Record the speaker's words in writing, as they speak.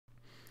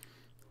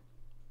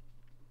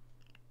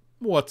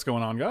What's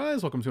going on,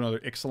 guys? Welcome to another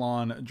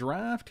Ixalan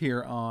draft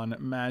here on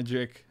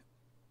Magic,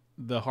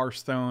 the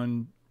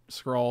Hearthstone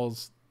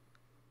Scrawls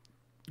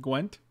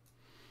Gwent.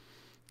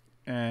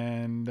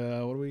 And what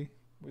are we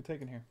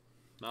taking here?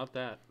 Not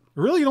that.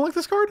 Really? You don't like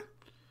this card?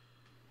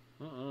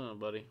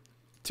 Buddy.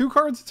 2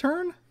 cards a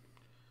turn?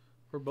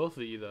 For both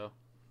of you, though.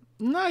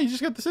 No, you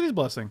just got the City's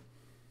Blessing.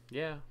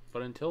 Yeah,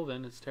 but until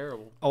then, it's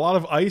terrible. A lot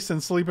of ice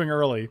and sleeping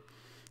early.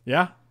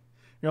 Yeah?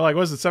 You're like,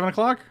 what is it, 7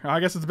 o'clock? I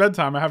guess it's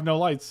bedtime. I have no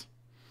lights.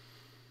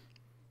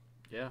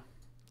 Yeah.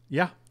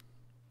 Yeah.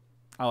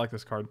 I like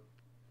this card.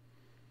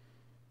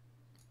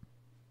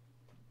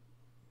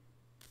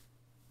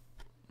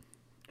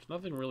 There's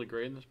nothing really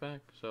great in this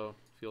pack, so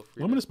feel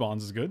free. Luminous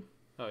Bonds is good.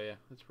 Oh, yeah.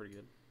 That's pretty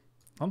good.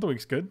 Hunt the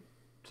Week's good.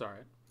 It's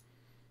alright.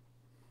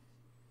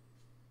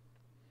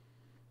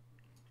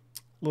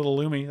 Little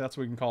Lumi. That's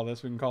what we can call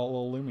this. We can call it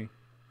Little Lumi.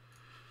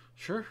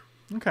 Sure.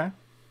 Okay.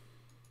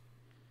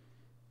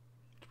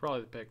 It's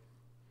probably the pick.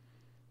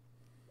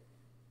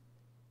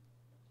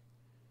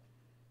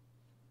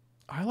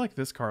 I like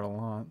this card a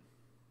lot.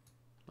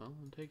 Well, I'll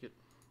take it.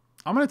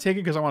 I'm going to take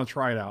it because I want to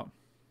try it out.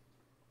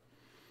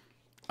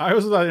 I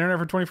was on the internet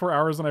for 24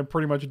 hours and I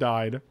pretty much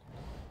died.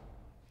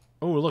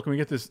 Oh, look, we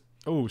get this.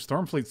 Oh,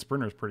 Stormfleet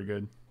Sprinter is pretty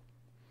good.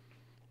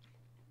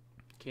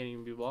 Can't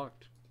even be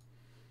blocked.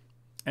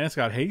 And it's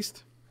got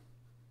haste.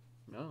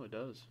 No, it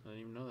does. I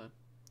didn't even know that.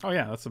 Oh,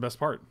 yeah, that's the best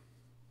part.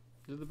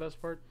 Is it the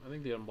best part? I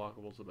think the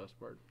unblockable is the best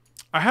part.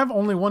 I have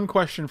only one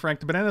question, Frank.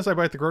 The bananas I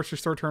buy at the grocery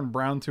store turn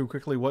brown too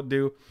quickly. What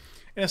do?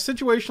 In a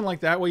situation like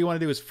that, what you want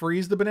to do is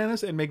freeze the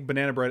bananas and make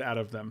banana bread out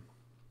of them.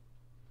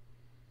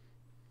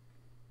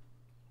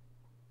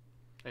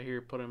 I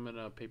hear put them in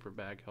a paper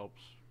bag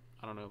helps.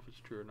 I don't know if it's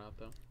true or not,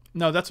 though.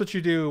 No, that's what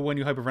you do when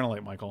you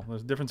hyperventilate, Michael.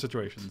 There's different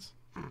situations.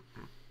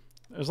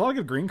 There's a lot of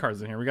good green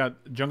cards in here. We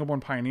got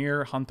Jungleborn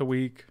Pioneer, Hunt the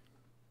Week.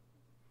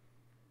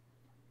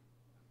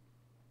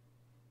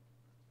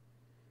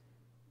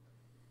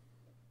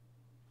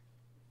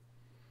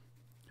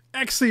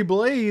 XC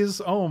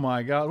Blaze. Oh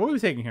my god. What are we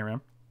taking here,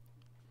 man?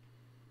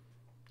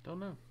 Don't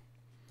know.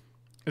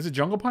 Is it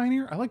Jungle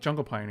Pioneer? I like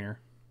Jungle Pioneer.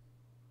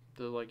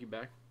 Does it like you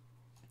back?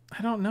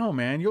 I don't know,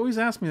 man. You always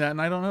ask me that,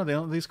 and I don't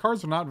know. These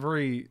cards are not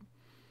very...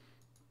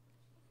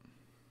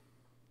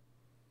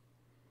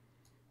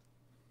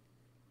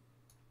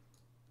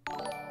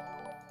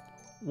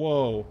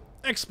 Whoa.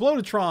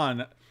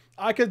 Exploditron.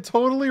 I could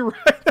totally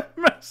write a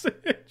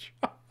message.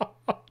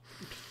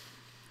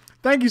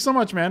 Thank you so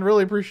much, man.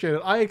 Really appreciate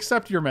it. I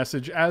accept your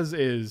message, as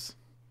is.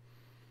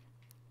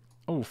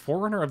 Oh,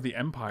 Forerunner of the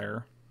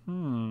Empire.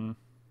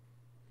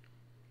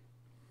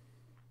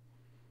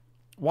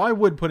 Why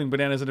would putting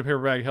bananas in a paper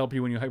bag help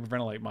you when you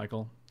hyperventilate,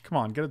 Michael? Come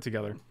on, get it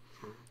together.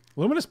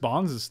 Luminous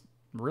Bonds is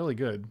really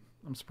good.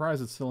 I'm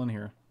surprised it's still in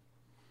here.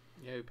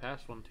 Yeah, we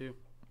passed one, too.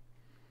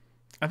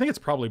 I think it's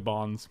probably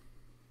Bonds.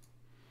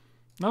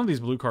 None of these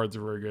blue cards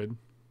are very good.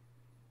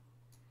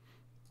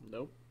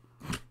 Nope.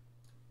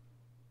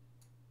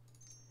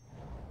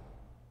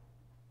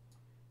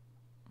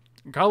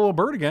 Got a little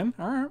bird again.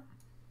 All right.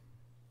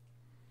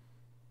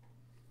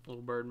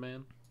 Little bird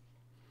man.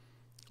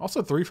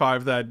 Also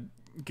 3/5 that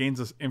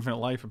gains us infinite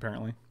life,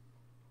 apparently.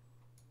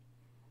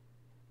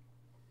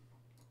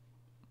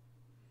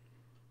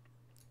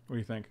 What do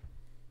you think?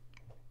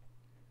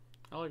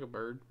 I like a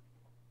bird.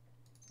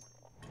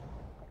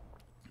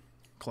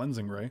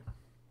 Cleansing Ray.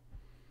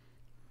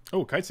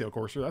 Oh, Kitesail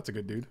Courser. That's a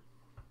good dude.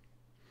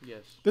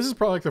 Yes. This is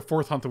probably like the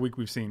 4th Hunt the Week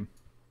we've seen.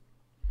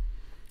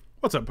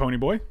 What's up, Pony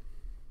Boy?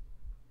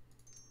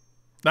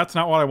 That's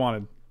not what I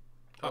wanted.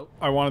 Oh.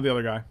 I wanted the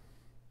other guy.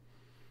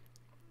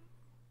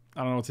 I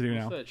don't know what to do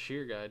now. What's that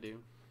sheer guy do?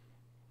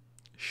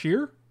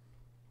 Sheer?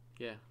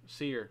 Yeah,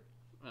 seer.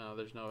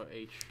 There's no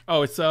H.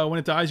 Oh, it's when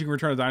it dies, you can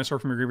return a dinosaur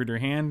from your graveyard to your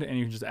hand, and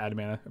you can just add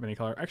mana of any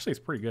color. Actually, it's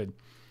pretty good.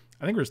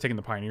 I think we're just taking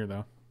the Pioneer,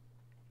 though.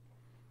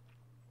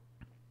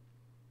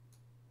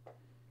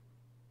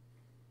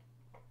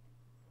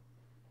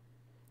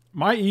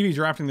 My Eevee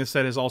drafting this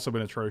set has also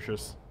been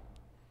atrocious.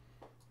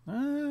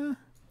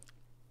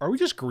 Are we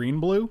just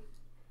green-blue?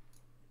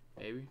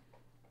 Maybe.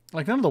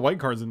 Like, none of the white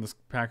cards in this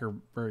pack are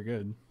very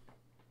good.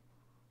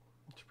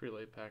 It's a pretty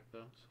late pack,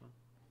 though, so.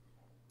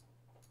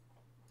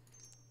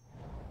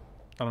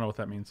 I don't know what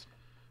that means.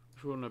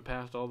 Wish we wouldn't have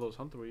passed all those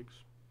Hunter Weeks.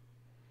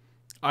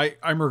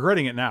 I'm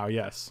regretting it now,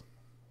 yes.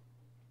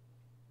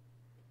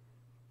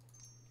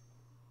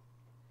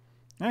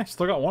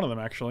 Still got one of them,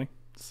 actually.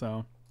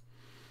 So,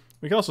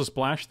 we can also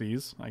splash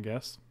these, I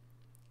guess.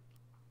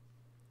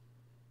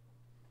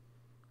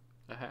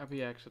 A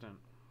happy accident.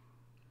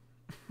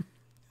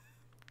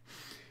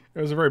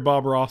 It was a very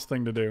Bob Ross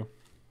thing to do.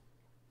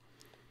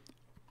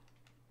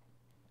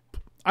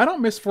 I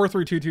don't miss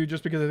 4-3-2-2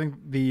 just because I think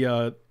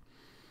the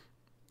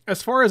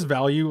as far as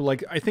value,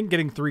 like I think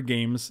getting 3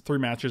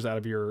 matches out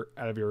of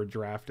your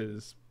draft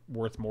is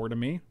worth more to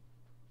me.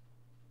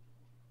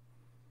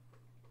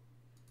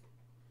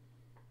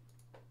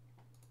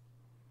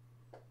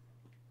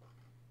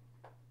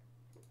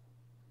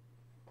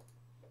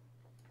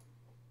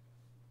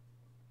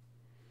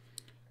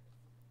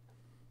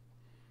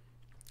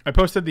 I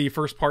posted the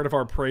first part of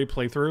our Prey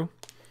playthrough,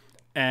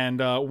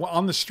 and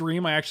on the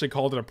stream I actually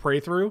called it a Prey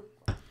through.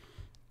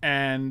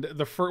 And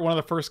one of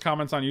the first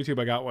comments on YouTube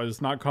I got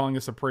was, not calling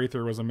this a Prey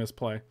through was a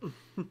misplay.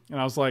 And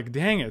I was like,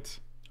 dang it.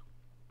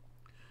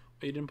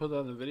 You didn't put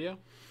that in the video?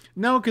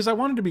 No, because I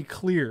wanted to be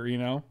clear, you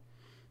know?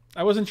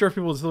 I wasn't sure if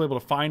people would still be able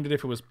to find it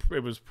if it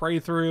was Prey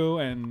through,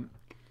 and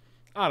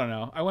I don't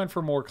know. I went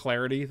for more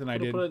clarity than I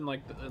did. Put it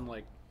in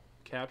like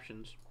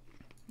captions.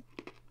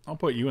 I'll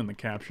put you in the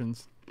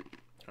captions.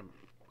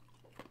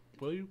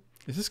 Will you?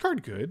 Is this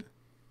card good?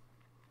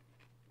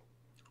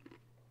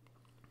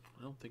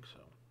 I don't think so.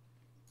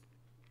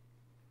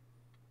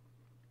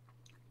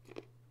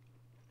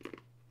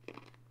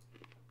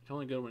 It's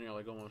only good when you're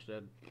like almost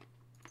dead.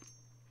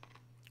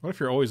 What if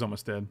you're always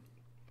almost dead?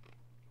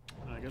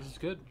 I guess it's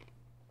good.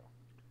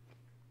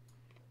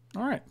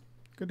 All right.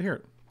 Good to hear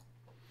it.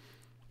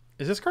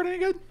 Is this card any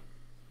good?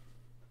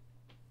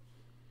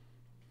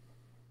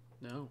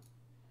 No.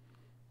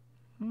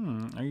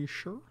 Are you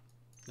sure?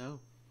 No.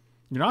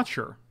 You're not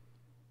sure?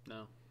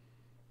 No.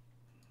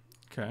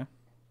 Okay.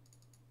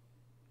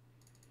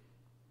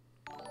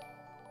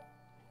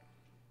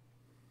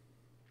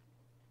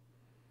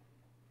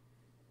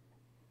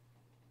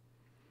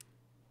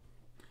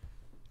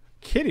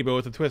 Kitty Bo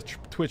with the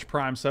Twitch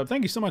Prime sub.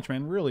 Thank you so much,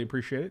 man. Really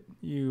appreciate it.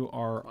 You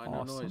are Why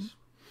awesome. no noise?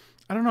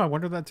 I don't know. I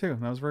wondered that too.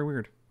 That was very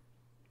weird.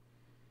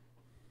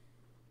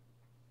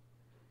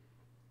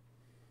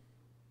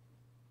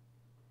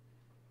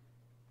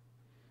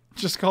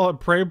 Just call it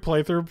Prey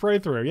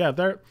playthrough. Yeah,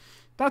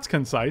 that's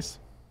concise.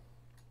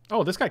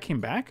 Oh, this guy came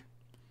back?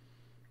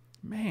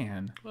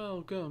 Man.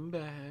 Welcome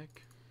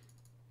back.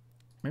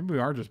 Maybe we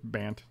are just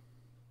banned.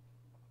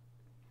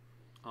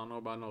 I don't know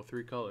about no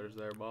 3 colors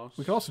there, boss.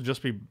 We could also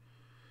just be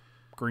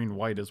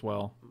green-white as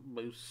well.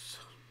 Boos.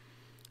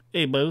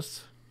 Hey,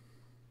 boss.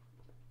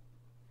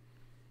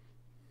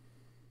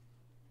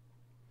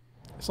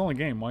 It's only a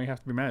game. Why you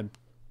have to be mad?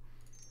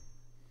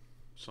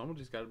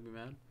 Somebody's got to be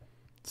mad.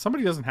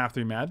 Somebody doesn't have to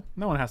be mad.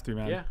 No one has to be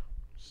mad. Yeah.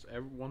 Just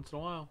every once in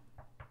a while.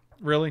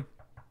 Really?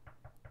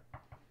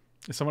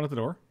 Is someone at the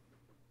door?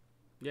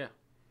 Yeah.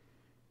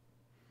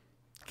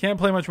 Can't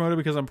play much Moto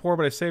because I'm poor,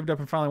 but I saved up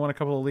and finally won a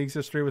couple of leagues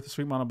yesterday with the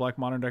Sweet Mono Black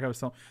Modern deck I was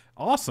selling.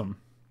 Awesome.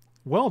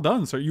 Well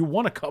done, sir. You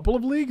won a couple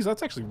of leagues?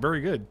 That's actually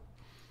very good.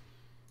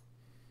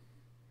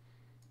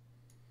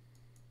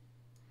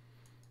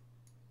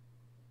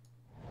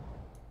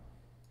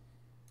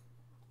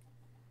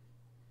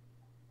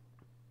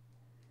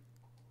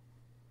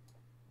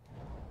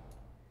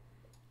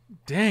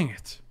 Dang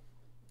it.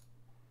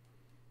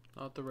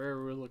 Not the rare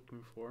we're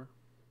looking for.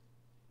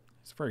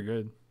 It's very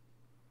good.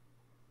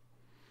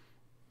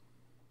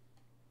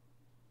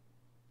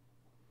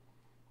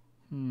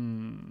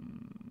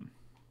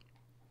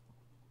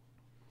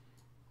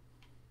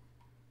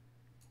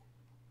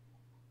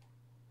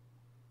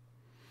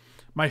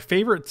 My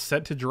favorite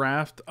set to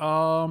draft,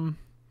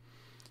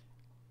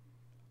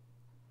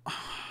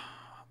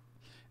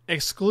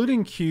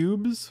 excluding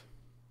cubes,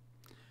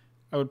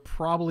 I would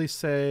probably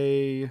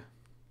say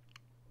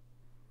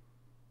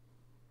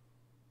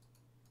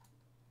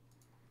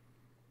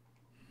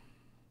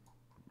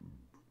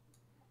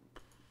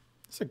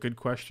that's a good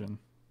question.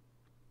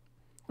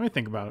 Let me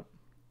think about it.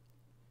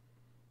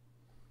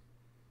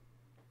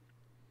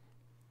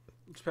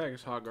 This pack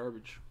is hot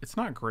garbage. It's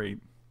not great.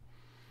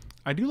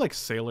 I do like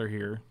Sailor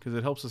here because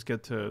it helps us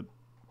get to.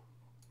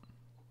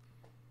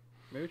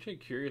 Maybe take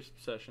Curious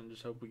Obsession.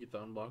 Just hope we get the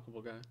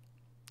unblockable guy.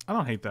 I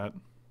don't hate that.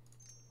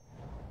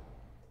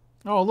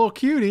 Oh, a little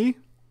cutie.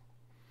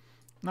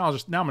 No,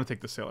 now I'm gonna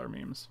take the Sailor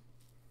memes.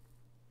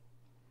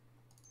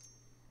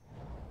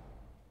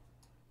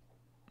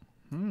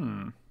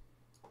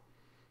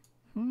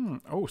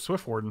 Oh,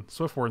 Swift Warden.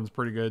 Swift Warden's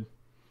pretty good.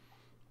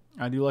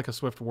 I do like a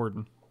Swift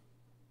Warden.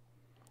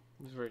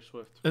 He's very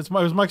swift. It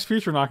was Mike's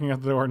Future knocking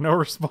at the door. No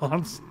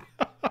response.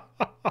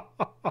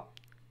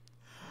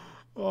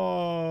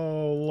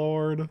 Oh,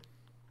 Lord.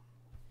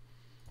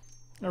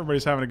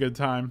 Everybody's having a good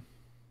time.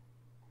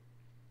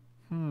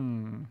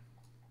 Are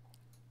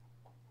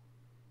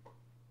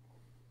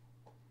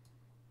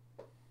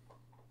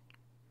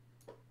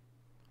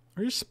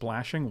you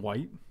splashing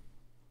white?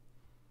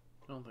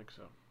 I don't think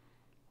so.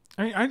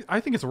 I mean, I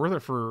think it's worth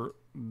it for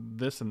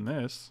this and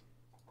this.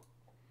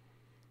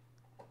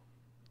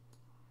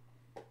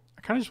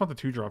 I kind of just want the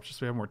 2-drops just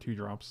so we have more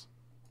 2-drops.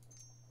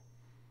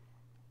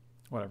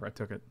 Whatever, I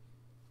took it.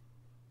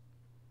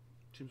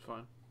 Seems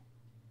fine.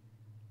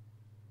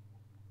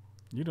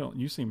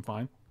 You seem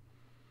fine.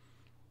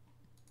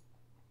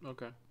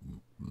 Okay.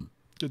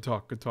 Good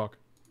talk, good talk.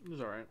 It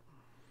was alright.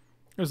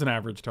 It was an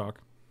average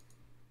talk.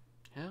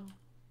 How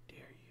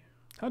dare you?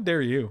 How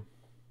dare you?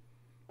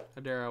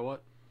 How dare I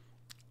what?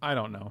 I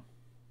don't know.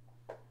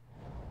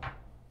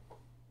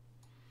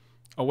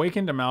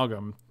 Awakened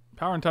Amalgam.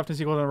 Power and toughness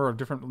equal to the number of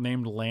different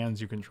named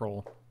lands you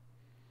control.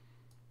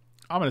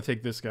 I'm going to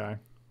take this guy.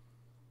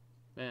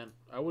 Man,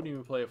 I wouldn't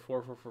even play a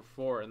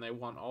 4/4/4 and they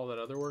want all that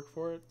other work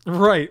for it.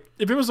 Right.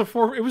 If it was a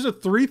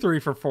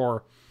 3/3 for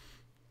 4,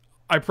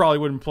 I probably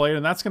wouldn't play it,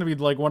 and that's going to be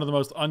like one of the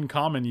most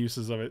uncommon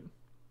uses of it.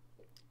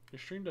 Your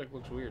stream deck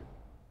looks weird.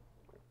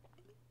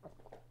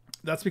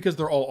 That's because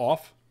they're all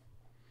off.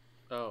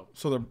 Oh.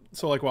 So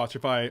like watch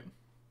if I'll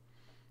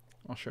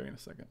show you in a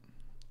second.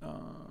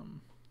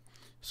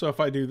 So if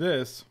I do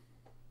this,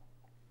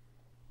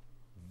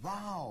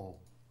 wow.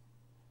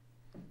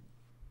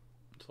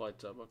 It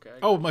lights up. Okay.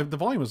 oh, the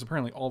volume was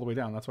apparently all the way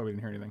down. That's why we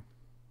didn't hear anything.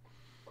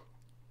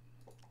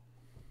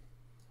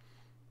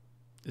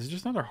 Is it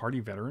just another hardy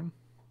veteran?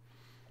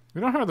 We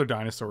don't have other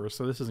dinosaurs,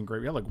 so this isn't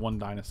great. We have like one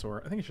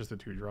dinosaur. I think it's just a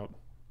 2-drop.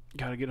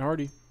 Gotta get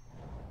hardy.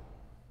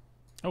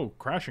 Oh,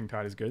 Crashing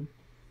Tide is good.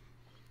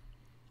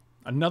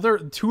 Another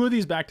 2 of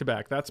these back to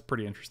back. That's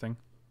pretty interesting.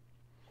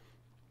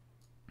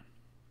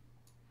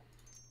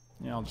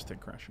 Yeah, I'll just take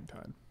Crashing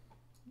Tide.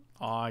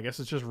 I guess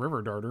it's just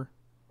River Darter.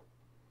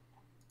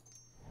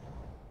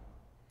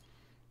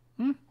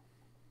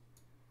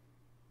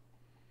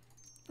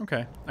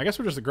 Okay. I guess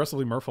we're just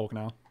aggressively merfolk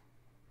now.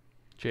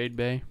 Jade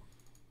Bay.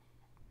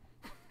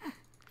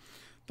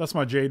 That's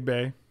my Jade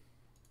Bay.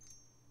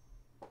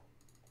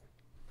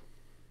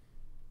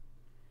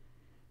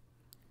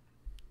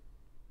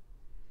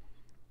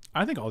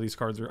 I think all these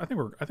cards are. I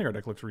think our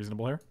deck looks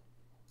reasonable here.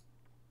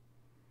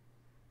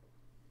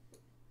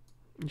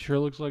 It sure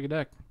looks like a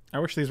deck. I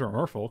wish these were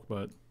merfolk,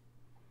 but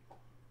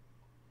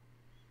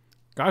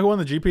guy who won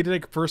the GP today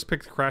first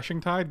picked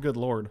Crashing Tide. Good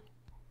lord.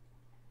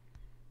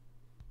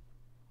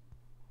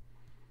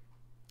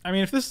 I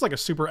mean, if this is like a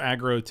super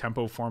aggro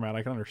tempo format,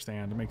 I can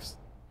understand. It makes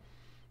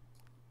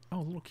a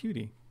little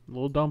cutie,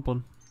 Little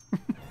dumpling.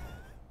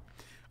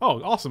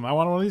 Oh, awesome! I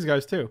want one of these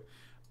guys too.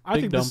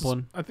 Big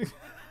dumpling. I think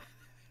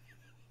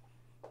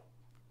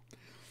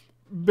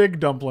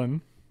big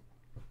dumpling.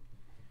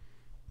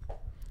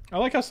 I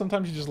like how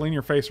sometimes you just lean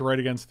your face right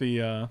against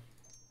the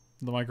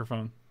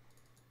microphone.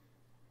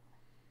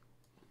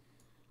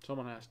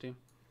 Someone has to.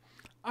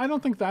 I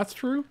don't think that's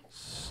true.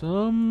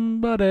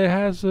 Somebody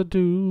has to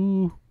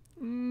do.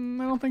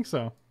 I don't think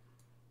so.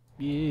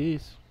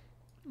 Yes.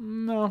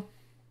 No.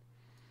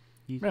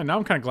 Man, now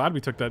I'm kind of glad we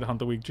took that Hunt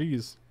the Week.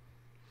 Jeez.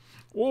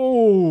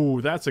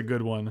 Whoa, that's a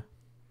good one.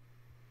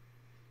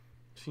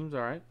 Seems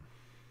alright.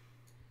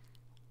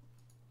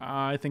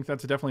 I think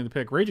that's definitely the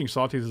pick. Raging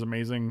Sawtooth is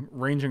amazing.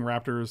 Ranging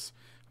Raptors.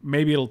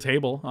 Maybe it'll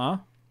table. Huh?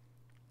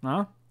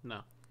 Huh?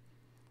 No.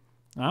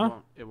 Huh?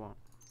 It won't.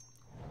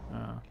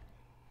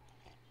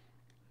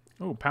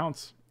 Oh,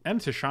 Pounce. And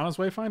Tishana's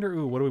Wayfinder?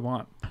 Ooh, what do we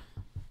want?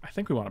 I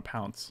think we want a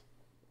Pounce.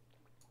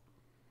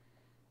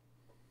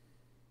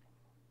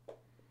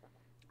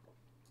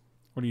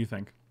 What do you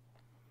think?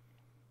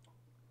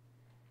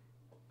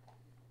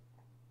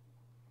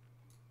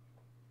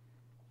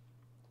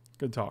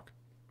 Good talk.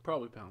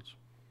 Probably Pounce.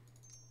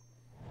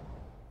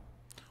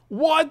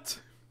 What?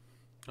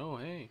 Oh,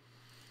 hey.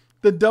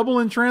 The double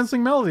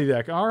entrancing melody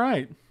deck. All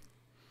right.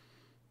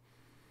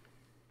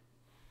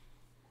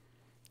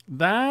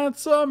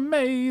 That's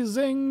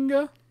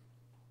amazing.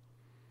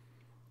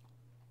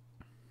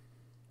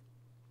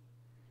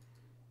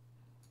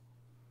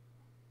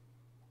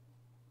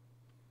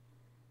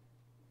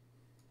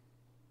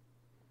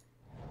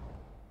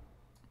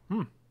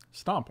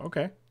 Stomp.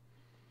 Okay.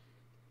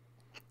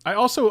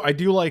 I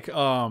do like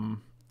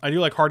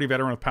Hardy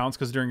Veteran with Pounce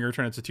because during your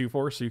turn it's a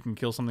 2/4, so you can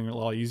kill something a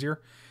lot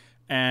easier.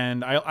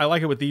 And I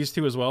like it with these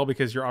two as well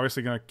because you're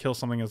obviously going to kill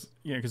something as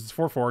because it's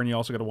 4/4 and you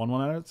also get a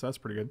 1/1 out of it, so that's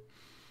pretty good.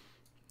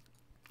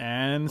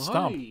 And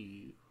Stomp.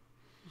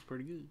 That's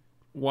pretty good.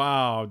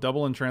 Wow,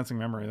 double entrancing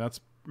memory. That's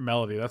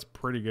melody. That's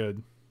pretty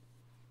good.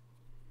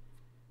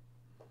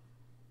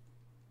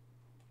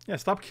 Yeah,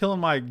 stop killing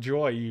my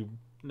joy, you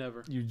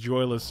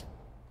joyless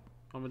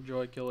I'm a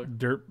joy killer.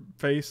 dirt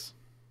face.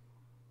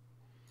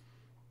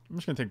 I'm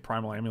just gonna take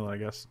Primal Amulet, I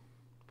guess.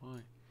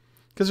 Why?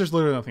 Because there's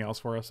literally nothing else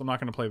for us. I'm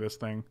not gonna play this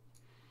thing.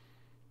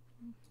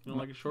 You don't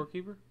like a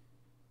Shorekeeper?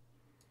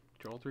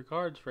 Draw 3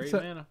 cards for 8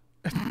 mana.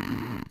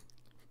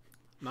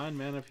 9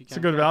 mana if you can't. It's a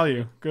good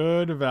value.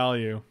 Good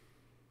value.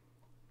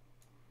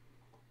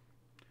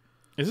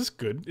 Is this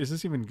good? Is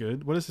this even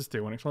good? What does this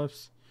do when it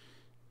flips?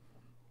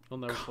 You'll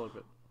never flip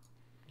it.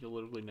 You'll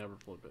literally never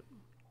flip it.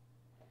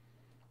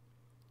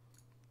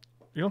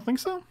 You don't think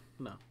so?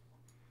 No.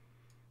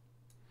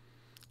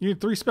 You need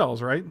 3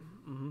 spells, right?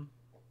 Mm-hmm.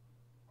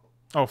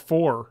 Oh,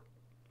 4.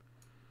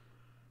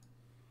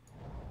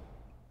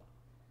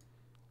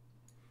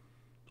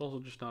 It's also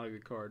just not a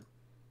good card.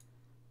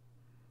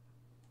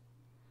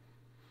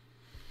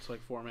 It's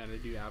like 4 mana to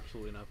do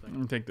absolutely nothing. I'm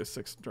gonna take this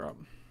 6-drop.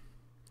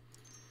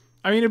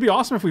 I mean, it'd be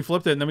awesome if we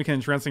flipped it and then we can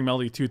Entrancing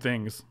Melody 2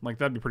 things. Like,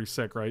 that'd be pretty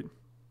sick, right?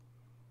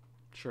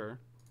 Sure.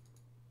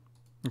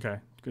 Okay,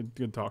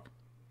 good talk.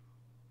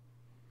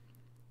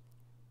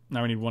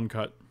 Now we need 1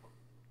 cut.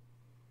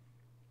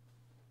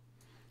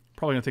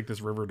 Probably gonna take this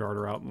River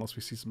Darter out unless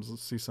we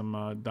see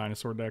some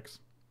dinosaur decks.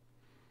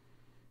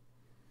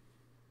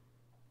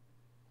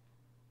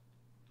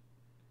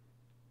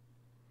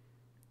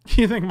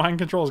 You think Mind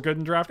Control is good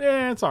in draft?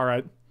 It's all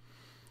right.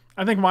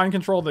 I think Mind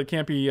Control that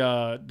can't be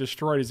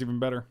destroyed is even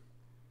better.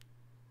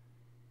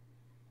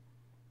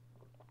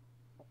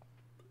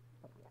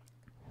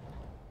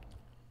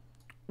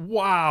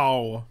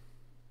 Wow.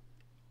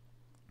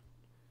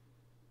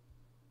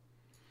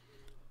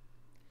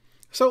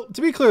 So,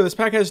 to be clear, this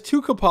pack has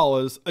 2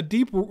 Kopalas, a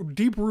deep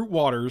root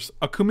waters,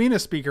 a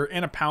Kumina speaker,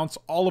 and a Pounce,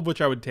 all of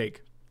which I would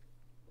take.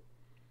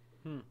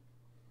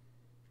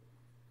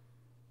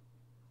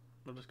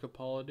 What does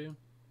Kopala do?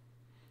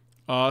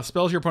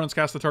 Spells your opponents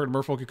cast the target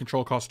merfolk you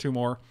control cost 2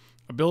 more.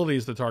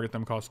 Abilities to target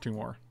them cost 2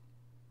 more.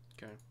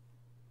 Okay.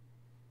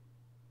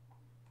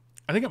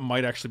 I think it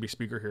might actually be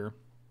speaker here.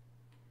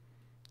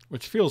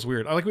 Which feels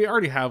weird. We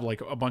already have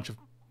like a bunch of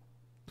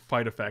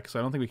fight effects, so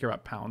I don't think we care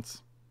about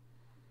Pounce.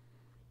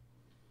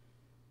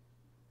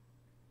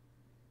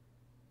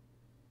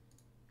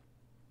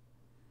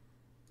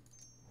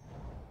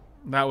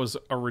 That was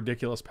a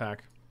ridiculous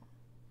pack.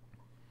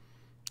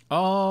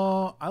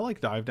 I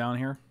like Dive Down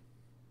here.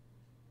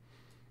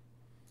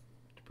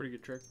 It's a pretty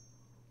good trick.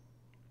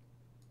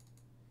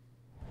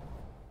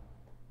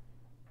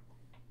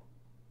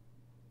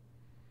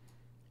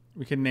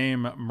 We can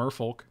name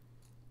Merfolk.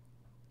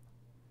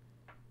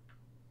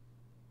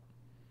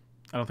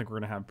 I don't think we're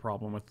gonna have a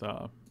problem with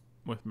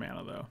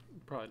mana though.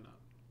 Probably not.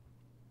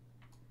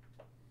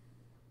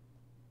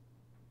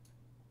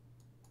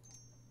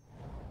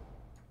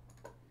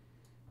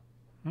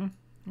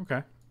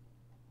 Okay.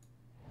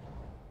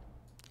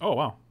 Oh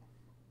wow.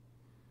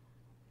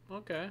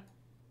 Okay.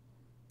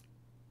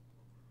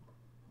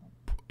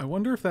 I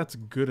wonder if that's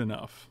good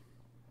enough.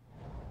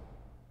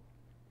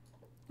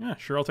 Yeah,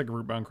 sure. I'll take a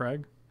Rootbound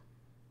Crag.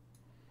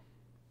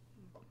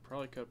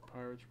 Probably cut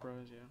Pirate's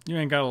Prize, yeah. You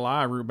ain't got a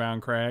lie,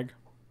 Rootbound Crag.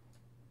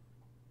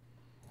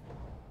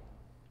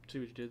 See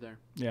what you did there.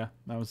 Yeah,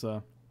 that was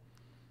a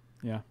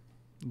bit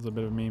of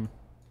a meme.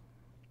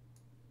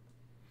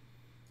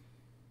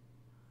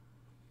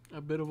 A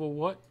bit of a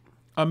what?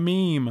 A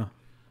meme.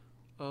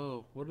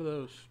 Oh, what are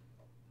those?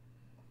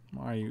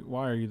 Why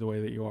are you the way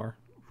that you are?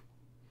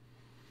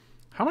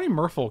 How many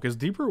Merfolk? Is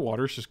Deep Root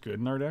Waters just good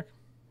in our deck?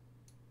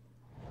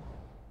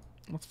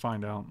 Let's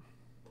find out.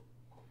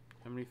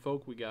 How many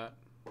folk we got?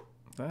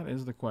 That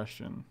is the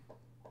question.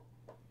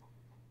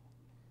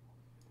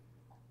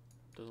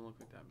 Doesn't look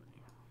like that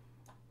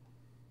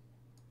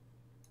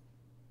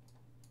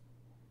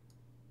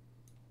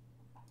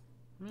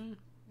many.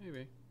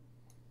 Maybe.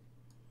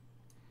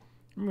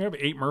 We have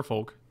 8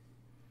 Merfolk.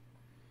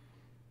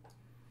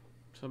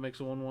 So it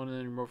makes a 1/1 and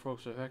then your more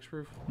folks are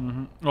hexproof?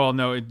 Mm-hmm. Well,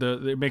 no, it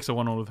makes a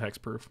 1/1 with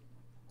hexproof.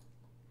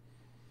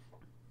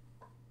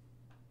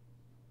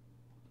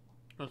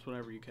 That's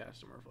whenever you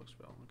cast a Merfolk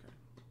spell. Okay.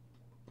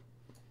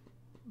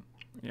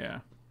 Yeah.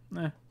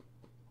 Eh.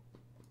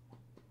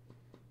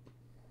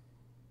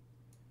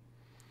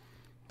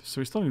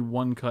 So we still need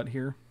 1 cut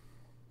here.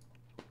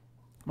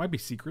 Might be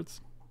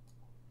secrets.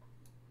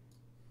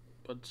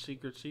 But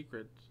secrets.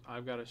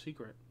 I've got a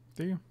secret.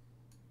 Do you?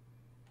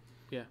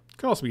 Yeah.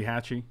 Could also be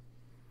Hatchy.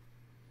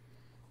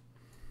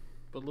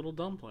 But Little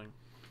Dumpling.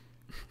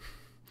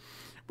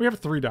 We have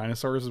 3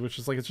 dinosaurs, which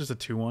is it's just a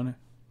 2/1.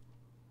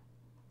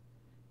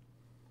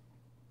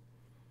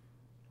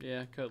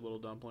 Yeah, cut Little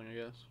Dumpling, I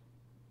guess.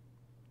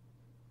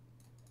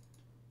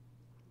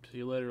 See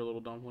you later,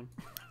 Little Dumpling.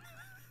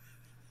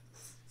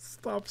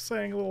 Stop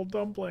saying Little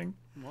Dumpling.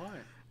 Why?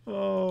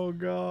 Oh,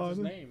 God. What's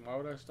his name? Why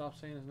would I stop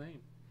saying his name?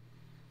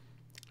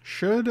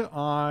 Should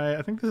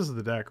I think this is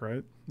the deck,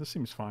 right? This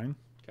seems fine.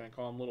 Can I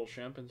call him Little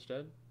Shemp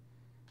instead?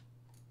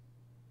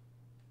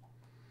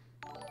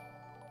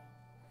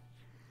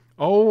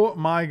 Oh,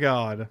 my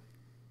God.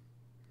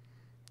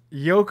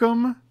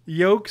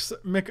 Yokes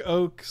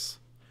McOaks.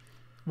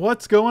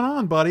 What's going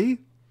on, buddy?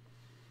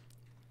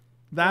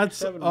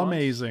 That's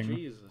amazing.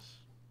 Months? Jesus.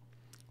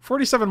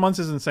 47 months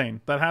is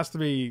insane. That has to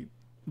be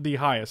the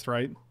highest,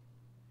 right?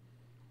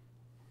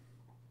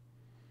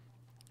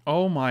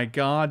 Oh my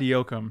God,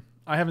 Yokum.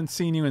 I haven't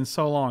seen you in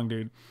so long,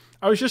 dude.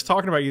 I was just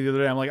talking about you the other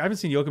day. I'm like, I haven't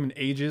seen Yokum in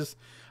ages.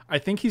 I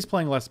think he's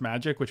playing less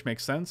Magic, which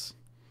makes sense.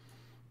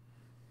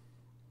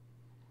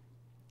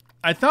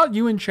 I thought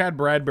you and Chad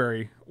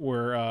Bradbury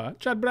were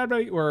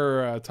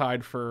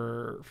tied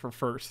for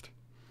first.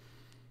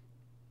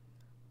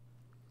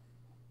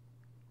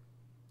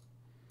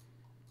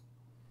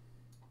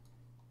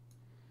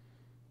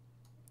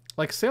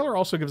 Sailor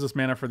also gives us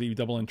mana for the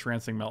double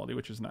entrancing melody,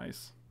 which is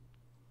nice.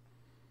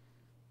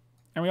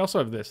 And we also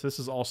have this. This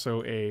is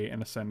also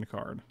an Ascend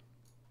card.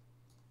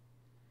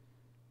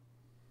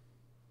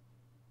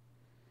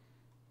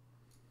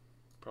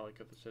 Probably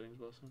cut the Settings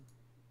Blessing.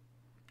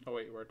 Oh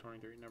wait, we're at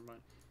 23. Never mind.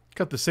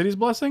 Cut the City's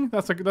Blessing?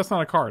 That's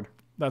not a card.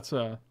 That's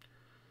a...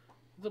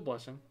 It's a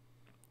blessing.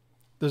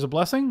 There's a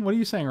blessing? What are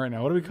you saying right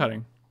now? What are we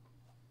cutting?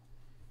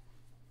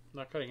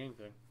 Not cutting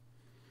anything.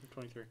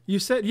 23. You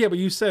said, yeah, but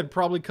you said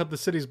probably cut the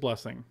City's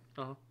Blessing.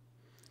 Uh-huh.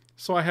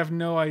 So I have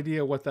no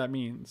idea what that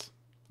means.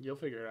 You'll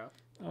figure it out.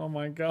 Oh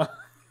my God.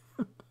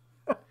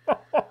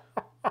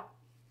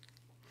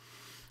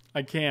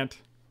 I can't.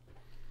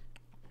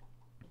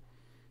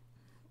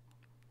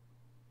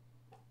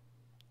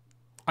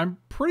 I'm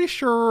pretty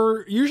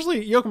sure,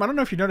 usually, Yokum, I don't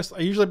know if you noticed,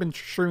 I usually have been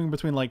streaming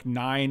between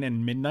 9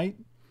 and midnight.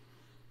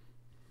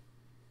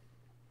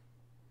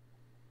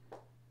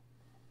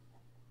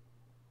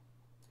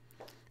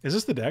 Is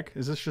this the deck?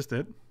 Is this just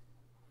it?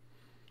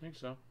 I think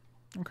so.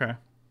 Okay.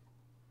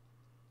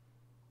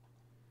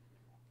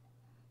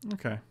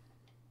 Okay.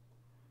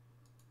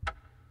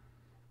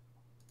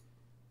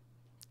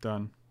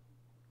 Done.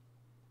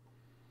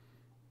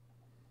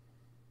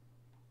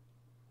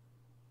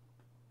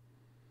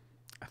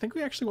 I think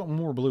we actually want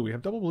more blue. We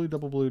have double blue,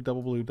 double blue,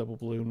 double blue, double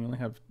blue, and we only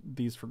have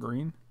these for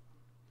green.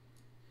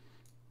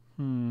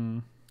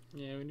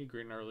 Yeah, we need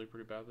green early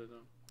pretty badly,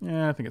 though.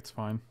 Yeah, I think it's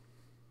fine.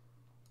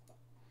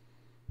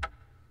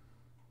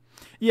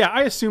 Yeah,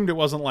 I assumed it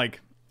wasn't like...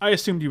 I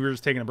assumed you were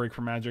just taking a break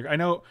from Magic. I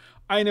know,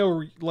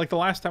 like the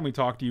last time we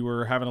talked, you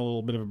were having a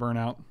little bit of a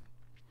burnout.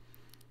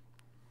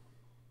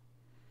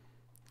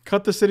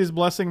 Cut the city's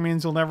blessing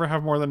means you'll never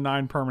have more than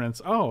 9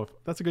 permanents. Oh,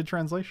 that's a good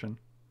translation.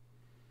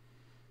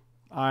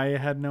 I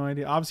had no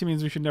idea. Obviously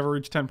means we should never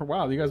reach 10 per...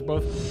 Wow, you guys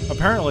both...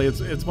 Apparently,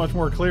 it's much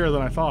more clear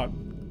than I thought.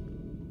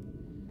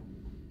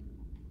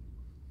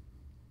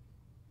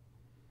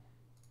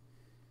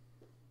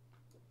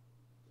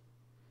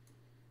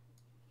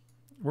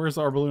 Where's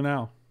our blue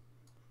now?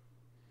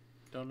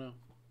 Don't know.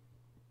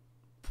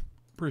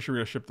 Pretty sure we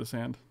gotta ship this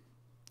hand.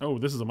 Oh,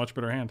 this is a much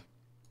better hand.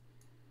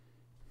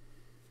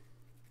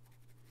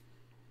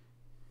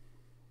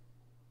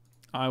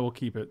 I will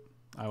keep it.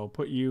 I will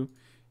put you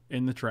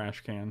in the trash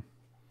can.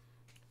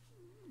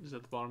 Is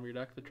that the bottom of your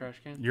deck, the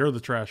trash can? You're the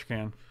trash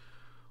can.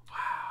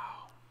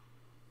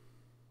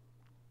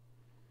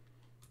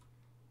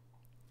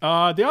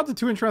 Wow. The odds of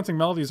 2 entrancing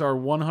melodies are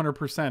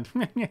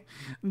 100%.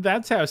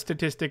 That's how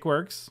statistic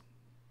works.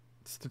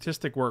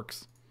 Statistic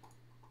works.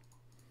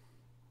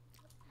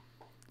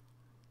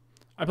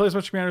 I play as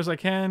much commanders as I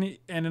can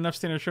and enough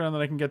standard showdown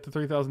that I can get to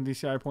 3,000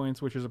 DCI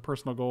points, which is a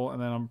personal goal,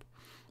 and then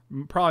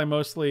I'm probably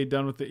mostly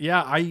done with it.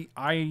 Yeah,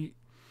 I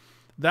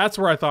that's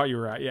where I thought you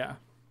were at, yeah.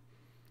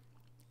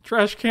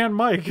 Trash Can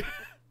Mike.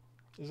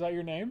 Is that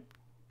your name?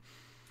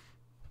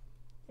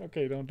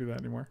 Okay, don't do that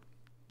anymore.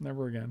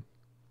 Never again.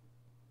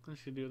 I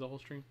should do the whole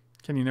stream.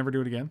 Can you never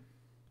do it again?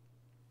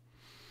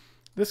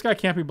 This guy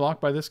can't be blocked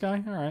by this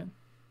guy? Alright.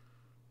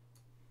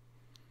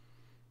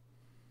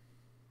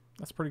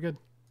 That's pretty good.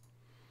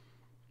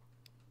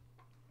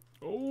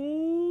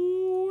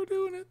 Oh, we're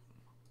doing it.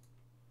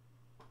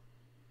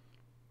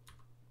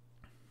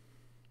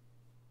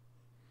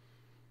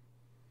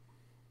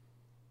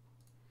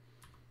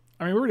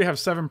 I mean, we already have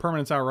 7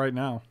 permanents out right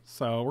now,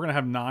 so we're going to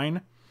have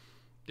 9.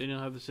 Then you'll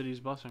have the city's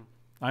blessing.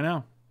 I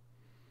know.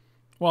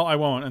 Well, I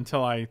won't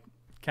until I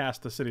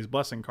cast the city's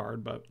blessing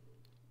card, but...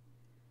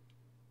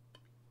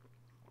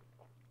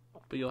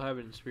 But you'll have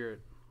it in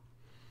spirit.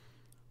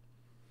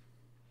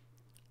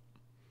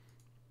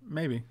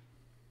 Maybe.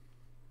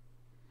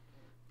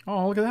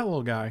 Oh, look at that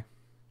little guy.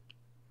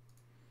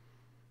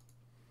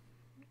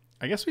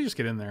 I guess we just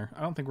get in there.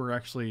 I don't think we're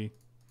actually...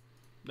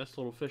 That's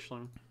little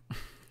fishling.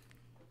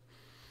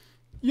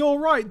 You're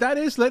right, that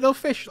is little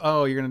fish.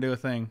 Oh, you're going to do a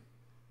thing.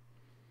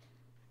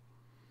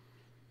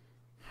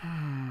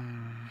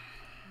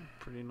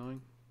 Pretty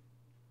annoying.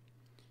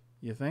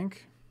 You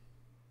think?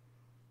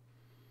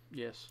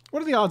 Yes.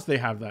 What are the odds they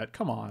have that?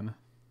 Come on.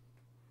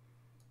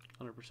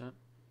 100%.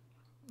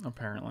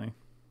 Apparently.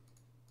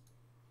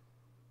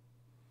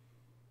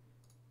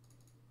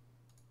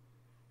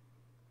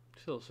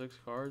 Still 6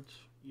 cards.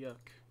 Yuck.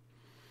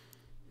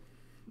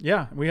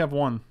 Yeah, we have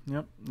 1.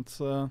 Yep, it's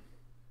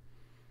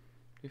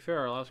To be fair,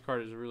 our last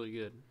card is really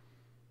good.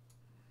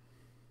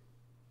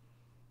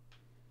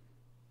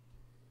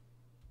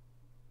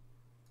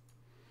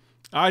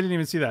 I didn't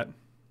even see that.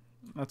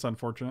 That's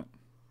unfortunate.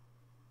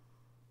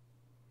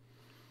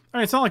 I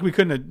mean, it's not like we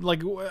couldn't have,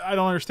 like, I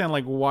don't understand,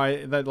 like,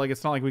 why that, like,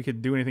 it's not like we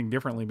could do anything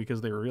differently because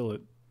they reveal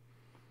it.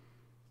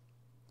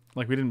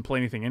 Like, we didn't play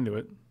anything into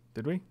it,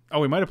 did we? Oh,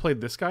 we might have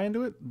played this guy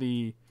into it?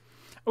 We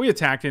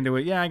attacked into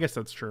it. Yeah, I guess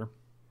that's true.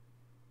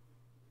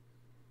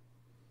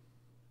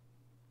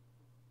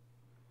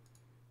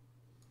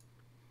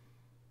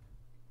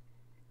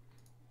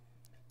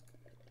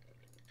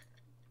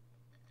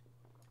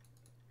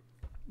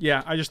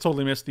 Yeah, I just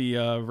totally missed the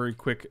very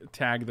quick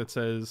tag that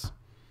says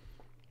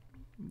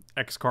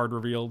X card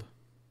revealed.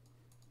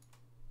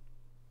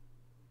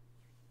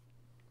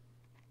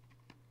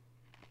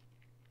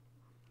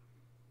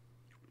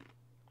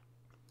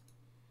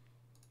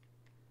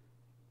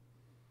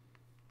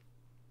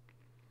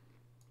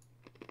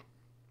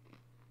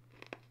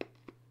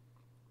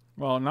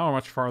 Well, now we're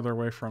much farther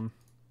away from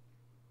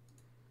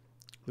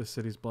the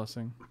city's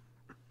blessing.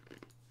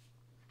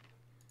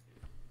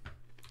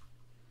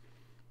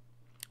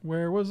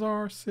 Where was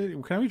our city?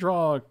 Can we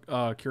draw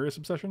a Curious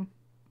Obsession?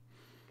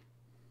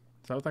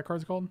 Is that what that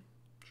card's called?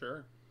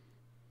 Sure.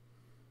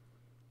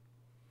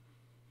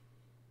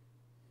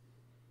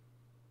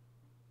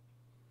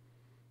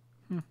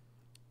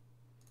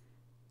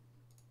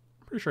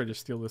 Pretty sure I just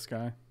steal this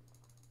guy.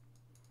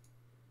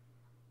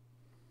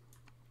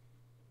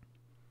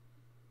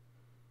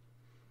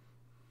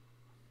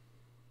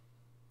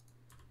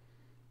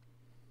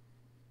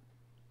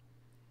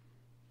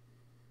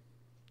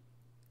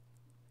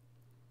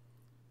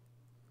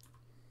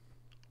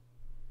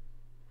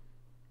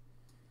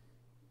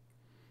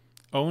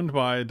 Owned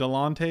by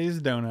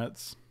Delante's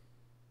Donuts.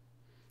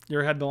 You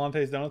ever had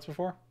Delante's Donuts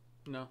before?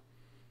 No.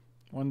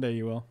 One day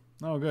you will.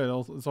 Oh, good.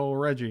 It's old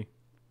Reggie.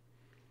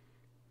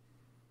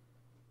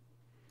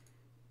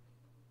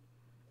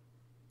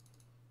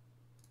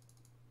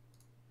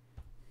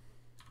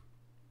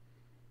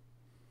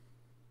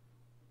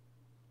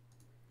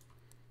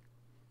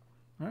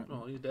 All right.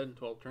 Well, he's dead in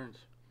 12 turns.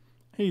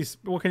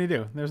 What can you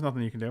do? There's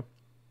nothing you can do.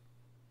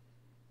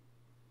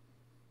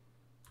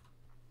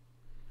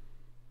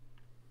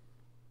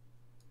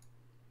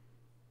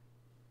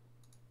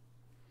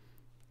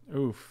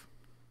 Oof.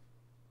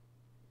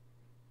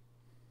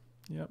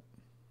 Yep.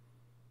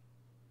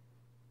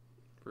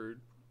 Rude.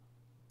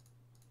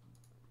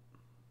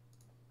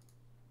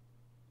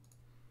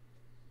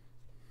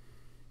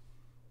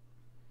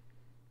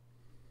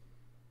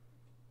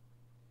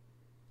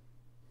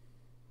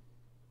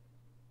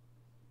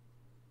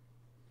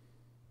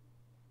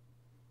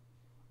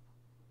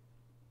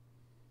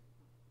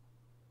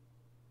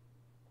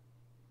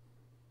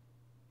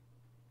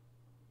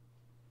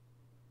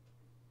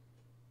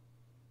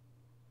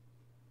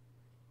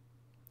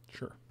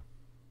 Sure.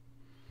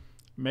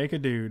 Make a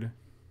dude.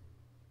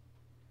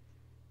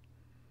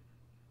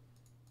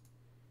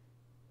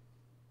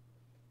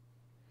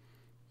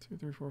 Two,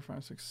 three, four,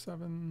 five, six,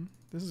 seven.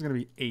 This is going to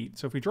be 8.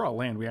 So if we draw a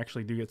land, we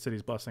actually do get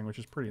City's Blessing, which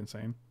is pretty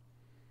insane.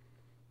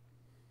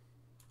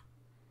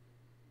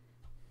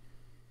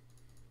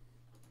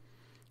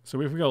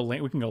 So if we go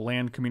land, we can go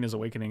land Kamina's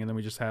Awakening, and then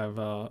we just have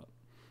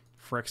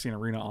Phyrexian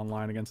Arena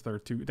online against their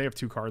 2. They have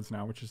 2 cards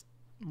now, which is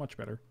much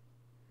better.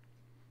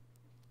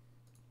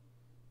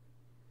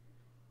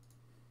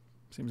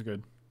 Seems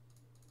good.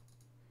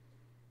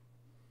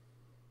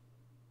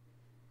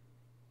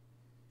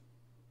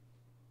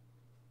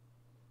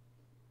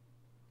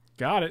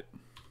 Got it.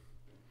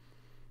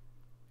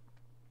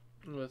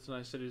 Oh, that's a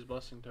nice City's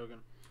Blessing token.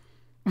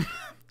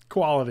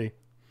 Quality.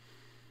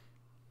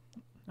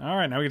 All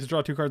right, now we get to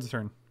draw 2 cards a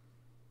turn.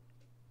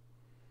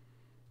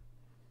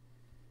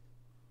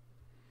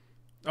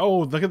 Oh,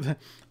 look at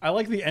I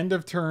like the end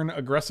of turn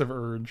aggressive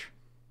urge.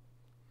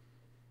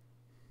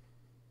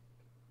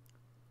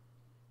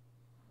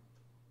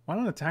 Why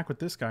not attack with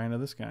this guy into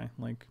this guy?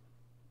 Like,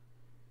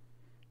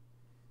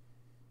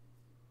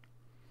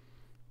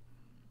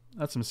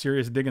 that's some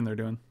serious digging they're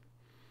doing.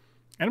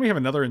 And we have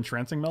another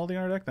Entrancing Melody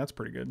in our deck. That's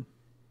pretty good.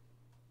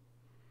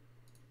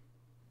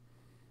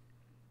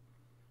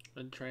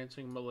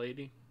 Entrancing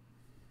Milady.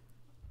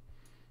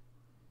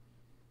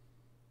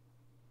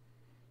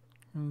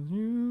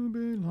 You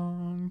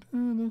belong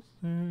to the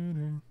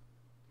city.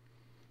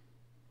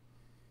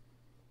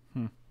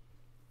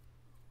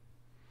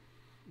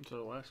 So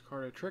the last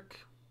card a trick.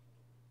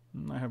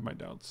 I have my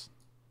doubts.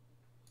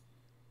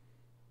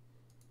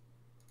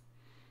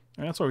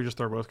 And that's why we just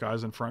throw both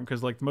guys in front,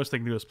 because like the most they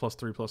can do is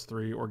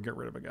 +3/+3 or get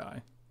rid of a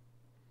guy.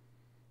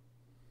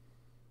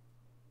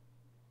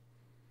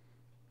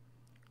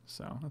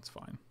 So that's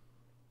fine.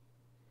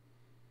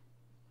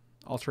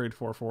 I'll trade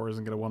 4/4s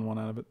and get a 1/1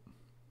 out of it.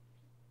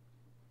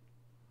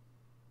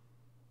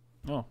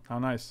 Oh, how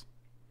nice.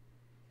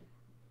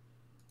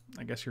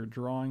 I guess you're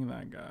drawing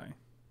that guy.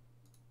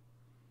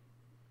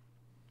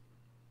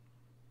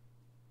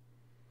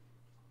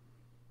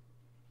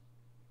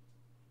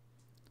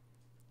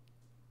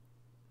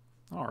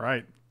 All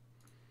right.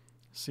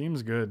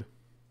 Seems good.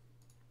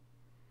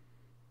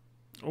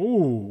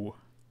 Ooh.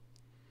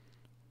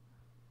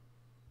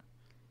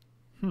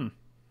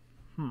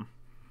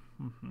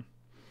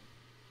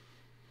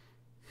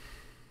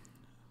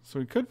 So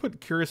we could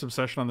put Curious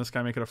Obsession on this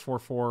guy, make it a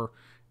 4/4,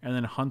 and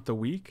then Hunt the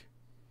Weak.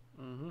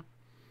 Mm-hmm.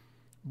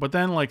 But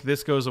then, like,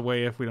 this goes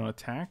away if we don't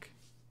attack.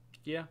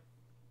 Yeah.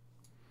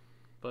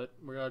 But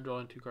we're going to draw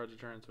in 2 cards a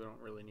turn, so we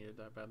don't really need it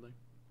that badly.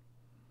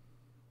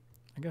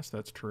 I guess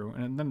that's true.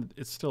 And then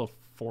it's still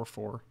a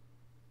 4/4.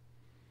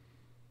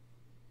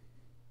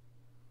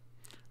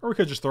 Or we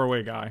could just throw away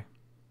a guy.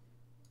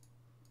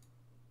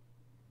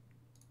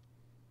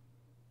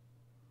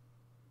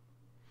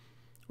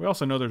 We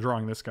also know they're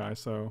drawing this guy,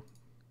 so...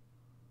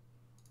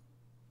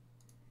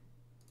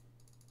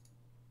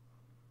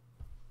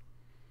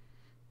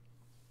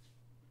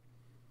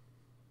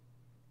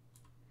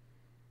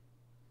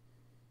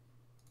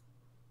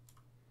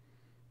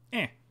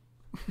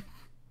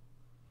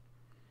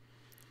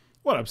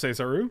 What up,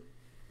 Cesaro?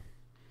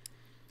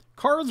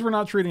 Cards were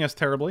not treating us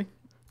terribly.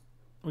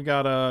 We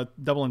got a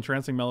double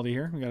Entrancing Melody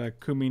here. We got a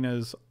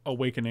Kumina's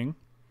Awakening.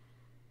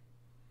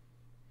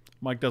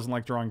 Mike doesn't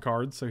like drawing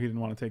cards, so he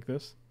didn't want to take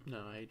this. No,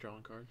 I hate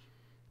drawing cards.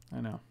 I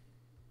know.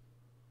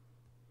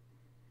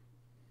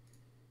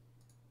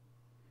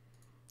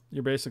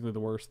 You're basically the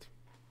worst.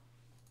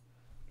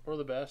 Or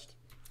the best.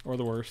 Or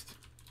the worst.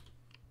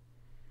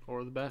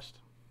 Or the best.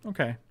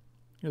 Okay.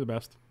 You're the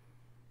best.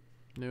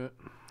 Knew it.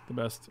 The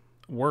best.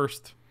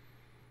 Worst.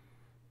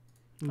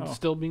 And Oh.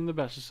 Still being the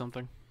best is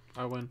something.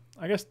 I win.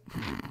 I guess.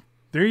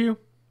 Do you?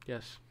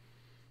 Yes.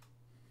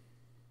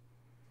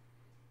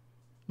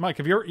 Mike,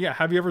 have you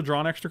ever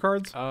drawn extra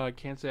cards? I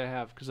can't say I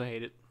have because I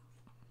hate it.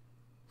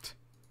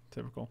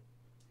 Typical.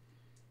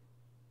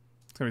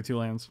 gonna be 2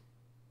 lands.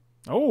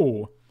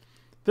 Oh,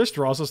 this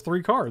draws us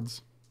 3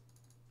 cards.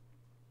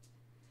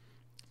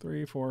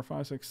 3, 4,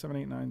 5, 6, 7,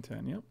 8, 9,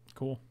 10. Yep,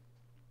 cool.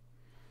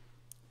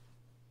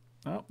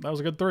 Oh, that was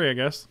a good 3, I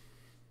guess.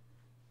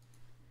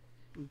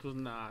 It does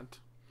not.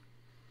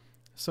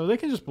 So they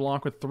can just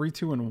block with 3,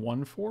 2, and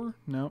 1, 4?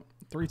 No.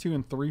 3, 2,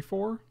 and 3,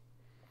 4?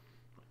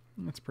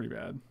 That's pretty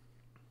bad.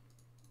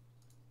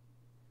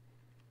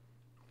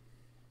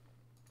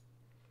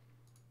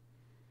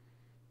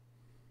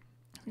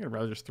 I think I'd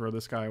rather just throw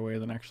this guy away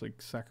than actually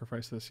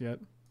sacrifice this yet.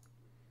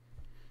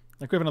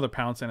 Like, we have another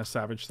Pounce and a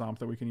Savage Stomp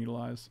that we can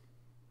utilize.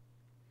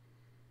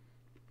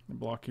 The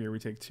block here, we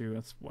take 2.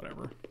 That's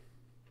whatever.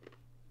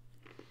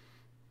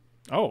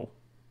 Oh.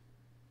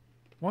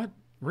 What?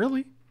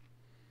 Really?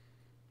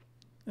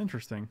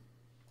 Interesting.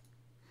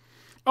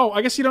 Oh,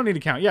 I guess you don't need to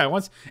count. Yeah,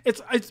 once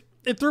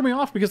it threw me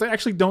off because I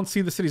actually don't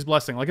see the City's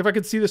Blessing. Like, if I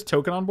could see this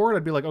token on board,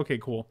 I'd be like, okay,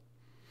 cool.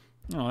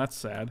 Oh, that's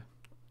sad.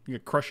 You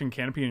get Crushing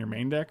Canopy in your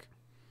main deck?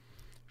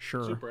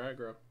 Sure. Super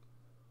aggro.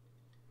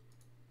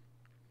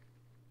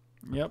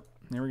 Yep,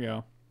 there we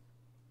go.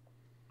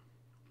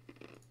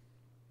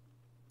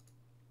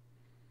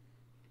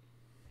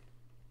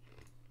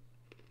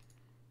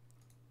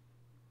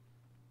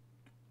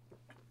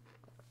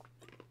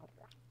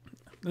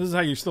 This is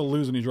how you still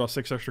lose when you draw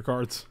 6 extra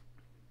cards.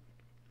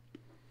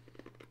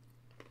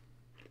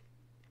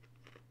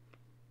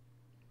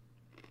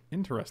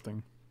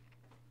 Interesting.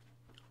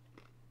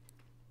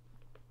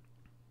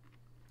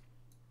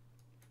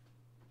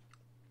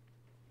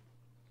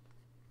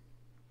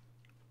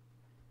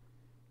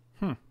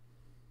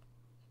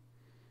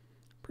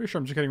 Pretty sure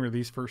I'm just getting rid of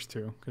these first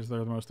 2 because they're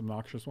the most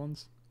obnoxious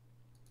ones.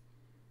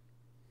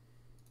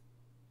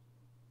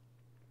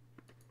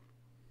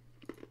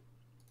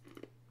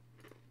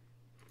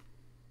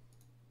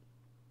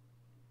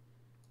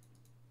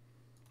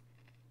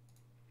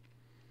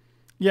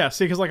 Yeah,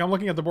 see, because like I'm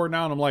looking at the board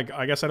now and I'm like,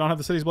 I guess I don't have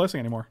the City's Blessing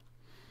anymore.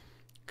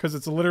 Because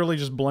it's literally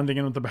just blending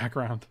in with the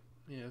background.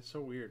 Yeah, it's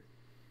so weird.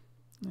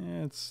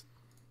 Yeah, it's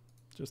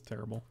just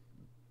terrible.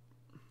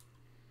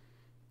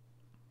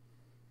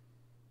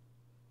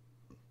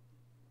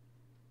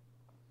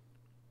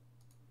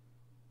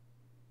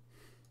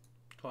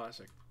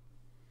 Classic.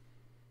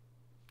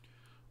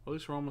 Well, at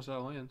least we're almost out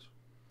of lands.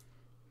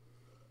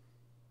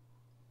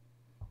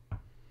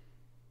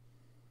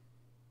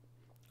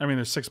 I mean,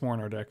 there's 6 more in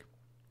our deck.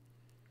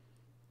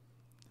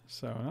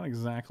 So, not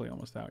exactly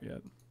almost out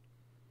yet.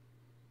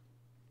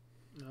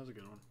 That was a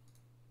good one.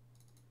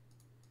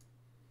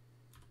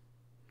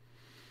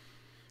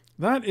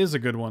 That is a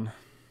good one.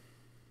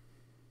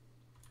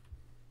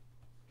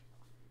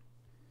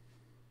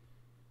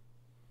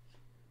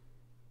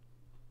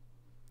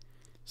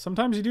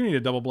 Sometimes you do need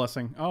a double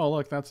blessing. Oh,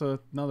 look, that's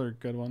another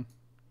good one.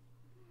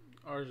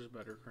 Ours is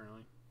better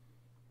currently.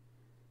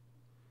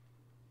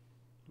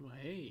 Well,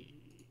 hey.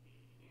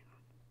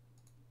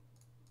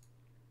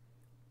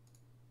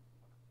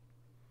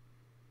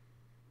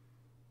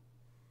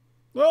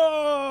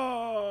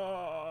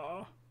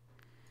 Oh!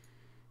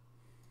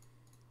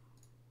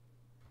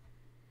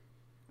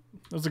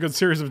 That was a good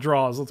series of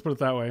draws, let's put it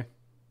that way.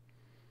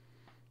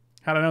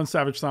 Had I known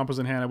Savage Stomp was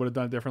in hand, I would have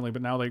done it differently,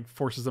 but now they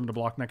forces them to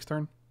block next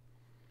turn.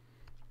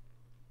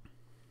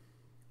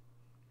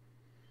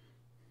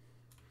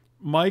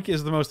 Mike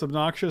is the most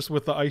obnoxious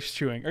with the ice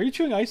chewing. Are you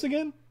chewing ice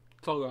again?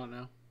 It's all gone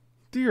now.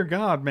 Dear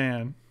God,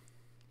 man.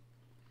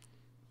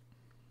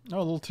 Oh, a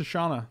little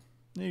Tishana.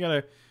 You got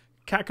a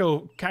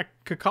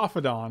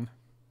Cacophodon.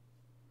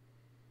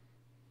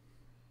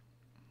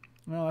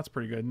 Well, that's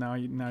pretty good. Now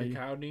you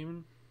Cacao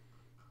Demon?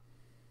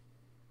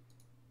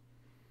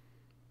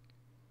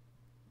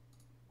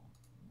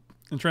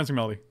 Entrancing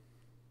Melody.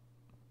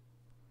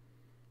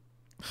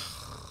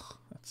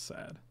 That's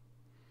sad.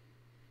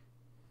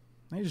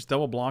 Now you just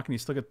double block and you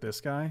still get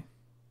this guy.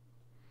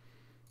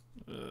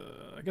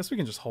 I guess we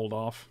can just hold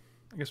off.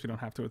 I guess we don't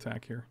have to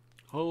attack here.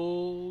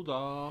 Hold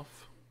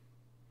off.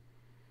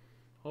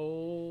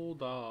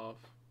 Hold off.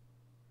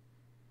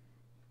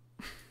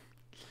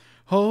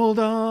 Hold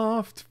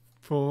off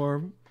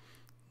for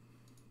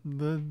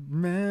the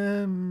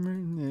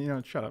memory. You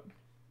know, shut up.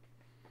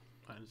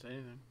 I didn't say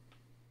anything.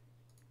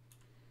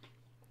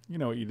 You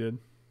know what you did.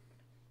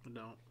 I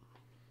don't.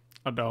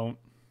 I don't.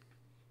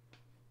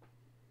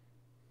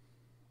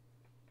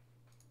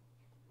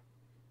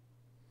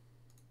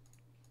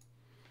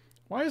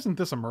 Why isn't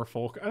this a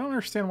merfolk? I don't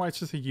understand why it's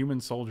just a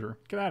human soldier.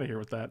 Get out of here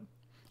with that.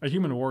 A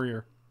human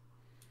warrior.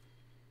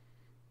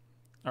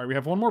 Alright, we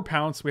have one more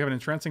Pounce. We have an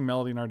Entrancing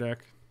Melody in our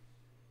deck.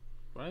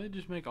 Why don't they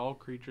just make all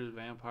creatures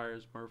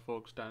vampires,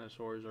 merfolks,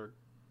 dinosaurs, or...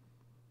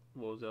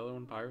 What was the other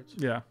one? Pirates?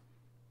 Yeah.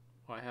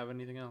 Why have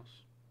anything else?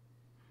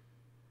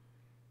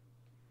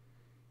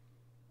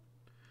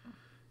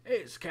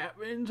 It's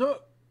Captain's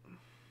Hook.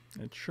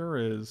 It sure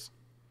is.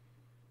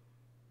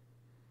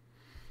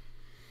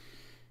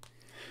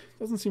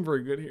 Doesn't seem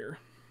very good here.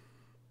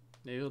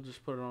 Maybe he'll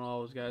just put it on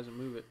all those guys and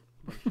move it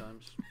a bunch of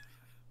times.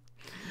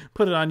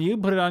 Put it on you,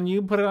 put it on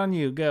you, put it on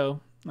you. Go.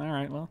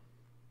 Alright, well.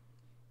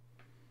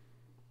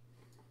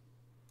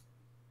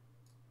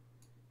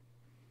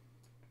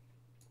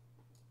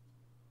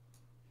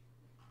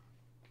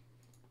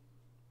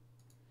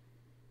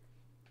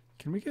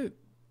 Can we get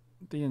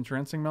the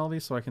entrancing melody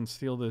so I can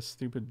steal this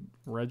stupid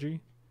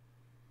Reginald?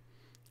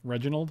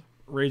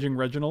 Raging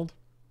Reginald?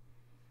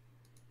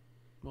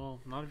 Well,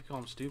 not if you call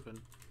him stupid.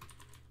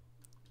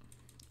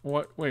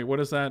 What? Wait, what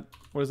does that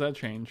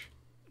change?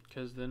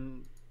 Because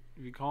then,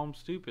 if you call him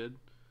stupid,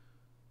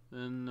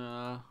 then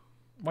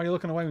Why are you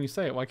looking away when you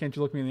say it? Why can't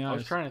you look me in the eyes? I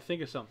was trying to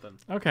think of something.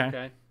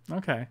 Okay.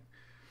 Okay.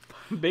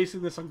 I'm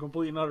basing this on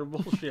complete and utter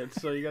bullshit,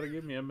 so you got to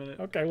give me a minute.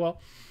 Okay, well,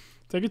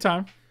 take your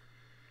time.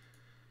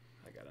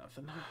 I got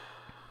nothing.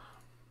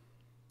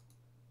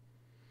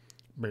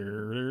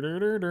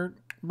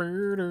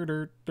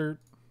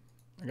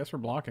 I guess we're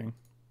blocking.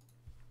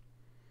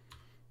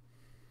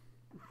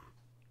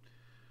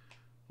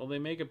 Well, they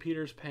make a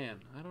Peter's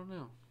Pan. I don't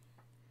know.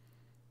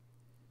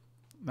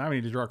 Now we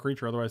need to draw a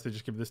creature, otherwise they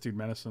just give this dude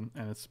medicine,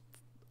 and it's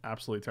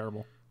absolutely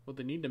terrible. What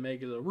they need to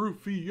make is a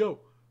Rufio.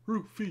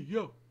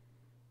 Rufio.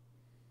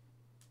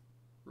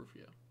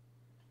 Rufio.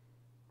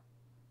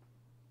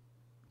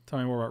 Tell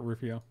me more about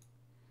Rufio.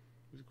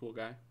 He's a cool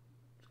guy.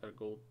 He's got a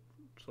gold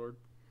sword.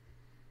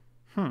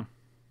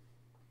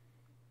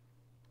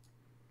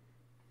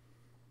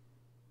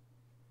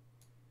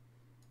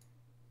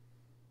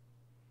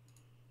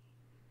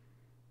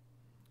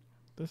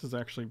 This is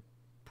actually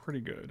pretty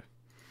good.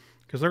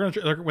 Because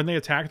they're when they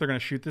attack, they're gonna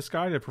shoot this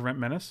guy to prevent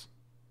menace.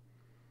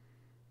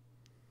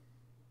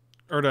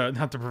 Or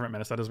not to prevent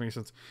menace, that doesn't make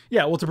sense.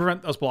 Yeah, well, to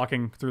prevent us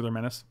blocking through their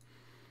menace.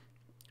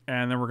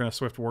 And then we're gonna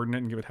Swift Warden it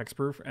and give it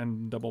hexproof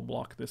and double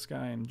block this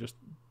guy and just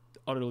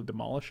utterly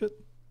demolish it.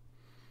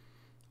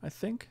 I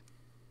think.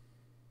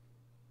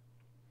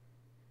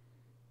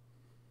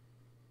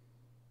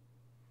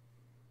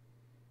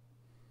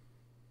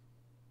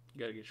 You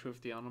gotta get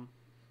Swifty on him.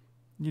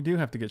 You do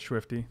have to get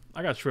Swifty.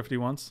 I got Swifty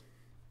once.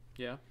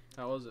 Yeah?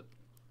 How was it?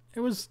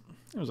 It was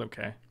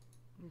okay.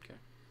 Okay.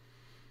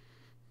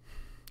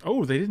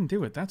 Oh, they didn't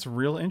do it. That's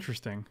real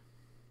interesting.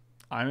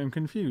 I'm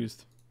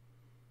confused.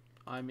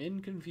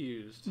 I'm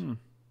confused.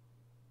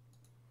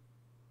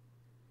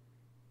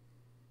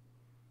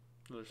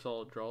 Another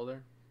solid draw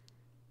there.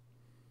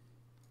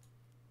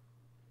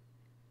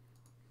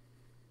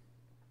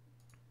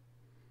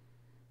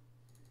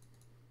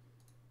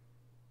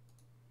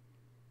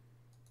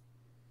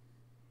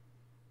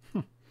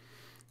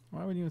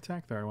 Why would you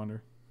attack there, I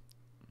wonder?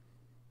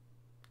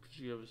 Because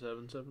you have a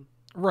 7/7?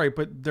 Right,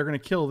 but they're going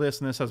to kill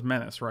this, and this has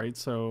menace, right?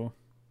 So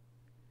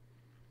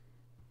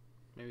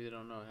Maybe they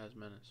don't know it has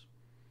menace.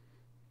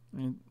 I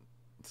mean,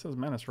 it says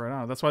menace right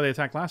on it. That's why they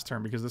attacked last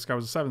turn, because this guy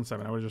was a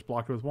 7/7. I would have just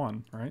blocked it with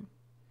 1, right?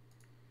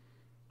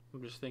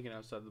 I'm just thinking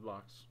outside the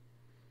box.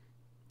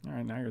 All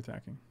right, now you're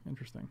attacking.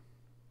 Interesting.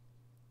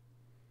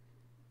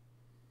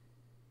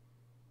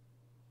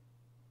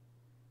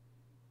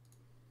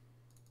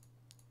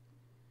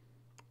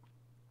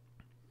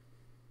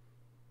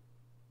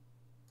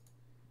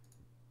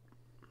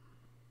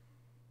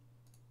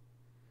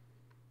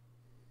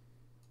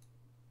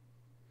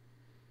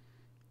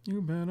 You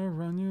better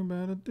run, you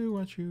better do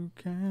what you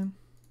can.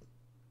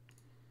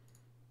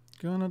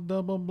 Gonna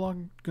double block,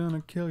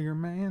 gonna kill your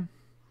man.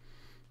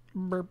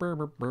 Brr, brr,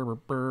 brr, brr, brr,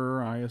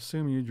 brr. I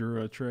assume you drew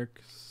a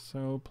trick,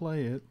 so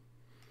play it.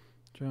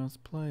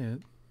 Just play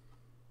it.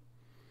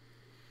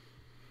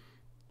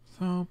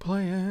 So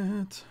play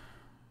it.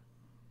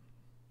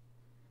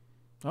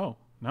 Oh,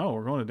 no,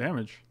 we're going to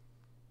damage.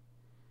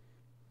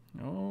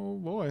 Oh,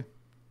 boy.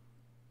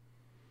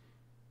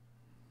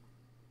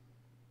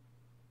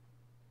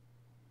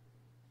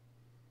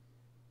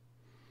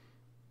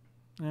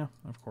 Yeah,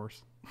 of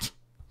course.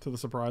 To the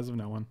surprise of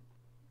no one.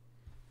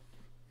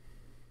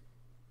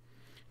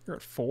 You're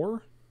at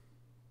 4?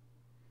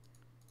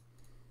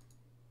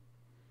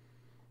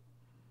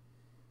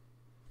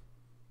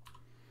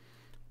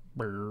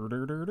 I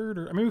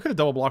mean, we could have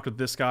double blocked with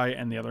this guy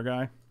and the other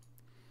guy.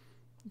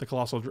 The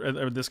Colossal...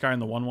 this guy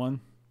and the 1/1.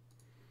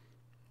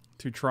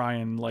 To try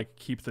and, like,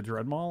 keep the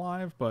Dreadmaw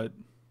alive, but...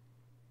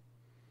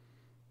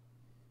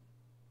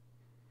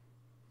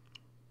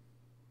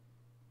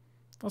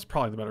 That's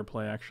probably the better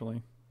play,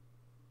 actually.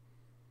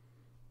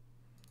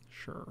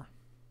 Sure.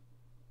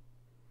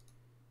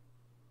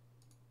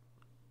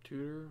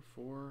 Tutor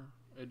for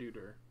a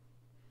duder.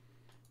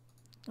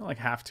 Like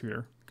half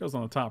tutor. Goes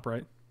on the top,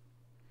 right?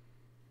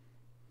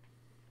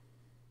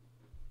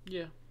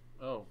 Yeah.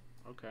 Oh,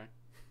 okay.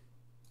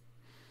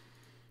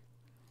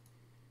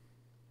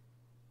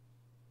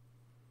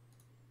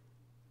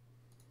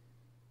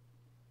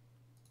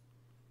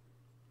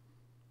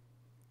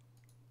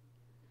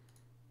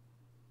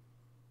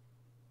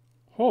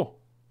 Oh.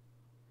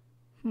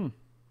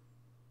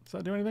 Does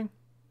that do anything?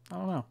 I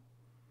don't know.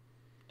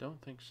 Don't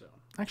think so.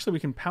 Actually, we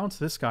can pounce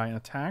this guy and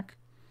attack.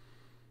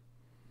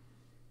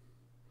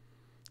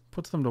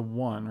 Puts them to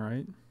 1,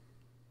 right?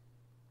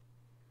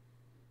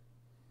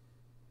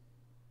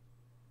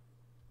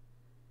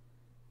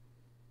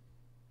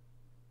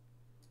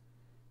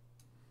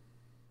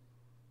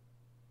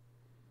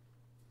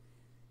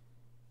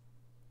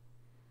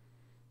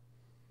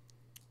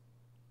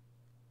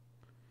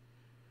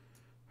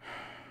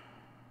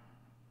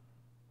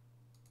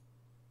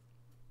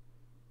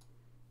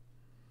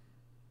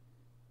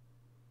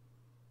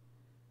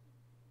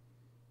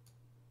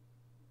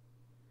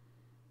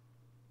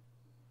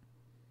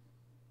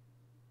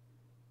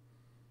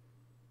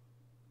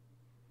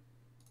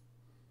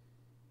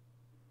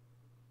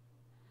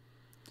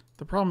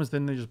 The problem is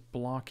then they just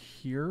block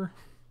here.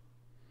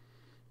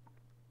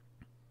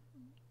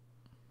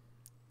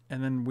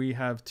 And then we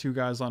have 2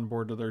 guys on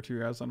board to their 2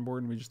 guys on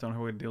board, and we just don't know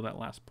how to deal that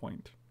last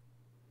point.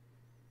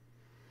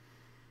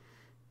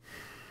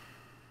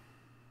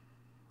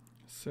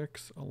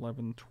 6,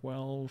 11,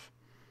 12.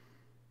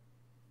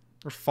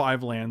 There's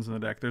 5 lands in the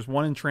deck. There's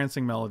 1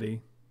 Entrancing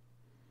Melody.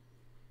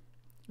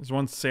 There's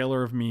 1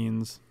 Sailor of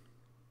Means.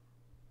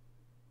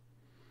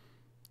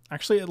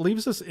 Actually, it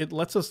leaves us... It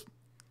lets us...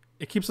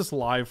 It keeps us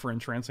alive for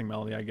Entrancing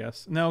Melody, I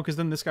guess. No, because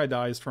then this guy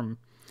dies from...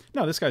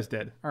 No, this guy's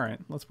dead. All right,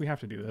 we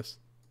have to do this.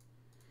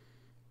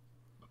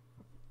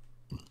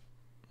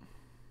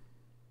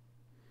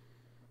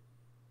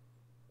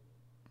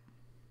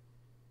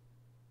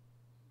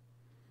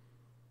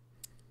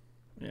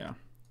 Yeah.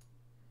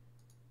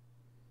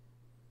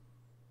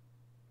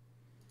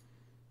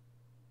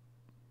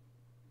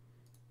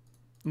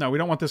 No, we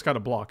don't want this guy to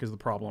block is the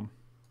problem.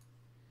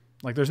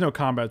 Like, there's no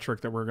combat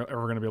trick that we're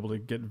ever going to be able to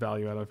get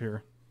value out of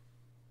here.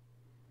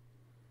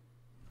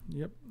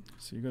 Yep.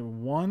 So you go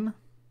 1.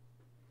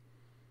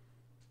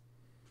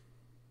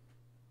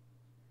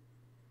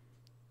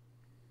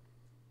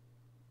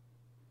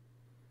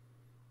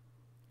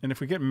 And if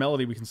we get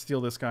Melody, we can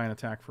steal this guy and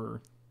attack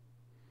for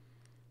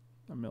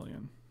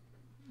 1,000,000.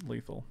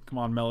 Lethal. Come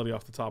on, Melody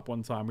off the top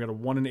one time. We got a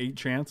 1 in 8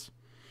 chance.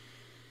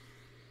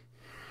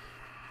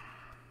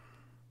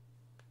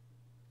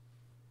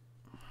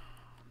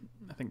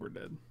 I think we're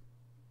dead.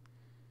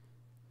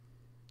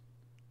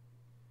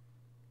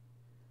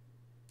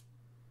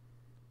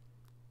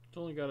 It's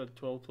only got a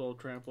 12/12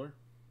 trampler.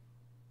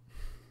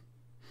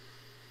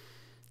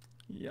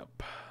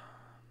 Yep.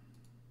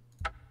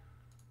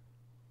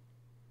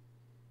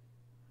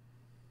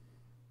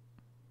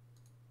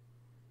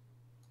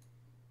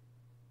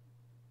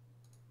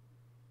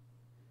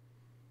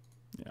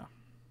 Yeah.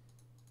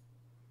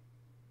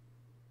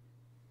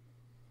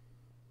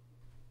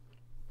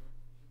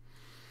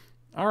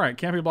 All right,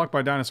 can't be blocked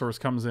by dinosaurs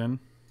comes in.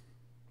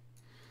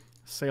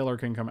 Sailor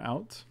can come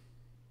out.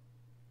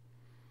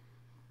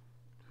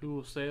 Who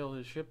will sail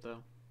his ship,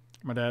 though?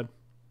 My dad.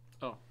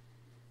 Oh.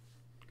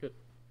 Good.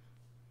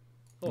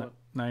 Oh,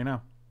 Now you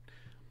know.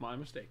 my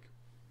mistake.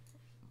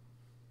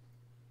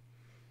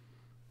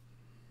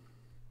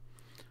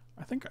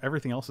 I think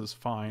everything else is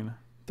fine.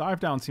 Dive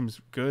down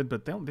seems good,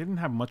 but they didn't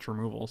have much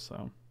removal,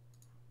 so.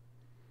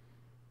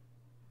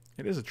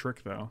 It is a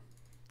trick, though.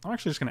 I'm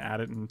actually just going to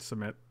add it and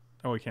submit.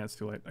 Oh, we can't. It's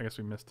too late. I guess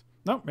we missed.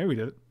 No, maybe we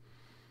did it.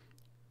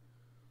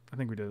 I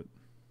think we did it.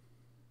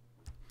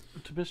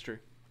 It's a mystery.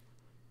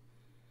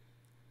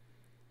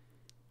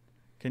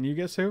 Can you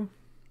guess who?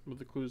 With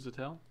the clues to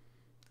tell?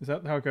 Is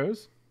that how it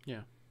goes?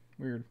 Yeah.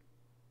 Weird.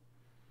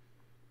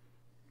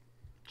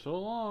 So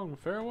long.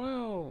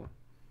 Farewell.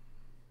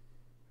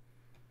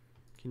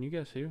 Can you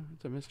guess who?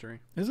 It's a mystery.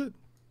 Is it?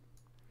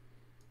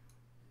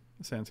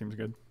 The sound seems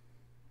good.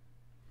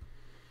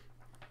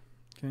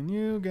 Can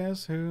you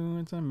guess who?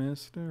 It's a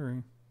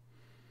mystery.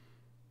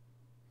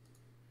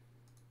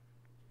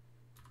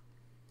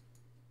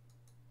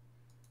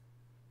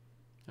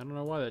 I don't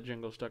know why that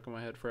jingle stuck in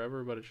my head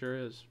forever, but it sure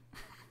is.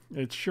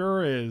 It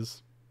sure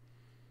is.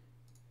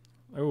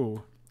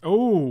 Oh.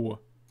 Oh!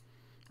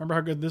 Remember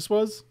how good this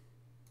was?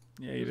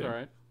 Yeah, you It was did.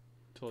 alright.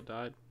 Until it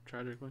died,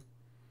 tragically.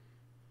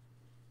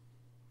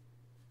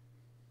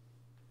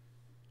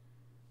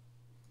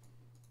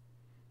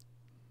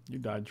 You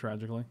died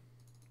tragically.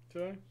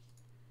 Did I?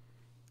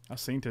 I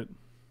seen it.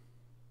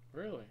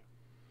 Really?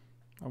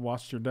 I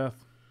watched your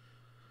death.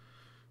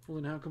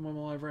 Well, then how come I'm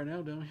alive right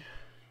now, dummy?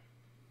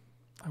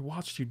 I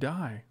watched you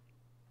die.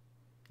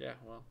 Yeah,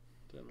 well,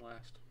 didn't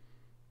last.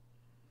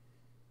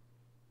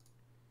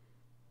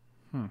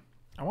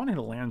 I want to hit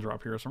a land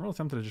drop here, so I'm really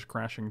tempted to just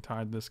crashing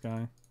tide this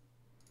guy.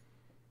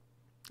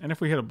 And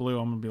if we hit a blue,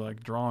 I'm going to be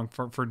like drawing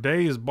for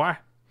days. Bye.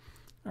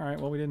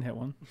 Alright, well, we didn't hit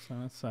one, so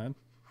that's sad.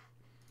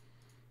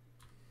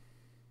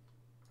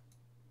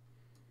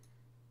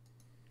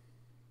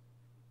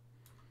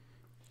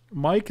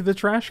 Mike the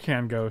Trash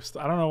Can Ghost.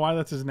 I don't know why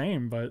that's his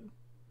name, but...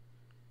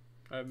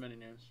 I have many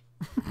names.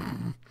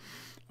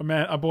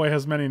 A boy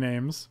has many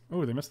names.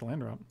 Oh, they missed the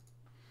land drop.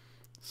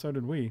 So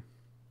did we.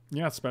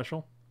 You're not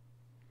special.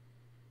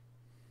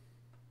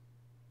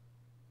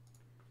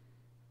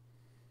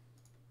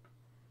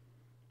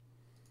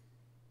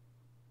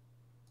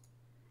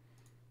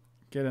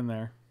 Get in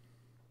there.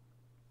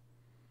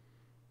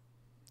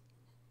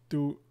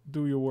 Do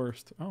your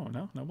worst. Oh,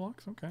 no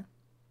blocks? Okay.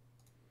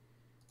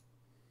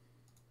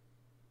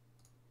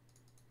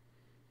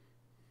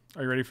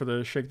 Are you ready for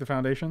the Shake the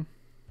Foundation?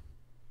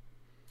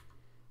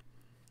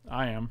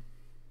 I am.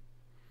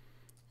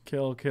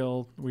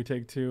 Kill. We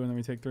take 2, and then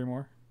we take 3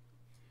 more.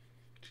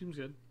 Seems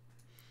good.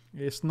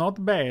 It's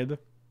not bad.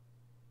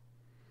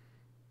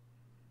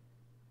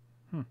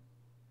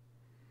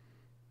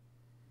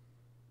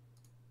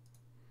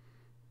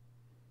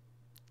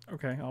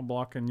 Okay, I'll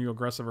block and you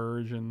Aggressive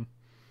Urge and...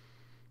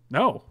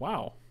 No,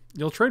 wow.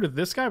 You'll trade with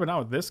this guy, but not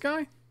with this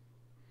guy?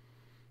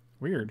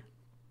 Weird.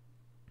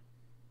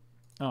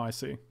 Oh, I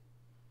see.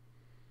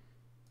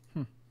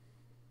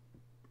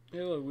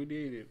 Hey, look, we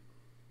did it.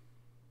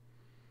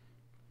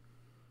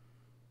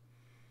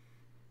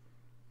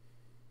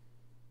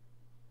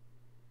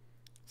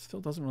 Still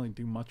doesn't really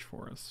do much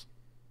for us.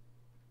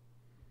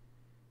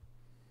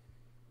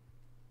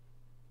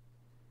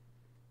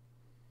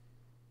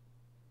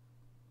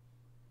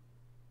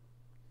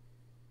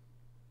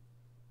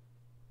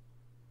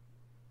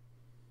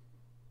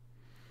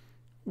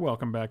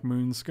 Welcome back,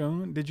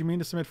 Moonscone. Did you mean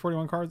to submit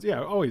 41 cards?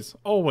 Yeah, always.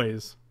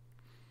 Always.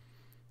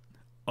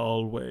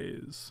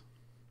 Always.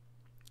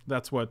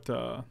 That's what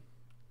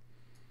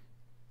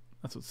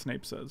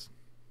Snape says.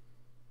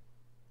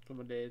 What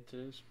my dad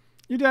says.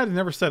 Your dad had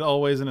never said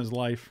always in his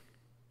life.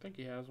 I think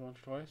he has once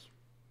or twice.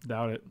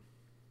 Doubt it.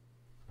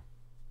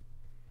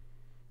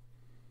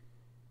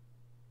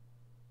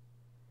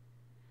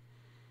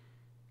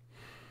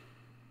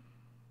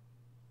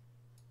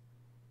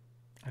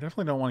 I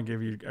definitely don't want to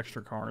give you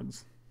extra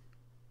cards.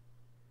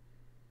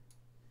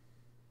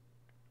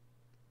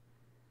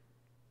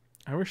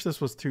 I wish this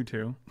was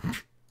 2-2.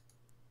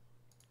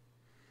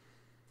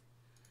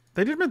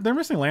 They're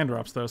missing land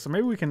drops though, so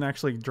maybe we can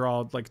actually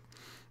draw like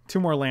 2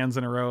 more lands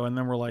in a row and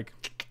then we're like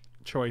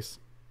choice.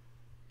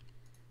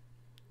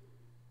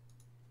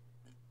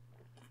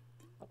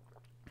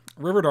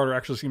 River Darter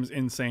actually seems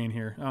insane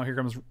here. Oh, here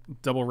comes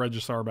double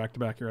Regisaur back to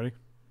back. You ready?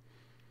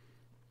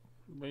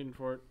 Waiting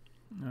for it.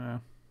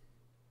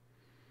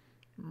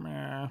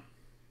 Meh.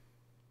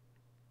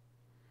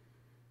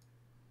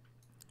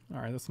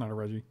 Alright, that's not a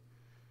Reggie.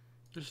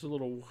 Just a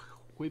little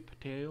whip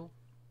tail.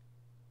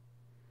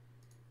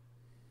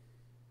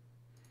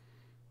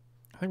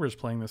 I think we're just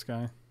playing this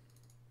guy.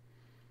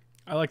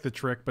 I like the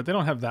trick, but they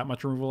don't have that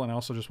much removal, and I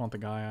also just want the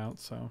guy out,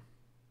 so.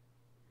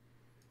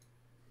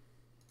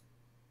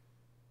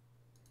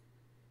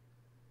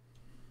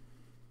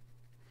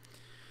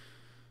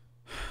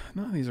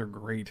 None of these are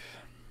great.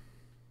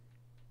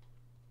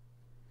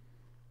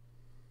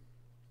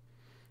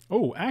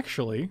 Oh,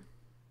 actually.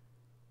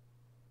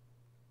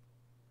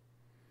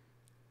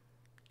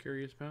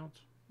 Curious Pounce?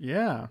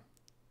 Yeah.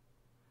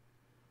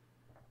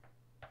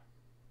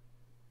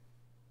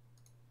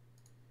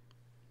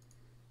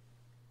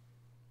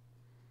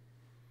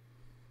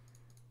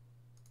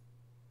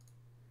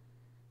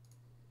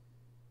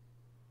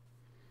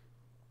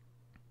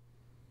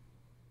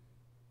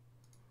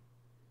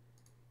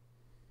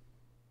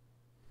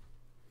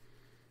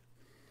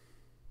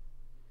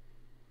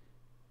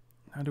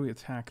 How do we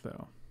attack,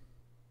 though?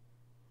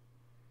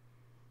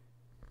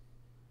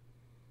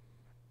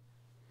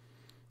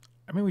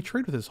 I mean, we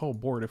trade with his whole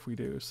board if we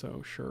do,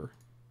 so sure.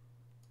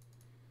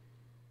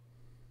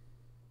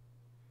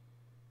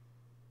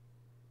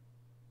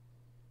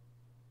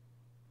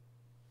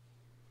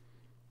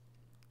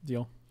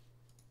 Deal.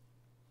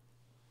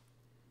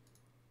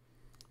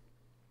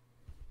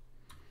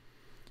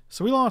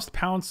 So we lost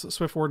Pounce,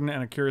 Swift Warden,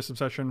 and a Curious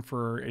Obsession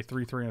for a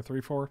 3-3 and a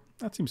 3-4.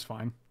 That seems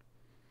fine.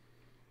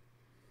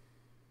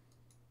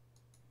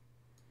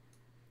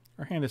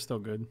 Our hand is still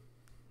good.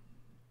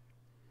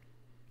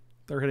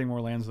 They're hitting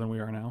more lands than we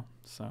are now,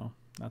 so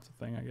that's a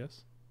thing, I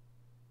guess.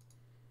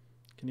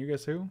 Can you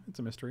guess who? It's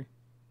a mystery.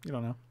 You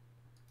don't know.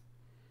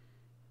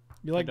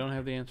 You like? I don't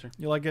have the answer.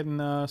 You like getting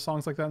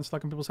songs like that and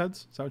stuck in people's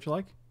heads? Is that what you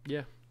like?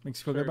 Yeah. Makes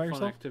you feel good about Fun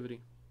yourself?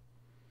 activity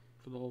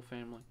for the whole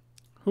family.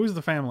 Who's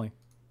the family?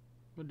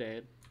 My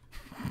dad.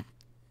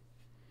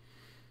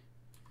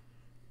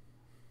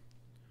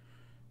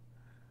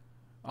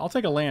 I'll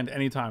take a land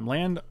anytime.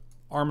 Land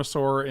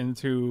Armasaur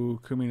into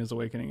Kumina's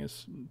Awakening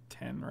is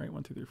 10, right?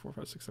 1, 2, 3, 4,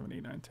 5, 6, 7,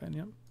 8, 9, 10.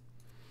 Yep.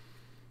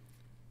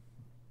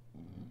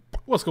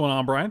 What's going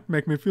on, Brian?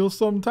 Make me feel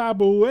some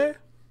type of way.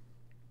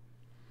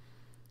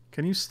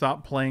 Can you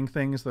stop playing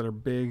things that are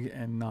big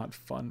and not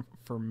fun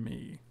for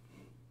me?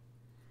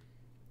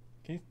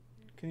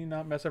 Can you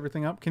not mess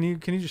everything up? Can you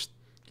just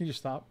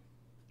stop?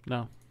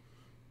 No.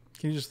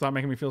 Can you just stop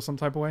making me feel some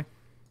type of way?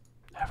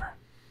 Never.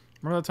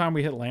 Remember that time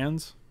we hit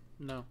lands?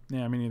 No.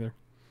 Yeah, me neither.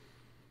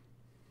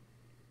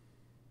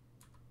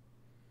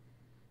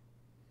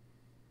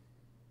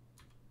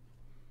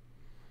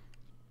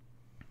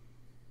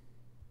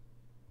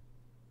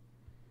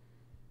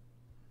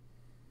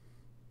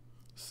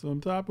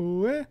 Some type of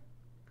way.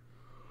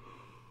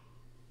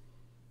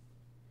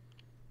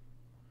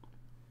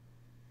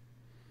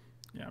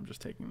 Yeah, I'm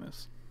just taking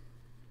this.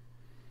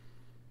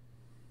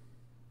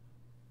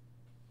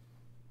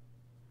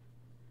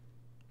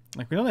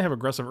 Like, we know they have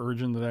Aggressive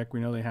Urge in the deck. We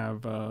know they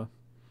have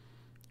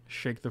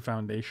Shake the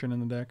Foundation in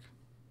the deck.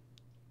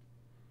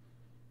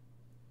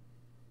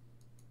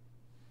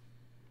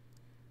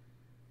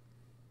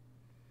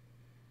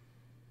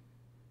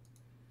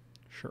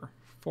 Sure.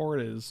 4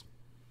 it is.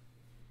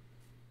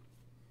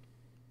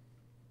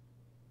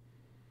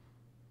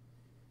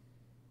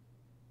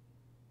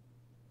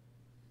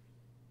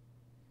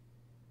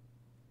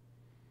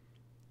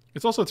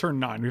 It's also turn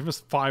 9. We have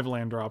 5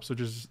 land drops,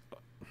 which is...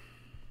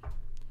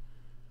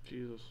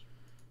 Jesus.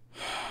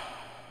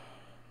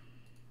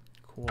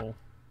 Cool.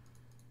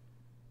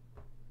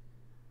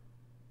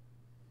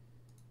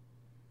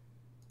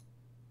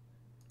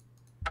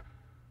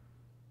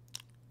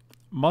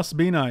 Must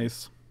be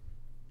nice.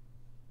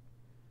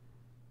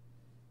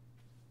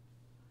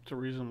 It's a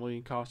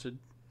reasonably costed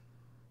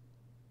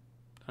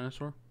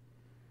dinosaur.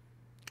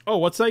 Oh,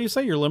 what's that you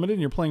say? You're limited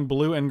and you're playing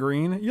blue and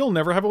green? You'll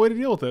never have a way to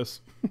deal with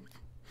this.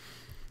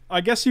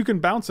 I guess you can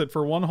bounce it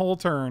for one whole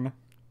turn.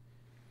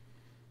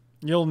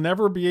 You'll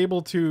never be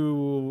able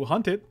to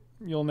hunt it.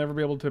 You'll never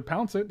be able to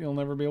pounce it. You'll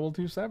never be able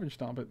to savage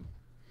stomp it.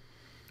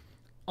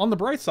 On the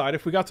bright side,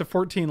 if we got to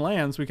 14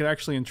 lands, we could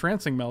actually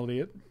entrancing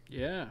melody it.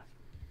 Yeah.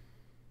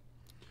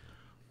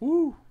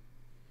 Woo.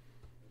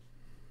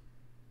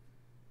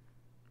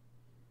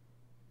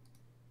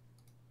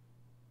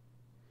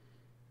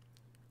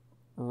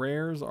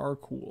 Rares are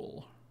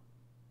cool.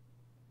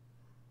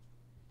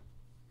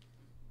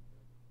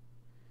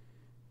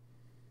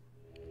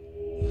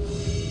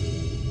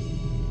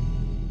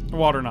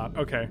 Water knot.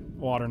 Okay,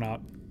 water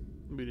knot.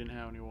 We didn't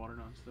have any water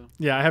knots though.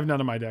 Yeah, I have none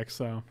in my deck,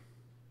 so.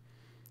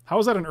 How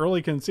was that an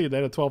early concede?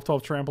 They had a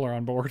 12-12 trampler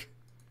on board.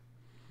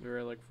 We were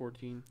at like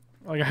 14.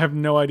 Like, I have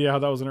no idea how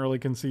that was an early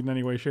concede in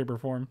any way, shape, or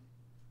form.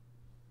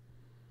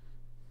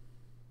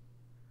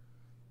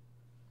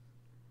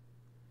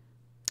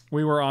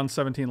 We were on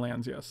 17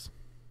 lands, yes.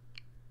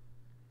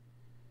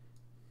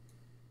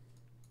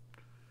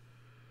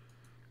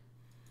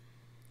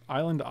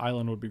 Island to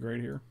island would be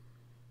great here.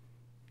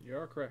 You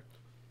are correct.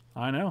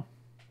 I know.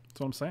 That's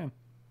what I'm saying.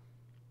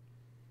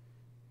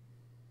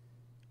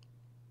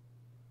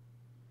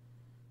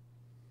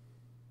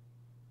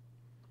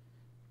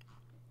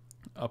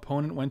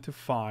 Opponent went to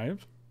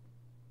 5.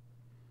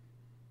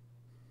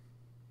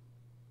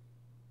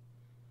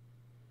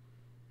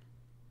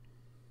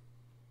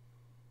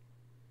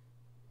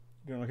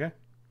 Doing okay?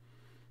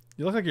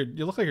 You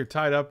look like you're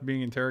tied up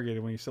being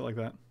interrogated when you sit like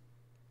that.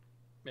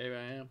 Maybe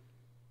I am.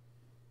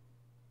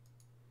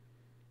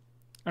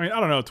 I mean, I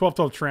don't know.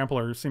 12-12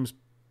 trampler seems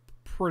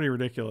pretty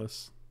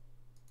ridiculous.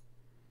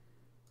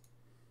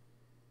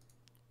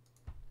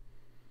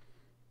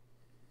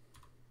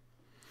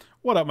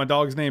 What up, my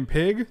dog's named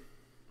Pig?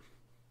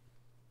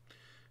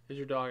 Is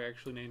your dog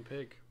actually named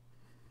Pig?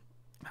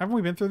 Haven't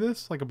we been through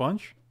this? Like a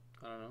bunch?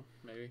 I don't know.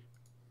 Maybe.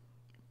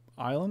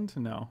 Island?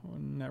 No.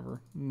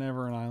 Never.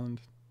 Never an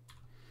island.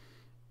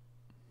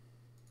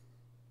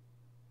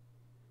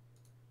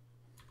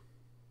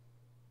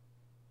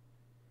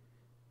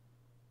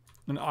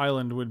 An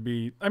island would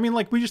be... I mean,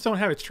 like, we just don't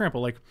have its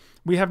trample. Like,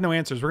 we have no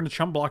answers. We're going to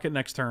chump block it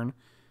next turn.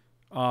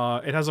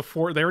 It has a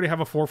 4... They already have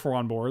a 4/4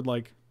 on board.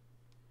 Like...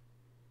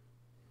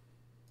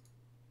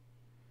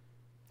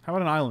 How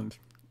about an island?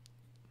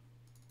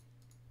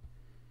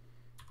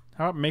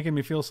 How about making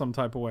me feel some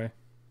type of way?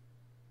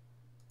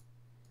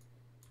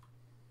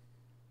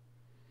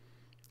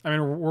 I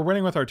mean, we're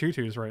winning with our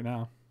 2/2s right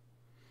now.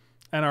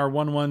 And our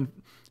 1/1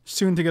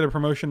 soon to get a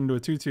promotion into a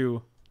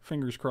 2/2.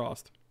 Fingers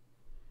crossed.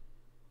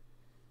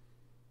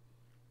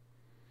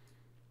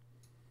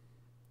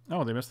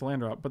 Oh, they missed the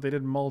land drop, but they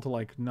did mull to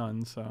like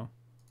none, so.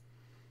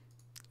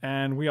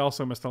 And we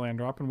also missed a land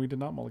drop, and we did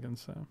not mulligan,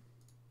 so.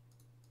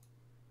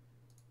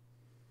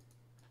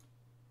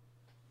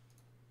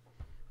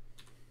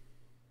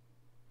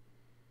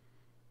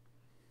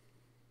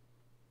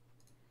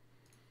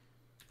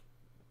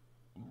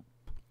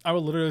 I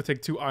would literally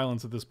take 2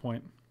 islands at this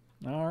point.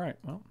 All right,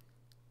 well.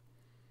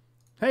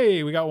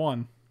 Hey, we got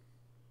 1.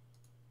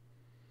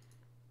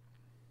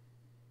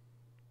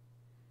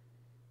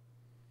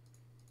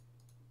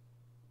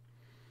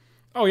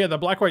 Oh, yeah, the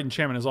black-white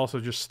enchantment is also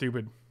just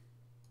stupid.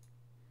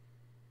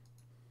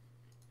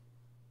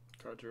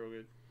 Cards are real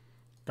good.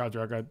 God,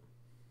 you're good.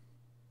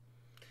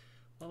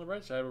 On the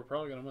right side, we're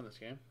probably going to win this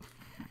game.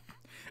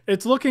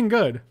 It's looking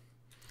good.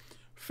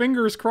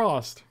 Fingers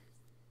crossed.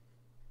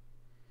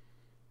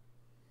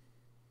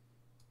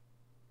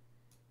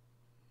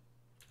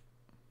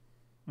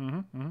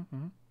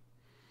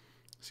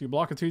 So you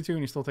block a 2/2 and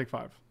you still take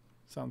 5.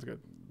 Sounds good.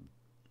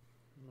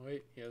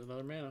 Wait, he has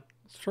another mana.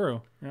 It's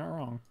true. You're not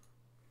wrong.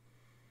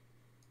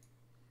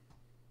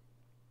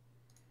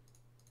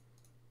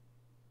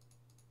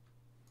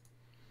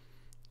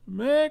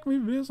 Make me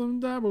feel some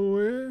type of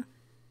way.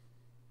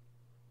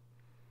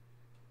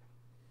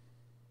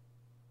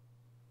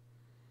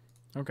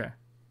 Okay.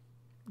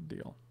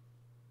 Deal.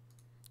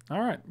 All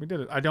right, we did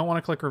it. I don't want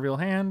to click reveal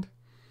hand.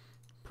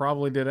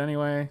 Probably did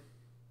anyway.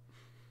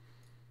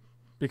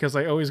 Because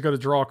I always go to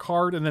draw a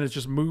card and then it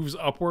just moves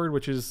upward,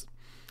 which is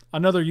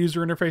another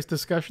user interface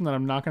discussion that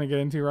I'm not going to get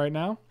into right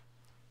now.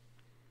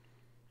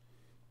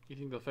 You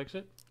think they'll fix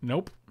it?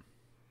 Nope.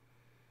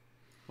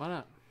 Why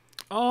not?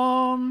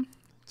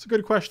 It's a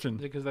good question.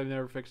 Is it because they've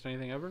never fixed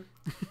anything ever?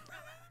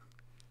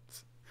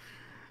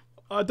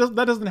 That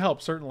doesn't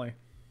help, certainly.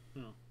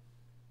 No.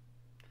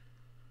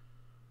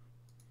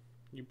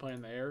 You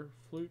playing the air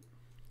flute?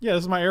 Yeah,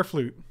 this is my air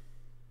flute.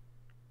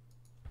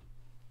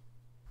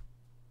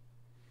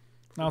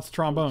 Now it's a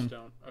trombone. Flutes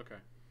don't. Okay.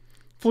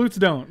 Flutes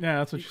don't. Yeah,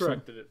 that's what you you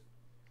corrected said. it.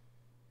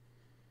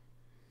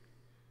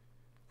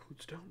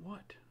 Flutes don't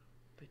what?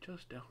 They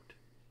just don't.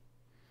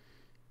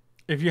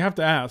 If you have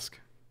to ask,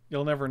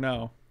 you'll never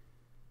know.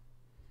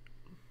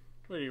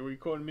 Wait, were you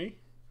quoting me?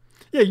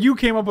 Yeah, you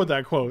came up with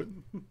that quote.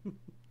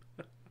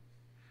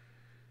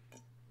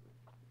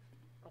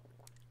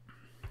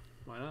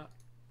 Why not?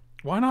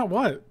 Why not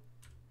what?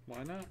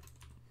 Why not?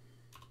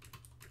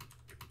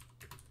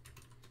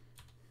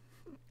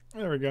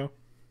 There we go.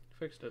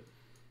 Fixed it.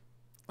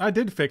 I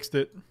did fix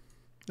it.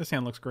 This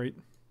hand looks great.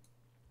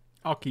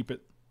 I'll keep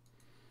it.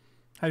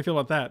 How do you feel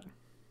about that?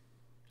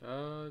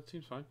 It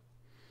seems fine.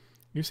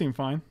 You seem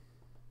fine.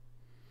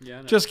 Yeah,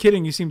 I know. Just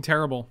kidding. You seem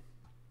terrible.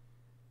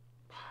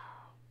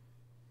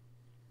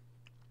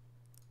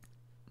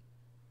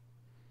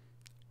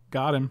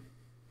 Got him.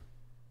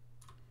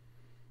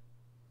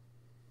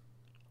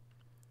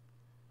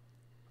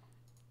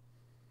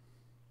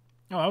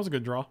 Oh, that was a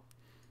good draw.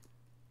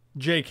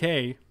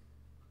 JK.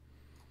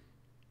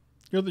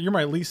 You're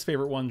my least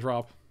favorite one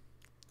drop.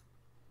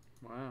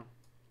 Wow.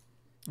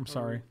 I'm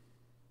sorry.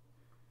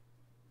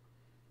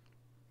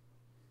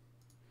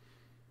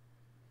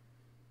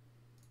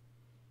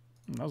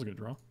 That was a good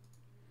draw.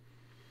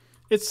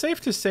 It's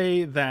safe to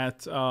say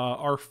that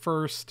our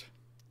first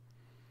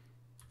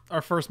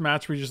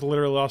match we just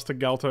literally lost to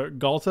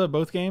Galta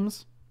both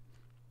games.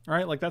 All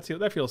right, like that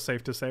feels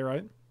safe to say,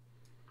 right?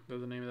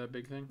 That's the name of that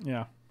big thing?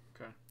 Yeah.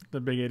 Okay.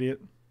 The big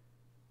idiot.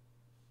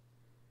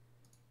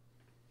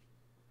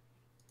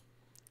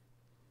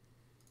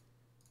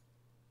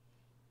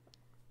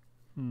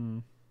 What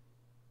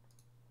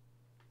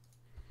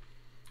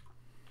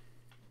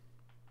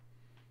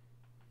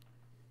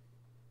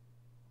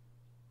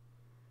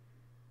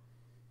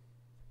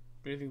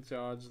do you think the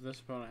odds this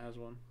opponent has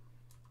one?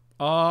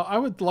 I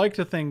would like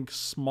to think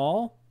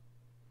small.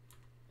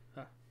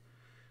 Huh.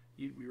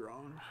 You'd be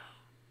wrong.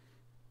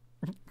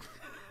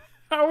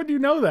 How would you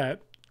know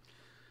that?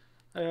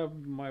 I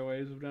have my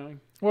ways of knowing.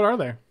 What are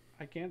they?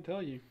 I can't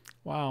tell you.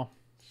 Wow.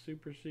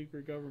 Super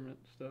secret government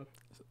stuff.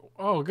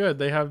 Oh, good.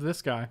 They have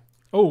this guy.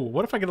 Oh,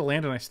 what if I get a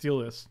land and I steal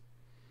this?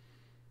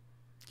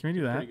 Can we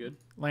do that? Pretty good.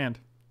 Land.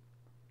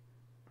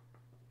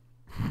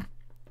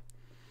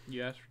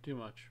 You asked for too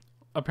much.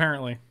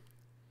 Apparently.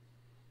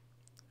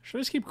 Should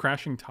I just keep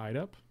crashing tied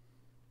up?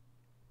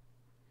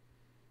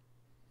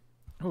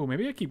 Oh,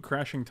 maybe I keep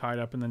crashing tied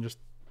up and then just...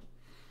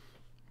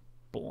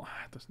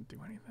 It doesn't do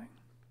anything.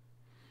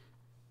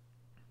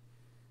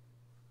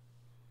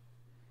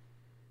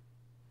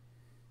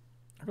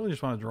 I really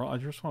just want to draw. I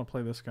just want to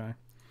play this guy.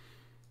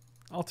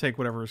 I'll take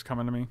whatever is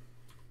coming to me.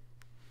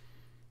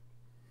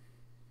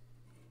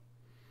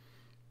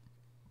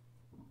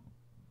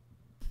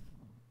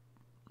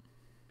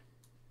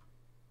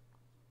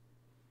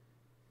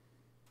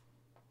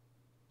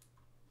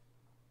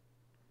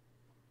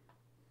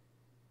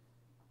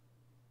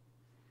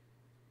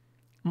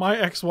 My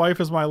ex-wife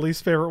is my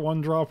least favorite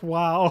one drop.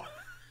 Wow.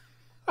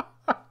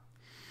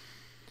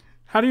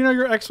 How do you know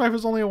your ex-wife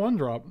is only a one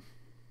drop?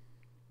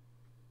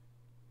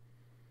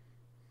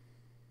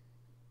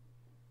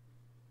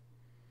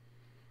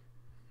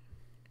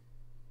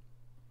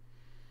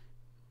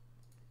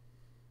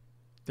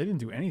 They didn't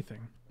do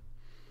anything.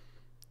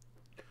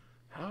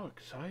 How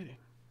exciting.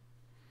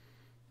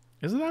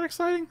 Is it that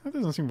exciting? That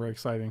doesn't seem very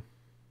exciting.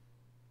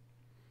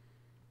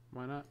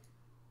 Why not?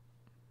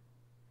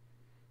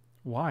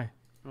 Why?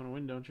 You want to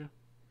win, don't you?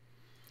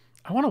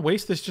 I want to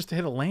waste this just to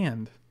hit a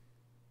land.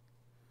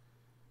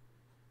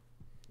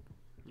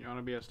 You want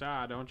to be a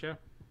star, don't you?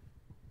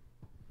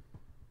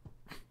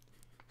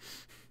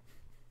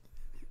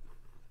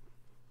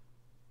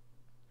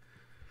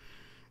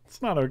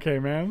 It's not okay,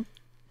 man.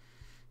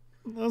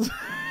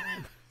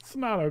 It's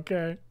not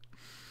okay.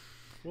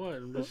 What?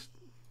 I'm just...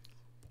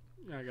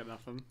 I got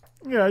nothing.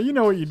 Yeah, you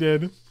know what you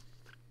did.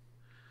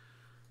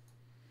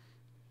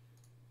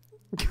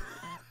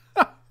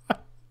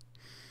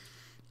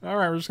 All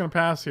right, we're just going to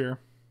pass here.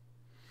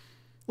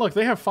 Look,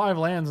 they have 5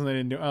 lands and they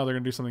didn't do... Oh, they're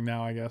going to do something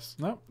now, I guess.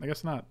 Nope, I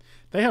guess not.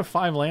 They have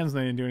 5 lands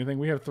and they didn't do anything.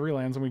 We have 3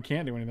 lands and we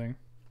can't do anything.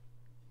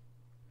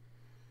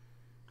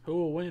 Who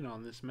will win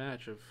on this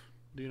match of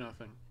do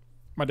nothing?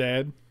 My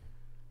dad.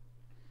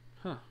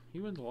 Huh.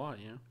 He wins a lot,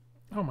 yeah.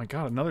 Oh my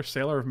god, another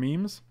Sailor of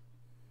Memes?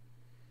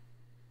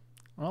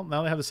 Well,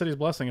 now they have the city's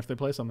blessing if they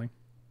play something.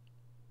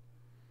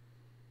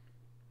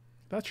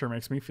 That sure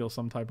makes me feel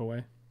some type of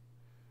way.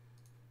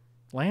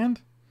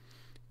 Land?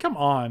 Come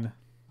on.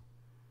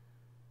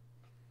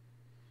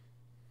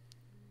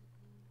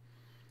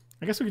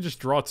 I guess we could just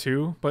draw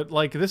 2, but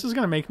like this is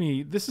gonna make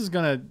me... This is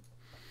gonna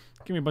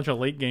give me a bunch of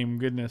late game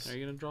goodness. Are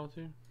you gonna draw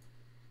 2?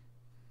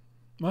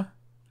 What?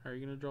 Are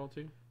you gonna draw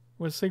 2?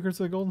 What's Secrets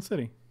of the Golden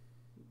City?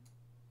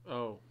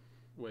 Oh,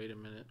 wait a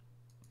minute.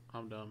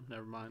 I'm dumb.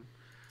 Never mind.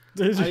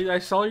 I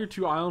saw your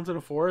 2 islands in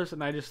a forest,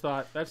 and I just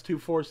thought, that's 2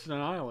 forests in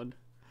an island.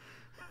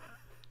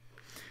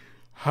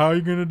 How are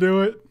you gonna do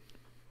it?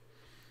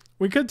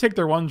 We could take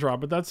their 1 drop,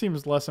 but that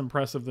seems less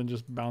impressive than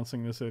just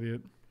bouncing this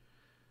idiot.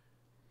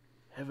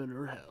 Heaven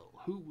or hell,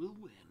 who will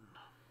win?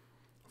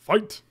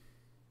 Fight!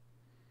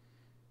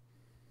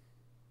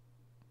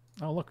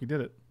 Oh, look, we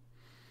did it.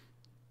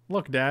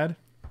 Look, Dad.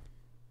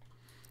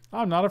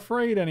 I'm not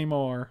afraid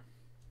anymore.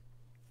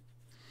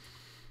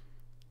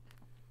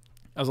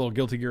 That was a little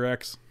Guilty Gear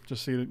X,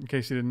 just so you, in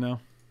case you didn't know.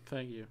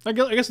 Thank you. I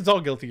guess it's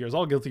all Guilty Gears.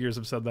 All Guilty Gears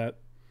have said that.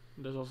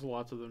 There's also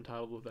lots of them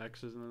titled with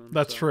X's in them.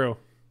 That's true.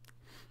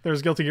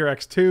 There's Guilty Gear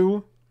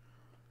X2.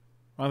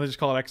 Why don't they just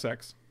call it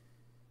XX?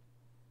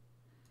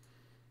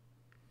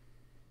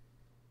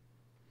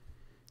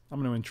 I'm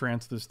going to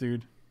entrance this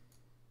dude.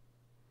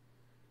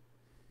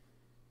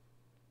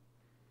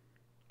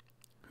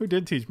 Who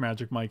did teach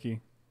Magic Mikey?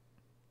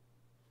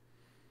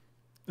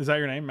 Is that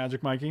your name,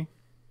 Magic Mikey?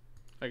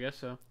 I guess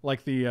so.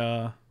 Like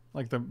the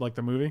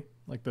movie,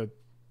 like the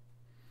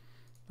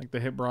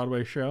hit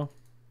Broadway show.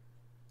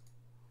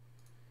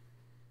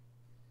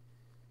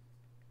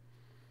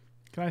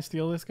 Can I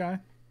steal this guy?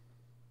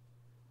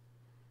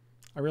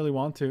 I really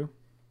want to.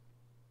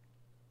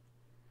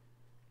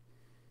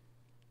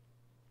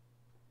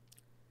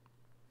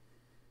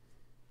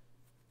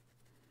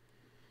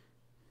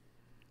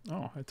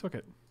 Oh, I took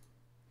it.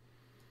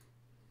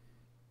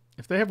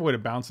 If they have a way to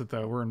bounce it,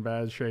 though, we're in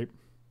bad shape.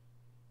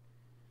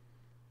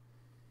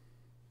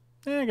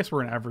 I guess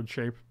we're in average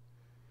shape.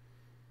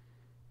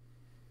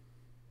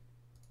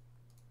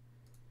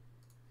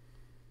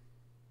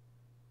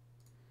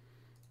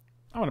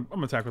 I'm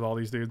gonna attack with all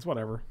these dudes,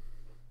 whatever.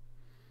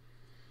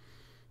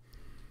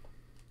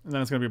 And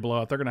then it's gonna be a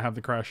blowout. They're gonna have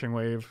the crashing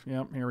wave.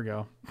 Yep, here we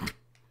go.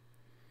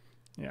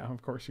 Yeah,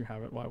 of course you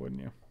have it. Why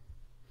wouldn't you?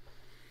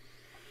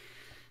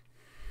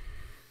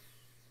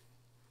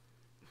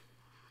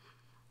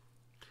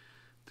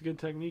 It's a good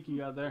technique you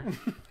got there.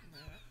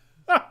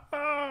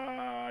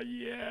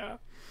 Yeah.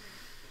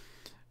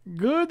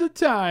 Good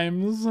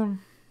times. You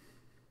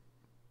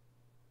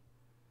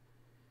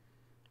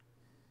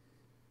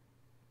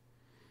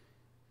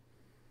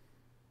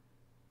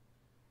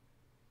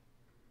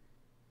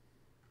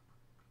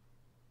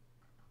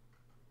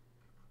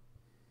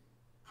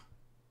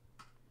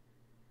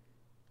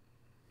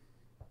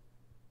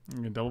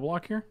gonna double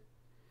block here?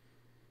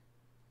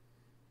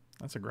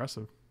 That's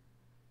aggressive.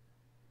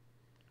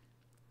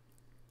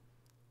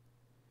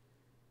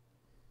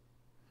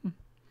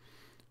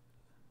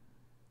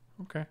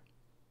 Okay.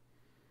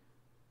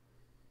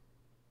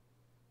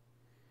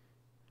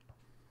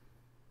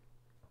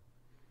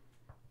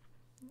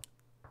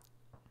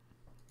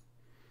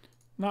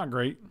 Not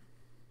great.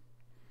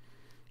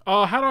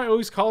 How do I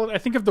always call it? I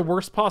think of the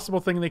worst possible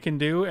thing they can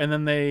do, and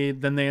then they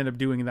end up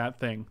doing that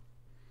thing.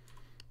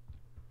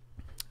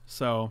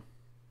 So,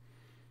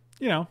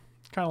 you know,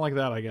 kind of like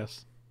that, I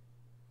guess.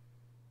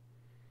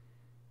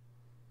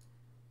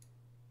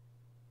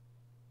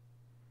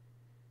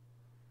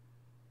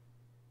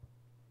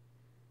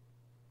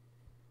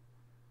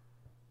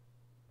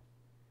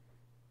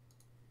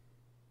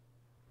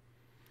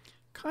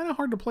 Kind of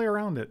hard to play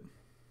around it.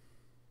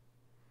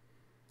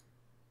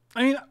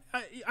 I mean,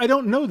 I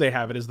don't know they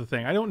have it is the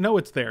thing. I don't know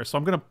it's there, so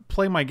I'm going to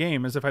play my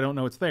game as if I don't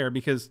know it's there,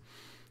 because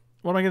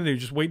what am I going to do?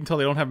 Just wait until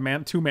they don't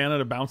have 2 mana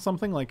to bounce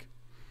something? Like,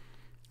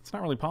 it's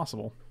not really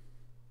possible.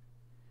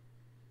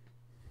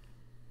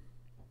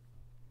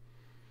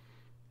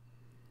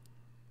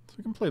 So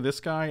we can play this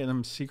guy and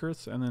then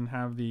secrets and then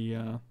have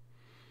the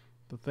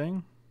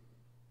thing.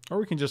 Or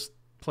we can just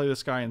play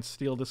this guy and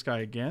steal this guy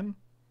again.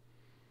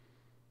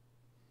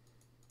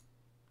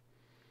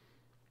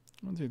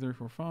 1, 2, 3,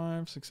 4,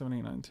 5, 6, 7,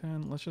 8, 9,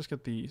 10. Let's just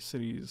get the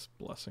city's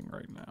blessing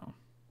right now.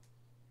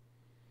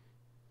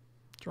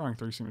 Drawing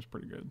 3 seems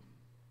pretty good.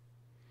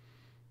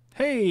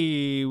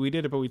 Hey, we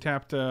did it, but we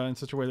tapped in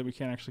such a way that we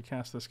can't actually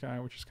cast this guy,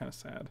 which is kind of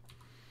sad.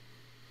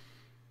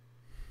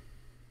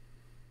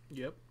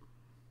 Yep.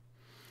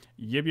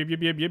 Yep, yep,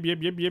 yep, yep, yep, yep,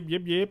 yep, yep,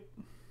 yep, yep.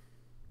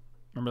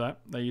 Remember that?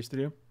 That I used to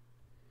do?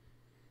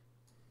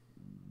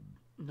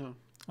 No.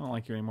 I don't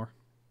like you anymore.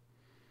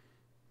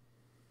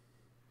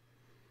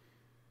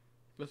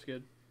 That's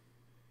good.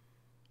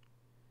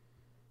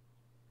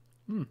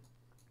 I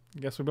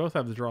guess we both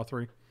have the draw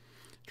 3.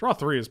 Draw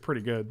 3 is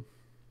pretty good.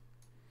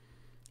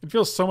 It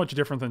feels so much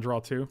different than draw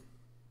 2.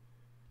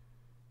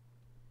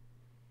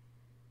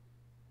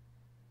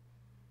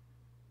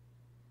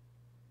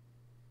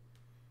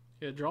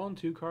 Yeah, drawing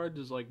 2 cards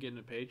is like getting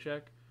a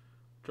paycheck.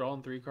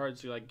 Drawing 3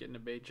 cards is like getting a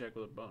paycheck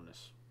with a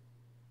bonus.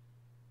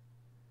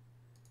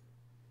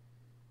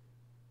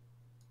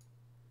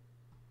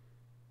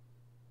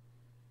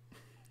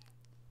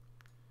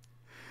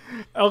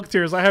 Elk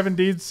Tears, I have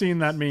indeed seen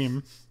that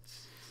meme.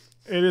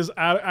 It is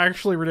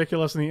actually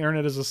ridiculous, and the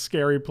internet is a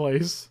scary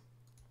place.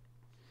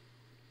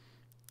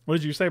 What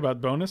did you say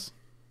about bonus?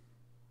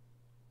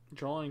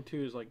 Drawing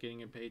 2 is like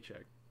getting a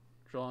paycheck.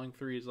 Drawing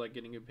 3 is like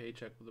getting a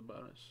paycheck with a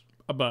bonus.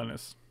 A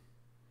bonus.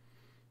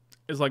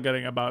 Is like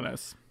getting a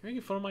bonus. You're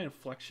making fun of my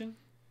inflection?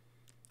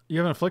 You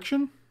have an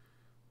affliction?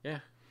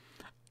 Yeah.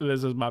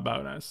 This is my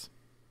bonus.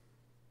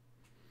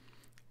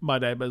 My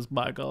name is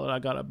Michael, and I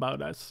got a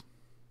bonus.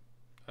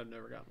 I've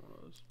never gotten one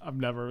of those. I've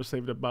never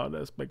received a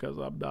bonus because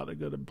I'm not a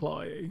good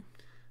employee.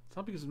 It's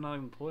not because I'm not an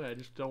employee. I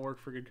just don't work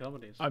for good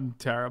companies. I'm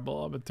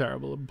terrible. I'm a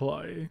terrible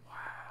employee.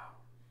 Wow.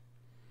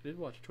 I did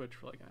watch Twitch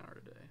for like an hour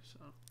today, so.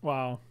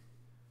 Wow.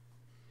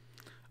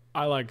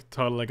 I like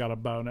totally got a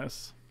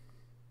bonus.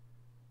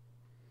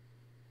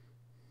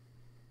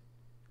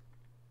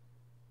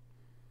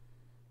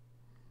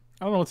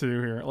 I don't know what to do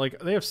here. Like,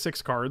 they have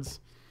 6 cards.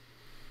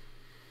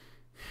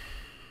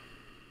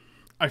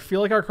 I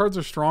feel like our cards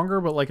are stronger,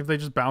 but like if they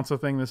just bounce a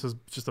thing, this is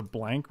just a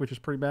blank, which is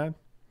pretty bad.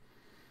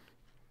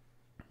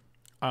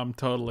 I'm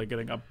totally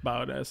getting a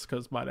bonus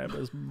because my name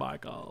is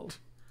Michael.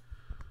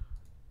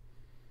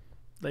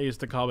 They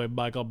used to call me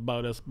Michael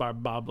Bonus by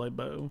Bobbly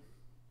Boo.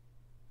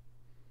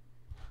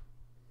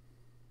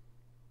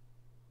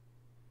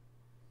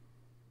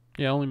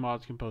 Yeah, only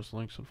mods can post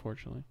links,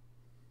 unfortunately.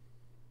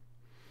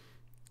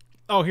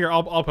 Oh, here,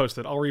 I'll post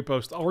it. I'll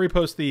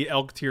repost the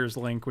Elk Tears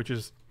link, which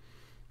is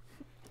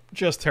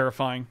just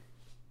terrifying.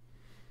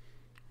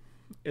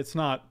 It's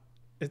not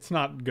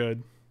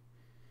good.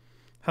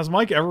 Has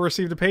Mike ever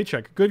received a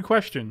paycheck? Good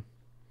question.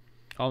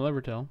 I'll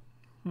never tell.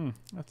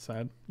 That's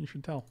sad. You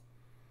should tell.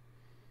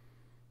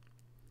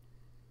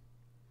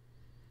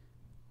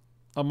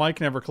 A Mike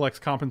never collects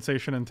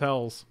compensation and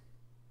tells.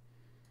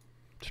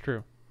 It's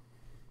true.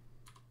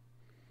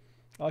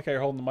 I like how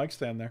you're holding the mic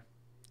stand there.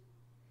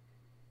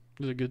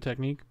 Is it a good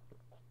technique?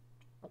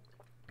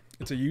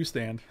 It's a U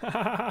stand.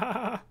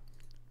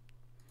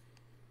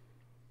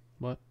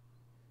 What?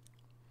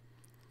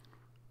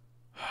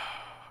 Oh,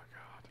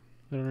 God.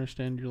 I don't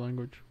understand your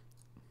language.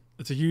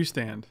 It's a U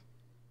stand.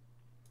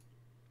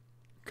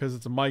 Because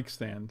it's a mic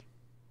stand.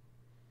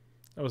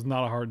 That was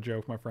not a hard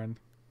joke, my friend.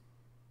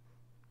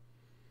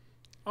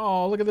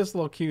 Oh, look at this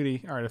little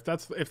cutie. All right, if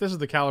this is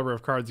the caliber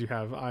of cards you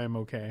have, I am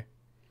okay.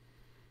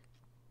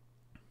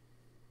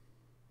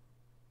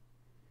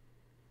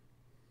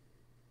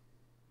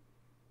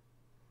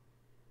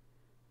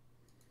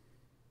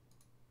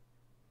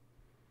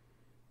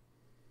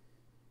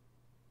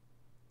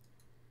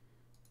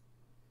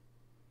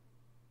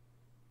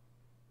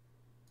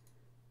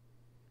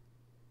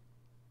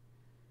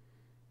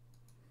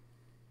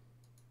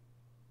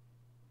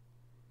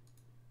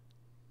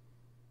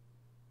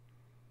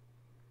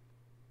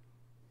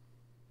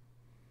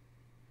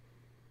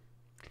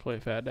 Play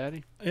Fat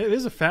Daddy? It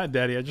is a Fat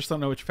Daddy. I just don't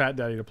know which Fat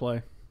Daddy to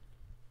play.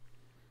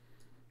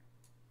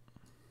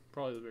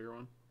 Probably the bigger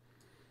one.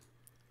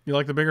 You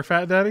like the bigger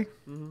Fat Daddy?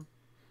 Mm-hmm.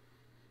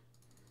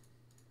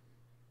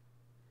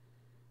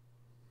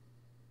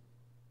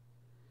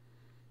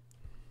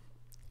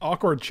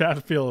 Awkward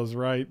chat feel is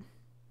right.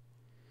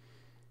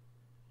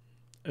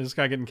 Is this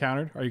guy getting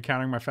countered? Are you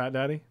countering my Fat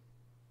Daddy?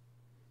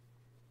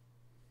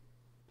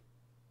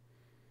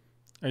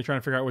 Are you trying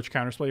to figure out which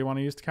counterspell you want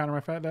to use to counter my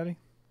Fat Daddy?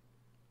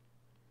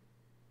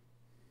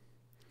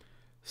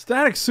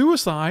 Static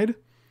Suicide?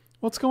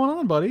 What's going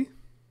on, buddy?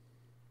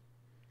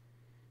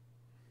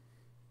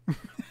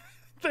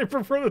 They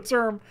prefer the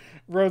term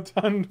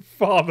rotund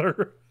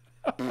father.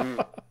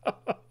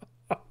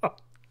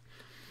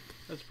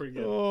 That's pretty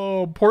good.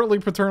 Oh, portly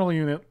paternal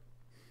unit.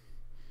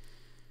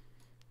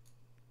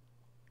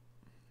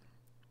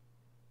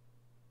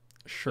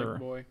 Sure.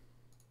 Big boy.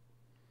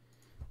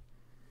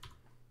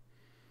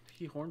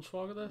 He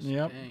hornswoggled us?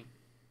 Yep. Dang.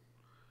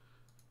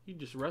 He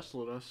just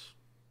wrestled us.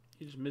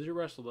 He just midget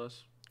wrestled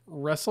us.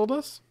 Wrestled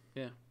us?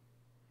 Yeah.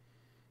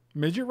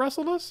 Midget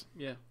wrestled us?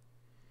 Yeah.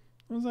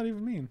 What does that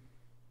even mean?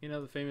 You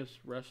know the famous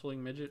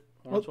wrestling midget,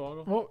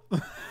 Hornswoggle? Well,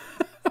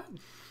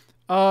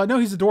 no,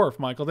 he's a dwarf,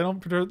 Michael. They don't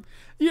prefer...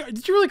 Yeah,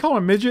 did you really call him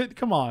a midget?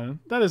 Come on.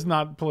 That is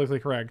not politically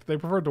correct. They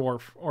prefer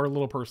dwarf or a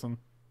little person.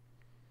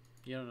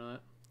 You don't know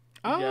that?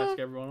 Did you ask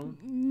every one of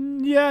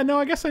them? Yeah, no,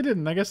 I guess I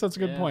didn't. I guess that's a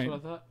good point.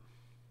 That's what I thought.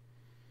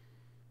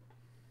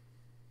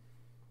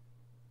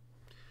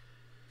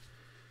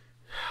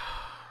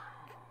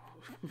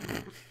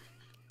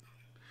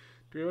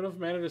 Do we have enough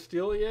mana to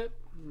steal it yet?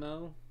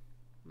 No.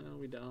 No,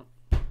 we don't.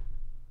 How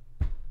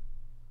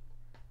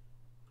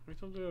many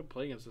times are we going to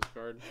play against this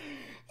card?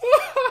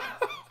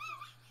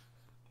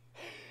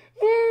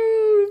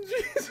 Oh,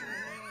 jeez.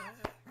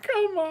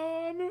 Come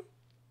on.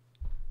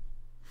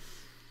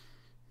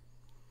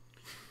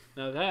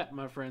 Now that,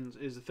 my friends,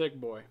 is a thick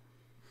boy.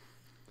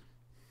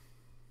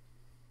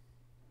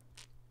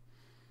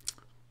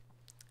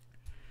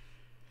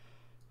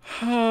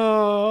 Oh,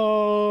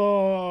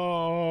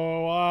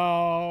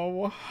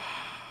 wow.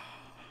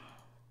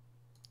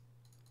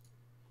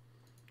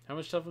 How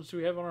much toughness do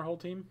we have on our whole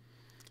team?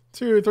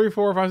 2, 3,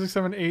 4, 5, 6,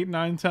 7, 8,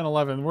 9, 10,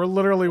 11. We're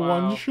literally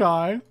one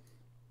shy.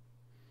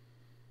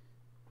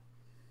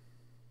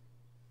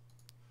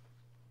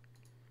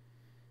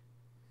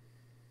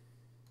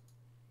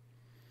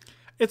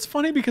 It's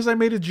funny because I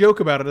made a joke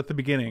about it at the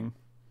beginning.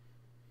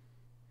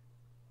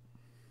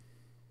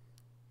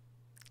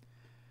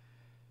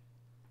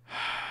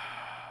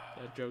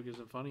 That joke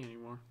isn't funny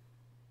anymore.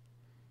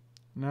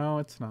 No,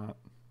 it's not.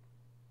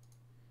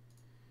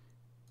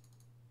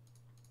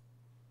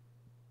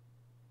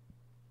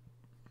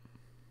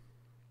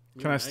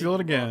 Can I steal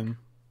it again?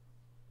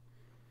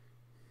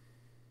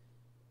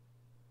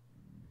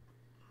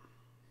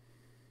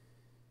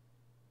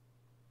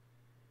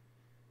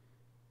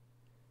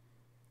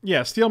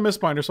 Yeah, steal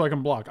Mistbinder so I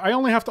can block.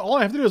 All I have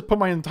to do is put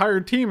my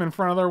entire team in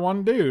front of their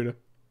one dude.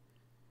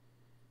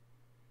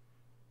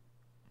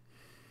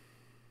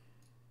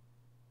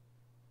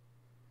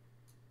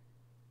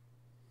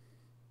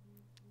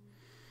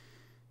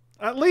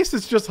 At least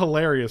it's just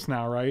hilarious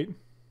now, right?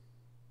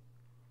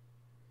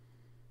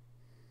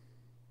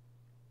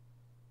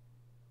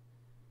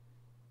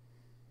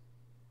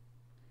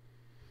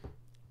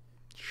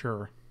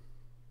 Sure.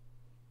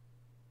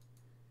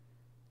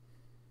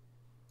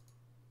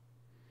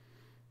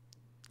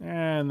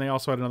 And they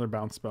also had another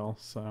bounce spell,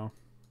 so...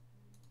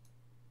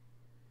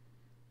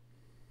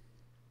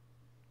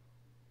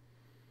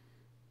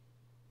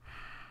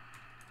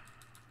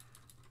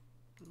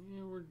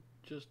 Yeah, we're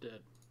just dead.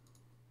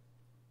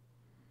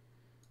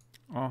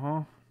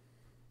 Uh-huh.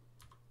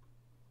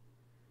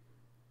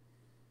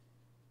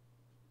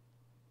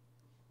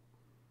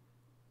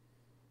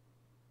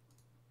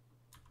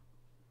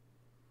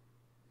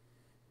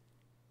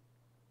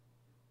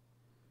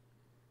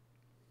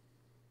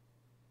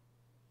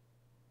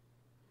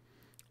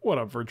 What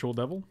up, Virtual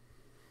Devil?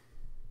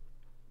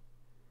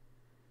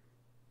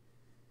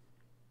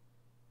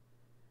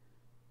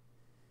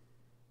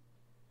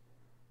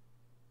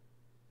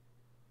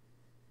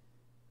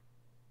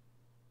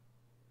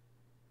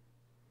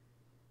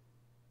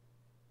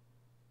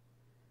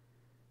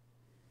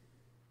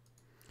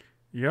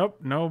 Yep,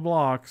 no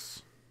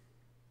blocks.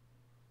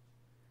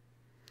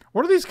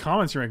 What are these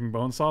comments you're making,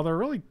 Bonesaw? They're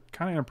really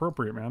kind of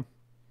inappropriate, man.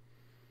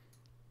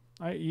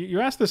 You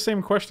asked the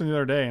same question the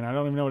other day, and I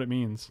don't even know what it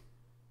means.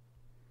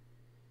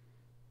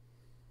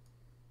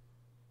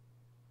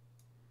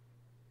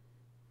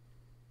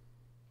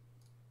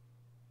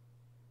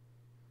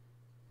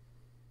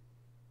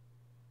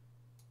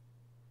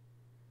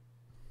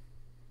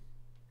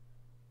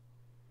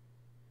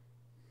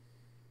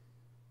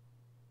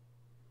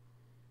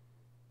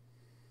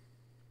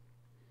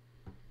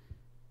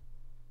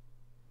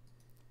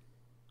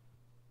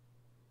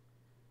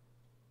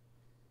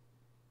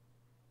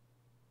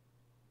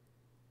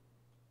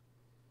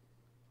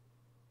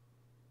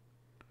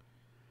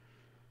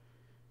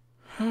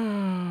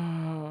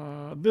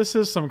 This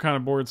is some kind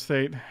of board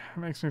state. It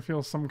makes me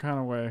feel some kind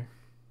of way.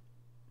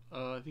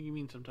 I think you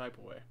mean some type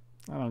of way.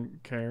 I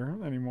don't care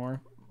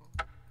anymore.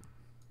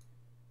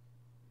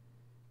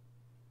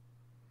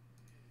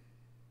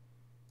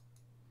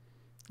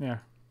 Yeah.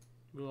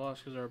 We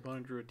lost because our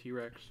opponent drew a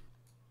T-Rex.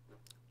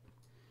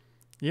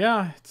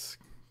 Yeah, it's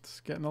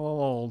getting a little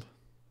old.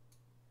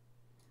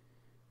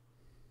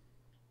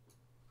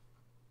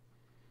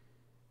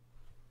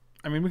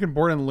 I mean, we can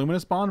board in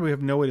Luminous Bond. We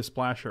have no way to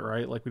splash it,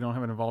 right? Like, we don't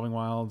have an Evolving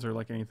Wilds or,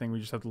 like, anything. We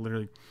just have to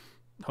literally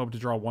hope to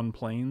draw one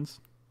planes.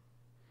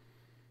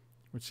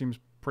 Which seems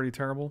pretty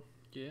terrible.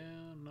 Yeah,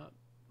 I'm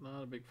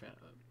not a big fan of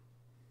that.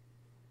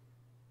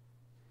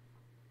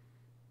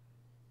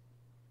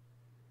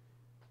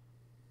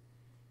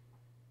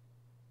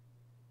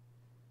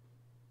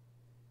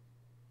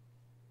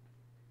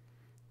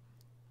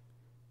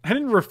 I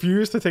didn't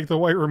refuse to take the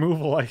white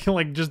removal. I,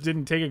 like, just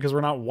didn't take it because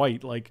we're not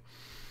white. Like...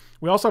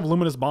 We also have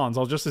Luminous Bonds.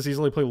 I'll just as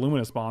easily play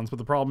Luminous Bonds, but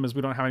the problem is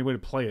we don't have any way to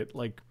play it.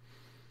 Like,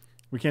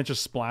 we can't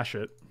just splash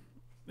it.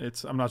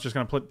 I'm not just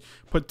going to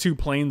put two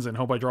planes in,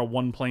 hope I draw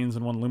one planes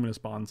and one Luminous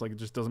Bonds. Like, it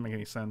just doesn't make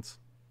any sense.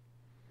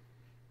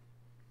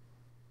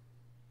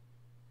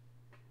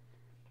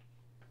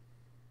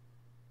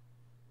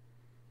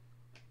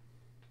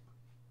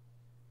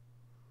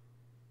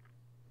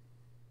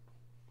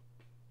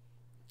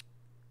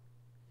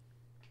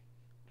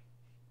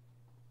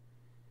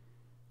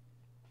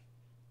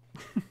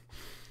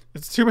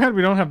 It's too bad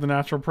we don't have the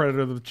natural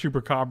predator, the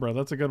Chupacabra.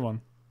 That's a good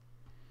one.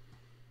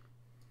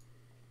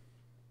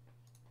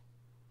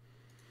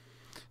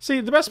 See,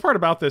 the best part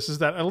about this is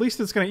that at least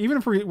it's going to, even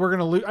if we're going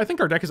to lose, I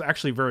think our deck is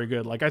actually very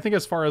good. Like, I think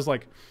as far as,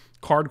 like,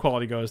 card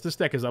quality goes, this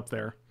deck is up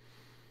there.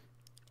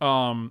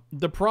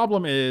 The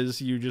problem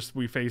is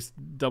we face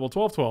double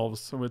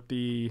 12-12s with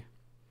the...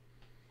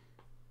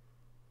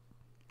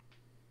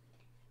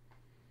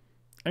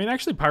 I mean,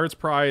 actually, Pirate's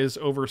Prize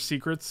over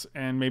Secrets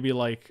and maybe,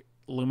 like...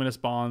 Luminous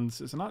Bonds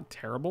is not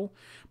terrible,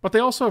 but they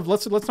also have,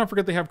 let's not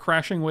forget, they have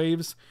Crashing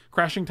Waves,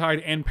 Crashing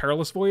Tide, and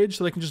Perilous Voyage,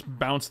 so they can just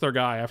bounce their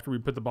guy after we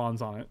put the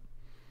bonds on it.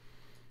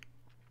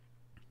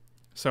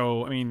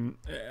 So, I mean,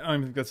 I don't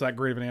even think that's that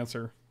great of an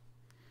answer.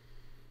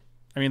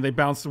 I mean,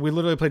 we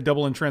literally played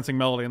double Entrancing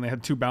Melody, and they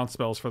had 2 bounce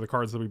spells for the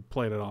cards that we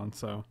played it on,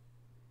 so...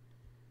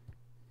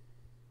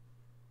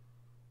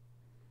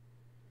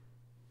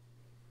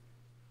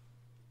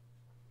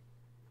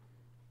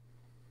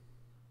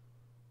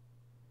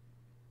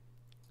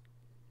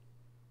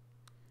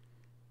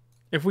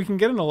 If we can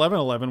get an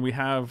 11-11, we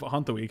have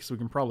Hunt the Week, so we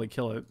can probably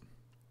kill it.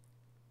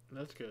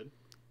 That's good.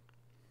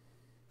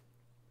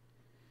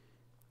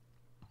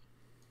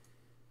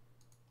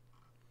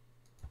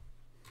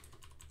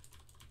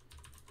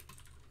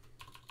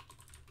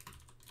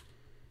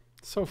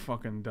 So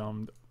fucking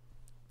dumb.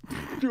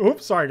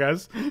 Oops, sorry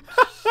guys.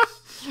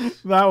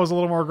 That was a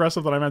little more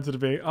aggressive than I meant it to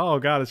be. Oh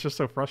god, it's just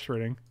so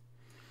frustrating.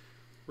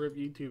 Rip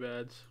YouTube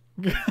ads.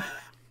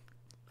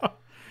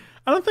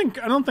 I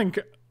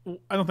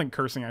don't think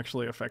cursing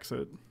actually affects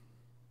it.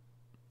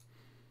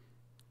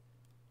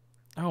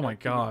 Oh my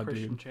god,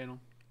 dude. Channel.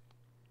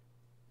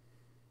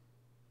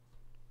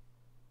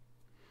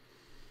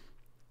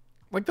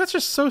 Like, that's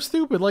just so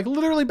stupid. Like,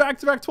 literally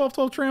back-to-back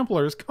 12-12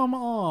 tramplers. Come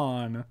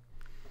on.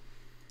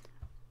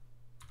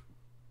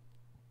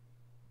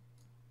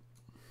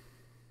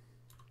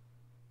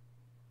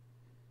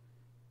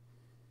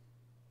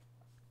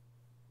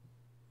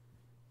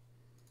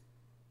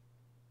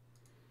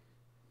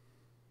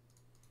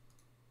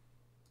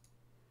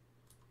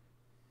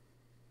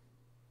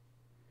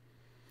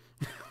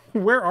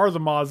 Where are the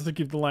mods to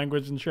keep the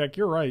language in check?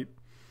 You're right.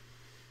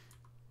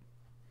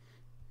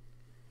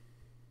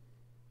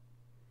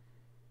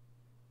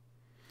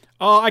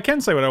 I can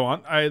say what I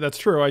want. That's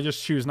true. I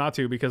just choose not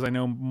to because I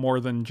know more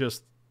than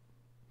just.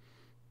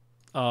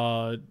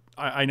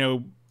 I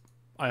know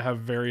I have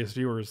various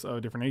viewers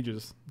of different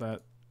ages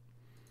that.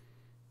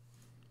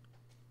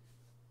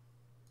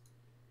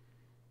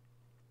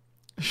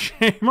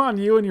 Shame on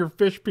you and your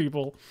fish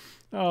people.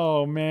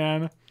 Oh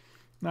man,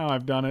 now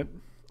I've done it.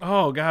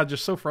 Oh god,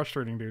 just so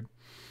frustrating, dude.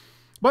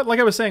 But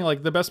like I was saying,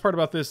 like the best part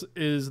about this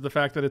is the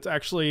fact that it's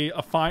actually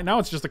a fine. Now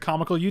it's just a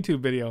comical YouTube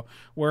video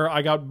where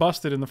I got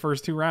busted in the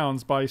first 2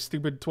 rounds by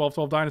stupid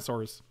 12-12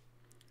 dinosaurs.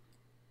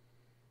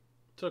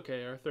 It's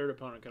okay. Our third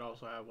opponent could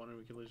also have one, and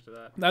we could lose to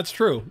that. That's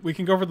true. We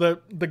can go for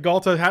the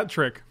Galta hat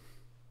trick.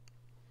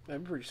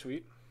 That'd be pretty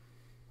sweet.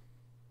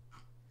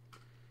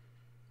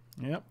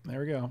 Yep, there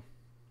we go.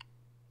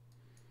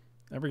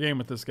 Every game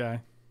with this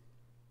guy.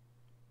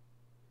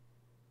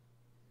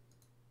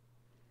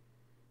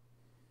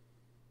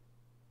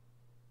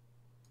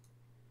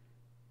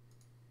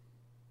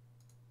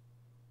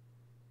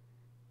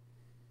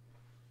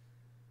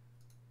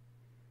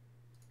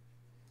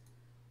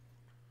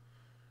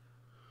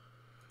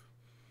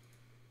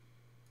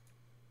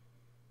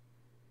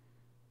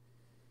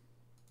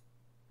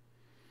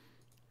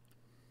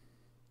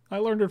 I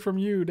learned it from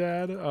you,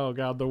 Dad. Oh,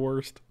 God, the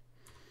worst.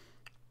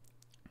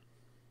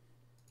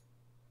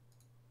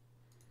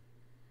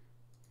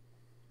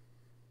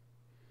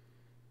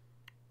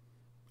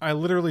 I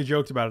literally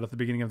joked about it at the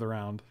beginning of the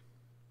round.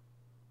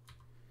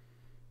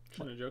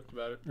 Shouldn't have joked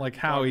about it. Like,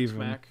 how even?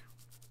 Smack.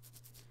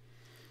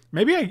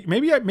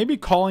 Maybe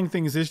calling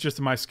things is just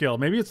my skill.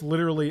 Maybe it's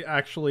literally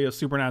actually a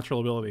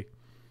supernatural ability.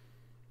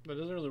 But it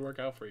doesn't really work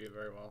out for you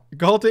very well.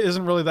 Galta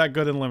isn't really that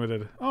good in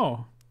limited.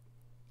 Oh.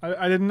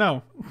 I didn't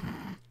know.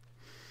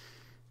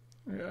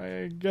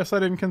 I guess I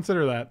didn't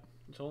consider that.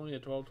 It's only a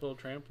 12-12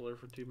 trampler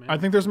for 2 mana. I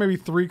think there's maybe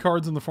 3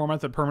 cards in the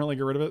format that permanently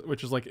get rid of it,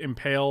 which is like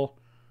Impale.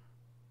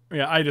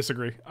 Yeah, I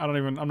disagree. I'm not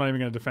even going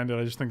to defend it.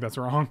 I just think that's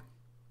wrong.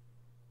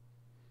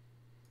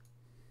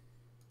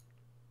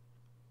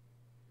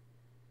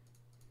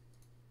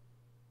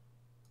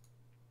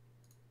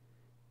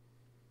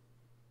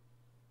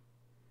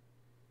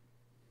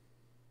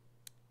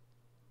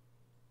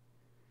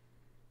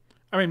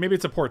 I mean, maybe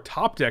it's a poor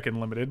top deck in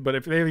limited, but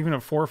if they even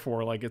have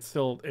 4/4, like it's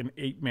still an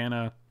 8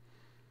 mana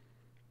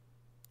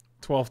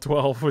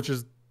 12/12, which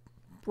is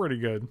pretty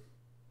good.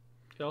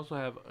 You also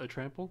have a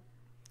trample.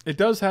 It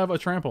does have a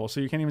trample, so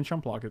you can't even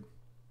chump block it.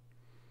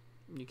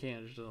 You can,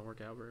 it just doesn't work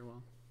out very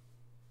well.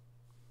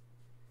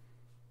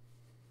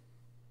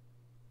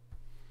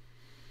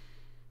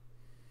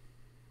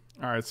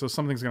 Alright, so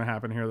something's going to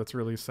happen here that's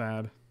really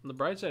sad. On the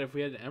bright side, if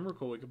we had an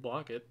Emrakul, we could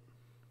block it.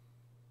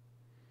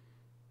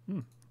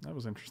 That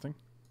was interesting.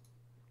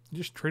 You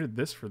just traded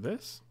this for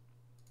this?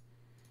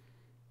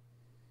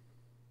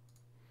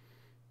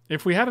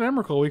 If we had an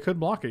Emrakul, we could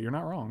block it. You're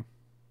not wrong.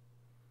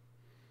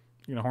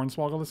 You gonna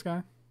Hornswoggle this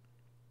guy?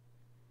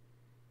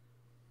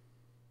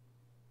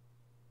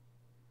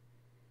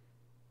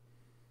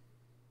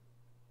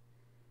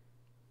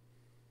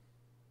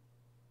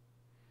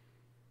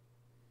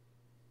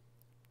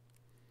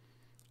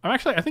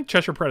 I think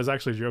Cheshire Pret is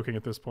actually joking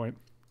at this point.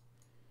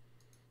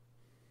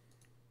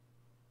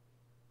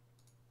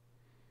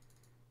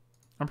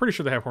 I'm pretty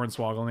sure they have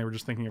Hornswoggle and they were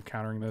just thinking of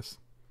countering this.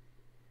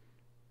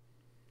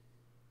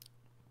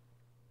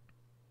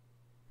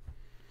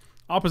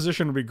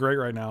 Opposition would be great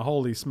right now.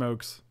 Holy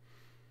smokes.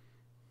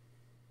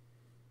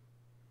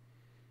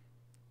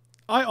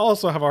 I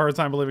also have a hard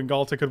time believing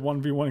Galta could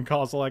 1v1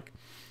 Kozilek.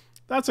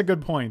 That's a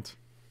good point.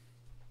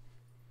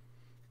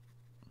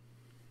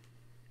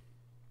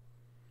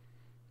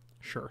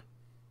 Sure.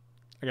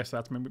 I guess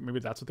that's maybe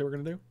that's what they were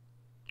going to do.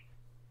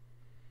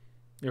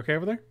 You okay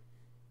over there?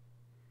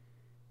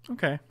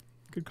 Okay.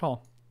 Good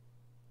call.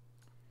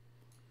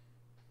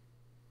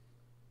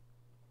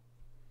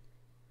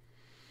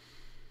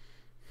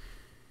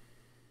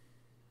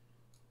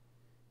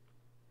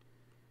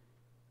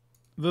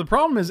 The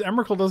problem is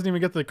Emrakul doesn't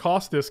even get the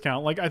cost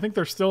discount. Like, I think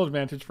there's still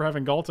advantage for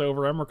having Galta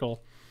over Emrakul.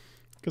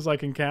 Because I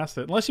can cast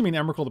it. Unless you mean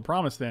Emrakul the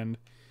Promised End.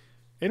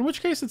 In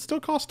which case, it still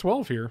costs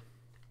 12 here.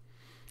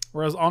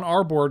 Whereas on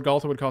our board,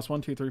 Galta would cost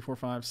 1, 2, 3, 4,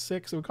 5,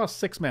 6. It would cost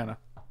 6 mana.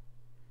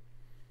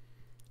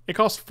 It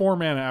costs 4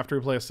 mana after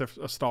we play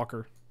a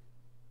Stalker.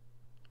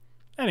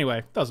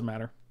 Anyway, doesn't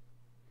matter.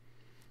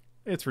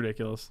 It's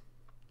ridiculous.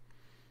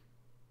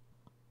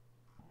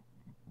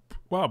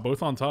 Wow,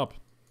 both on top.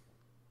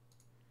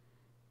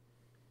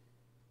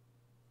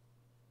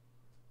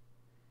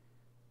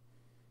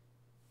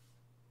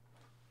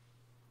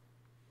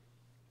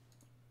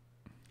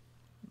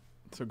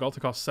 So Galta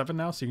costs 7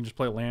 now, so you can just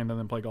play land and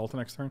then play Galta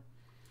next turn.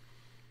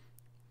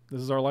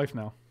 This is our life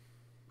now.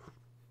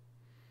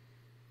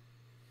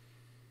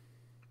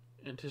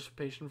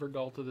 Anticipation for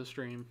Galta the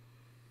stream.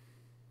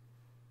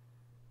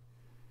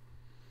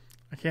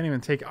 I can't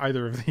even take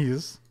either of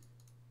these.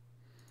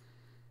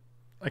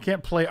 I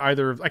can't play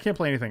either of... I can't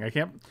play anything. I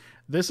can't...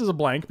 This is a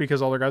blank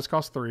because all their guys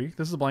cost 3.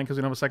 This is a blank because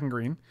we don't have a second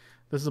green.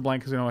 This is a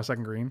blank because we don't have a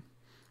second green.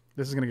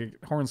 This is going to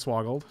get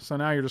hornswoggled. So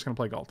now you're just going to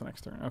play Galta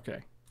next turn. Okay.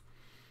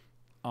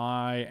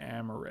 I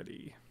am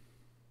ready.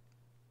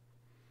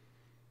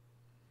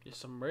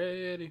 Yes, I'm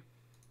ready.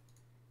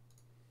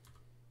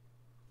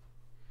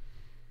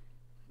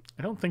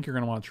 I don't think you're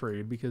going to want to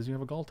trade because you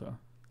have a Galta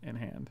in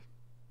hand.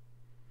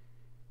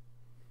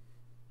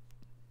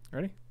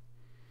 Ready?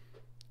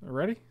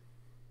 Ready?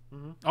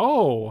 Mm-hmm.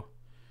 Oh!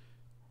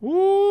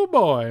 Woo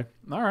boy!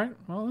 All right.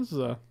 Well, this is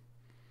a...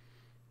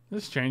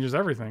 This changes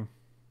everything.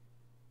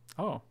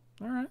 Oh,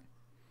 all right.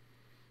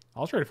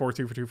 I'll trade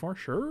 4-2 for 2-4.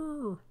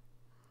 Sure.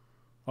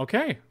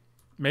 Okay.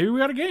 Maybe we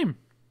got a game.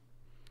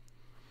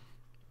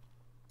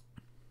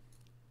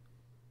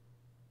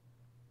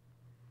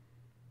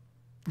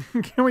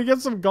 Can we get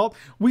some Galta?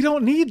 We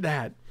don't need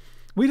that.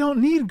 We don't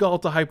need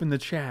Galta hype in the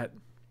chat.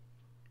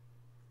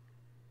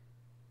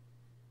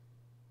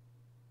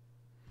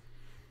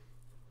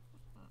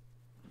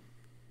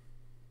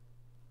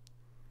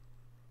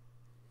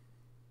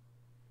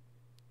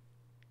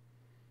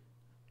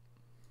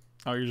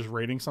 Oh, you're just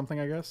rating something,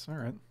 I guess? All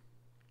right.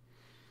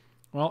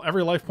 Well,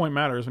 every life point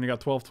matters when you got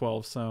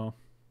 12-12, so...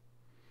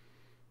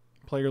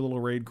 Play your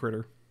little raid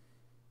critter.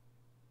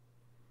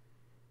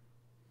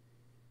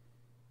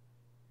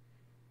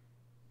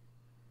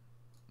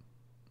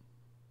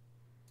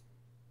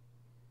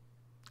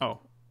 Oh.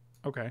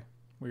 Okay.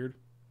 Weird.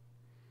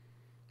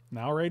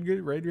 Now raid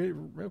good? Raid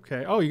good?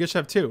 Okay. Oh, you just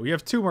have 2. You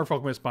have 2 more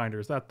Folk Mist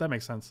Binders. That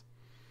makes sense.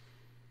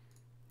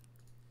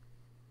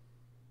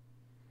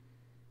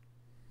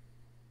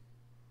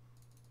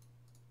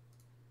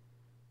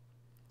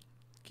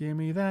 Give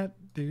me that,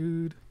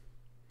 dude.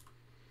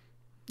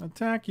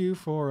 Attack you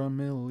for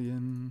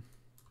 1,000,000.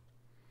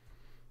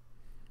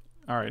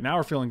 Alright, now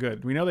we're feeling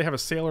good. We know they have a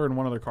sailor and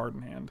one other card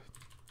in hand.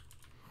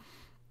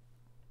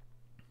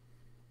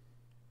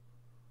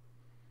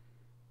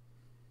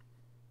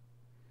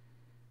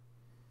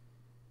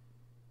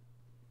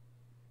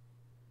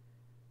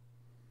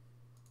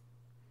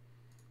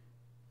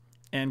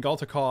 And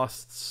Galta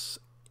costs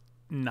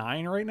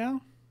 9 right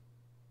now.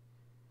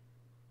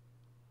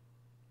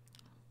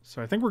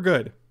 So I think we're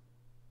good.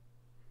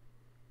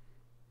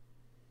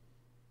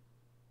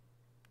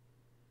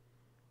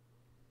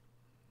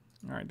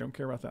 All right, don't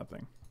care about that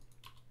thing.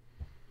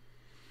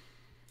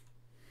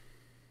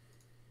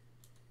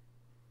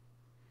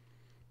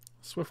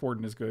 Swift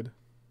Warden is good.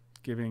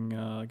 Giving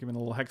a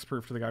little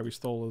hexproof to the guy we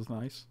stole is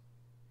nice.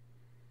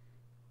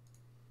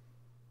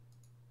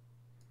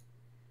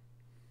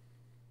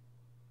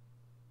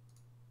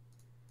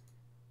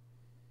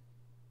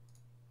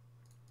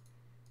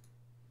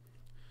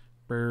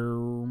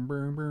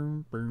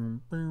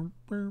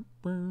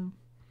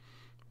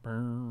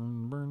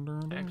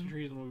 Axe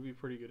Treason would be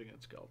pretty good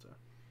against Galta.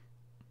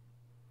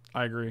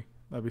 I agree.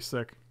 That'd be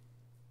sick.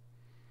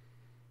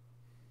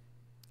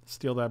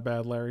 Steal that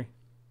bad, Larry.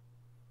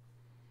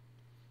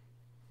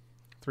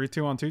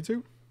 3-2 on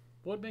 2-2?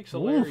 What makes a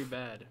Larry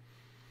bad?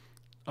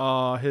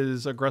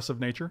 His aggressive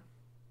nature.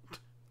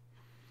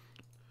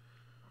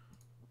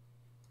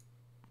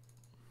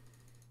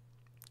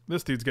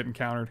 This dude's getting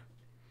countered.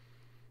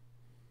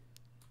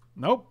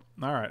 Nope.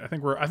 All right. I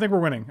think we're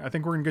winning. I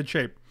think we're in good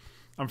shape.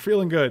 I'm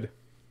feeling good.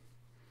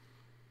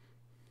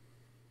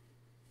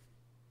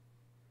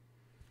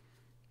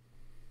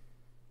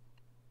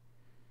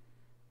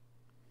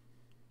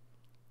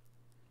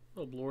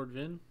 Oh, Lord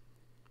Vin.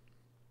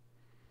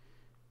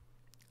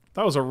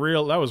 That was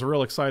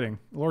real exciting.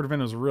 Lord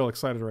Vin was real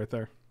excited right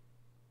there.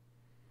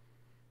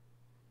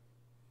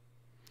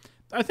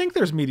 I think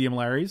there's medium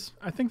Larrys.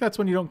 I think that's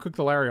when you don't cook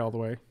the Larry all the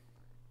way.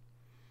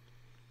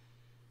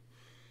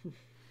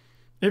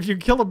 If you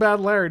kill a bad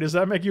Larry, does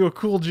that make you a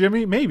cool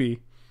Jimmy?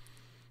 Maybe.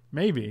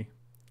 Maybe.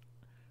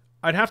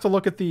 I'd have to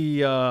look at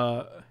the...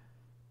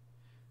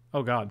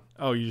 Oh, God.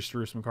 Oh, you just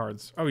drew some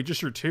cards. Oh, you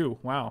just drew 2.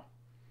 Wow.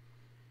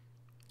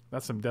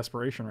 That's some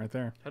desperation right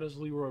there. How does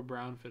Leroy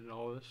Brown fit in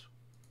all this?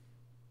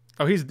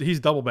 Oh, he's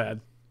double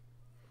bad.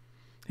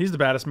 He's the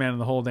baddest man in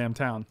the whole damn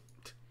town.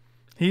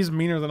 He's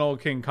meaner than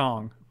old King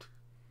Kong.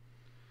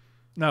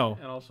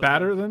 No,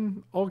 badder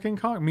than old King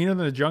Kong? Meaner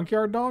than a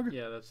junkyard dog?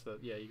 Yeah,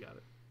 yeah, you got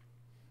it.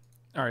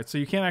 All right, so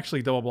you can't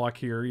actually double block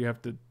here. You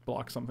have to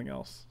block something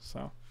else.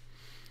 So,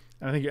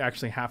 and I think you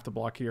actually have to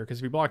block here because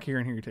if you block here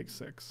and here, you take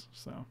 6.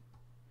 So,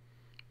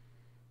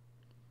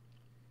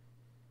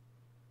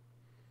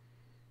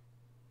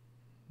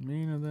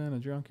 meaner than a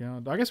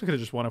junkyard. I guess we could have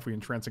just won if we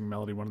entrancing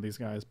melody one of these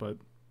guys, but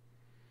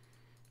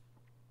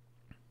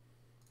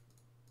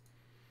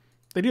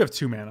they do have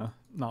 2 mana,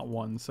 not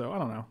 1. So I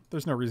don't know.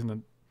 There's no reason to.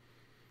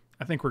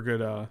 I think we're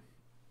good. I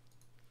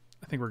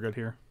think we're good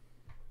here.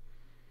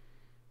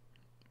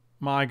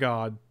 My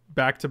God,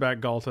 back-to-back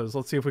Galtas.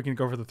 Let's see if we can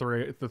go for the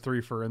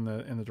three for in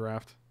the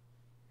draft.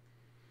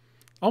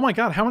 Oh my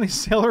god, how many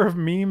Sailor of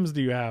memes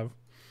do you have?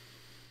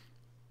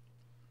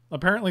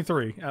 Apparently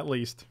 3, at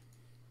least.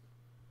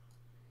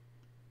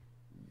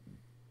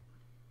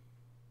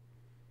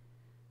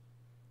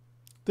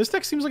 This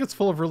deck seems like it's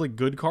full of really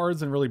good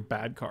cards and really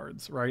bad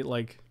cards, right?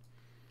 Like...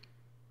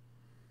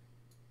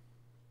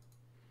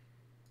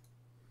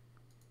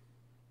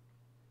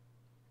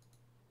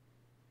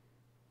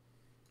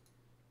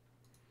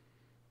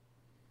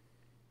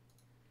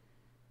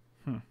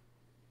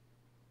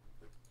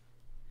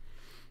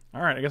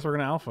 Alright, I guess we're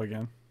going to alpha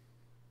again.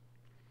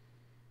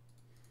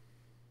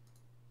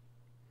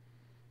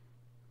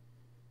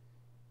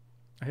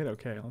 I hit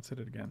okay. Let's hit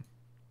it again.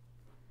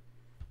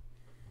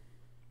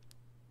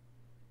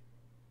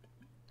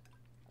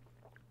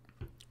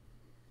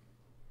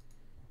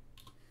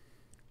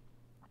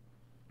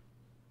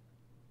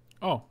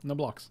 Oh, no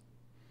blocks.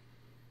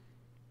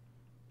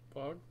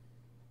 Fog?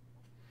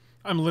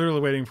 I'm literally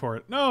waiting for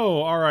it.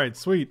 No! Alright,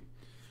 sweet.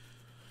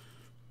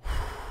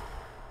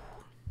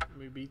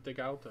 We beat the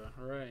Galta.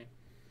 Hooray.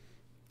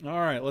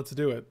 Alright, let's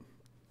do it.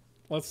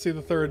 Let's see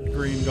the third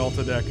green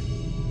Galta deck.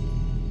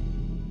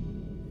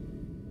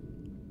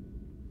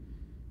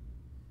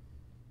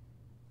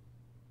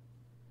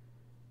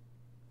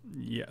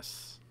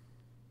 Yes.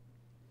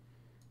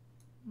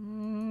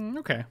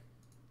 Okay.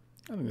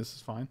 I think this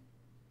is fine.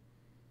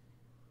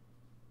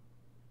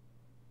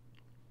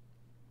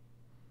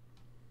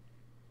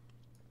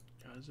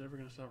 God, is it ever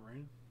going to stop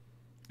raining?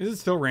 Is it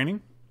still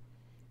raining?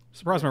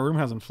 Surprised my room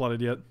hasn't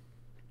flooded yet.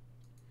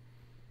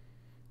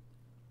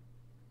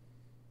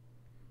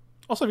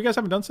 Also, if you guys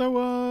haven't done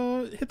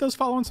so, hit those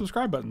follow and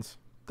subscribe buttons.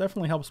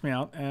 Definitely helps me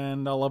out,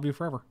 and I'll love you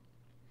forever.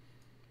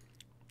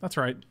 That's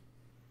right.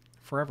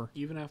 Forever.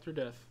 Even after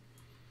death.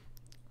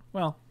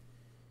 Well.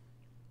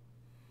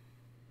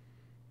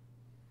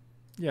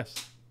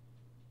 Yes.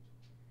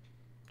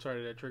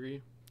 Sorry, did I trigger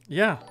you?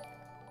 Yeah.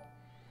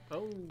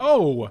 Oh.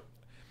 Oh!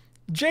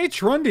 Jay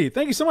Trundy,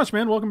 thank you so much,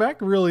 man. Welcome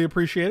back. Really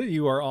appreciate it.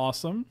 You are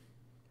awesome.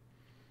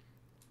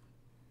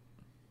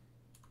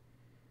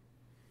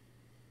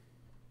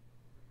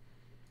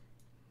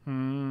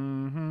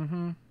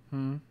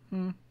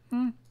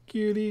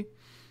 Cutie.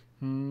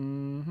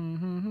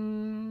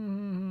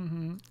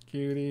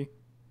 Cutie.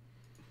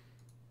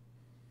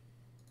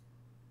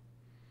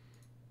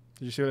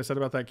 Did you see what I said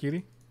about that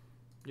cutie?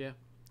 Yeah.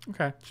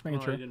 Okay, just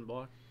making sure. You didn't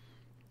block.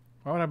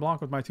 Why would I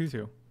block with my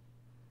 2/2?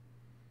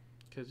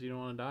 Because you don't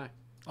want to die.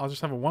 I'll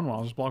just have a 1/1.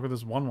 I'll just block with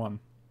this 1/1.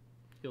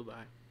 He'll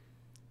die.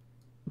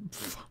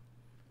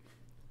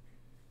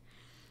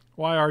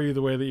 Why are you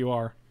the way that you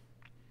are?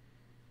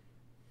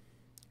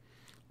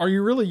 Are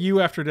you really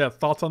you after death?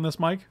 Thoughts on this,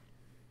 Mike?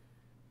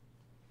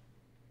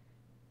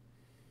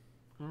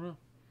 I don't know.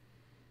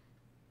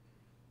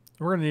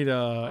 We're gonna need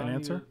an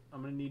answer.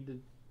 I'm gonna need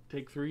to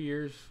take 3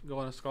 years, go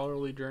on a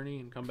scholarly journey,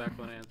 and come back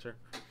with an answer.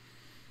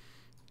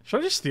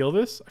 Should I just steal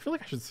this? I feel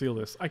like I should steal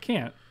this. I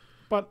can't,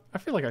 but I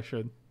feel like I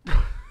should.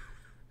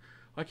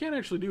 I can't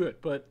actually do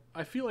it, but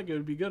I feel like it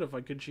would be good if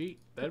I could cheat.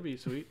 That'd be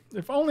sweet.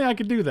 If only I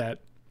could do that.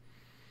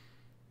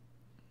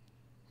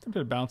 I'm tempted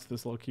to bounce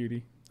this little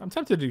cutie. I'm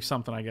tempted to do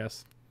something, I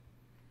guess.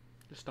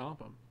 Just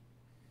stomp him.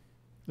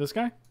 This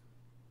guy?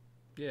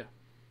 Yeah.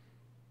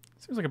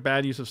 Seems like a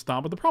bad use of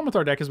stomp, but the problem with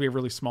our deck is we have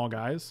really small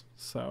guys,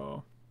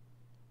 so...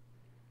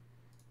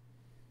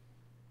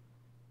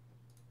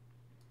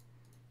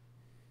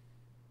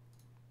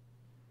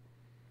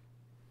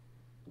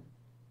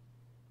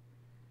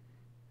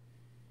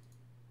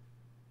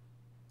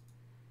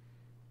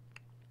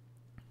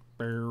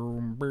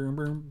 Boom, boom,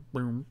 boom,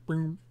 boom,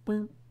 boom,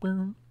 boom,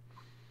 boom.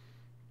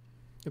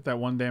 Get that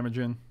 1 damage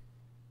in.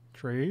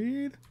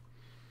 Trade.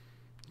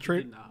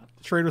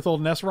 Trade with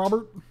old Ness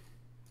Robert.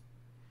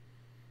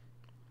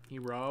 He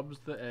robs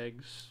the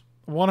eggs.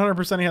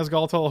 100% he has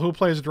Galtal. Who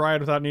plays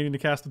Dryad without needing to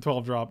cast a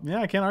 12 drop?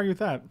 Yeah, I can't argue with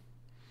that.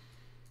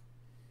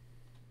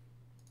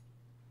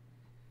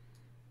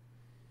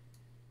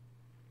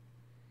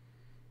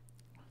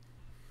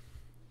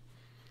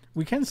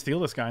 We can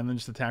steal this guy and then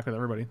just attack with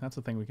everybody. That's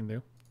the thing we can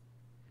do.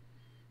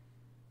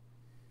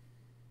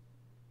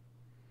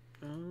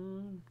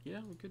 Yeah,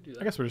 we could do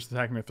that. I guess we're just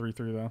attacking with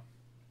 3/3 though.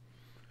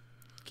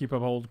 Keep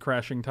up old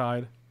crashing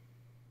tide.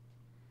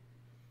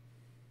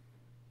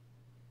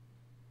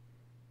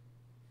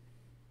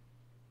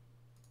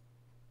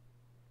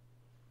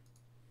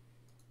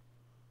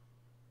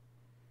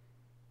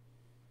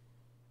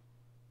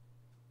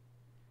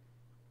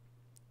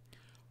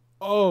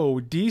 Oh,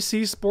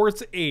 DC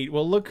Sports 8.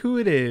 Well, look who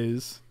it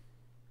is.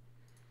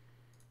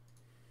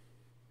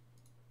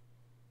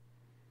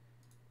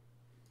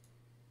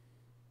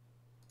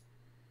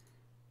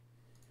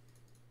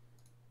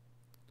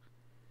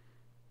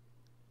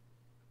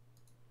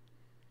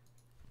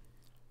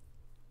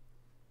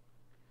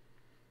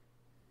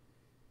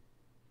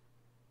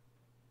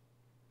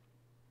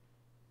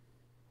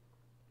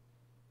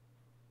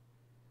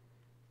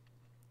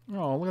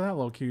 Oh, look at that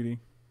little cutie.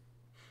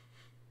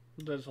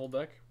 Is that his whole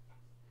deck?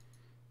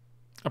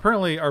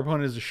 Apparently, our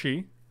opponent is a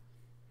she.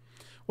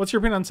 What's your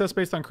opinion on sets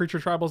based on creature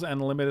tribals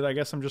and limited? I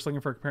guess I'm just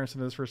looking for a comparison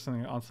to this for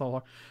something on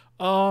Star.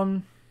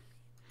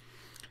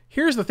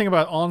 Here's the thing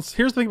about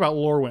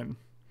Lorwyn.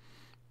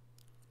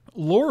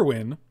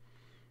 Lorwyn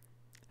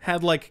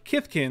had like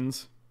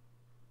Kithkins,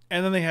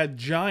 and then they had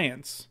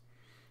giants,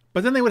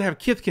 but then they would have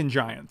Kithkin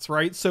giants,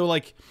 right? So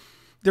like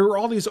there were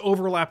all these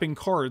overlapping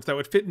cards that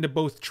would fit into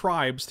both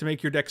tribes to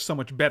make your deck so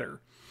much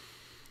better.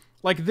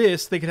 Like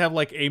this, they could have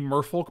like a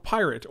Merfolk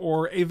pirate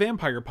or a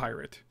vampire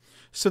pirate,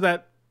 so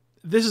that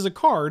this is a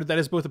card that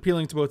is both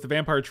appealing to both the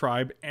vampire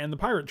tribe and the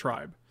pirate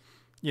tribe,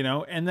 you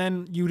know, and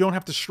then you don't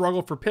have to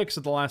struggle for picks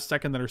at the last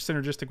second that are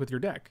synergistic with your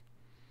deck.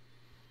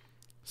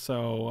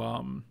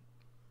 So,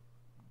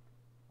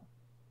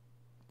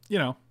 you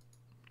know,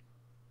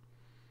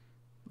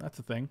 that's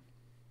a thing.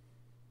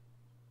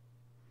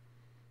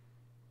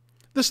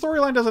 The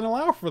storyline doesn't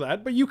allow for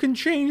that, but you can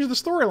change the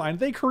storyline.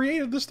 They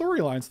created the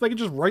storyline, so they can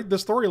just write the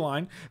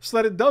storyline so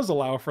that it does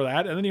allow for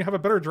that, and then you have a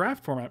better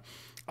draft format.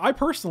 I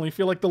personally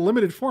feel like the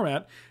limited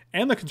format,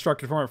 and the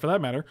constructed format for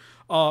that matter,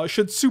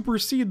 should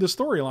supersede the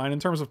storyline in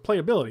terms of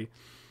playability.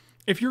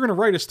 If you're going to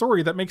write a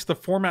story that makes the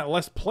format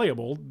less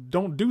playable,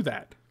 don't do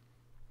that.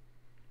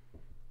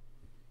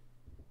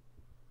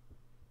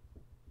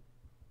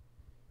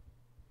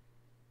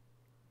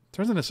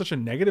 Turns into such a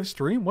negative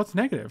stream? What's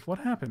negative? What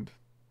happened?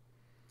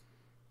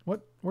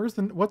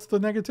 What's the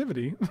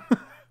negativity?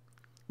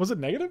 Was it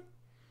negative?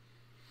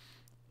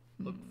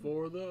 Look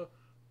for the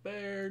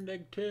bear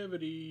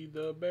negativity.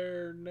 The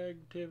bear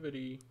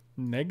negativity.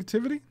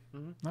 Negativity?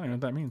 Mm-hmm. I don't know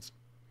what that means.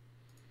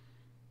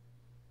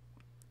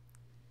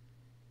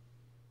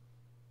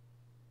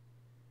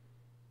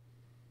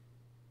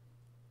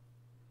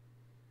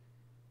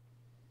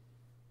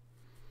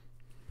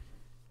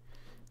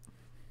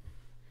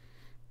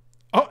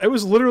 Oh, it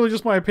was literally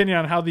just my opinion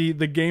on how the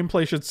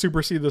gameplay should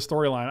supersede the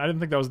storyline. I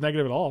didn't think that was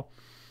negative at all.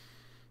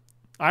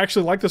 I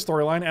actually like the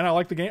storyline, and I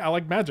like the game. I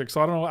like Magic,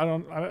 so I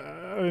don't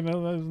know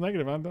that was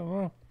negative. I don't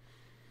know.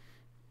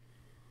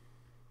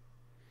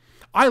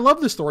 I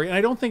love the story, and I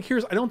don't think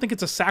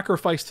it's a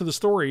sacrifice to the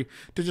story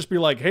to just be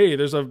like, hey,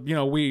 there's a, you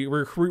know, we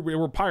were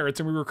pirates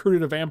and we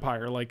recruited a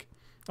vampire. Like,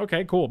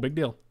 okay, cool, big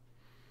deal.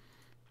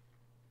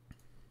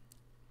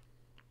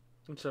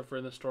 Except for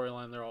in the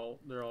storyline, they're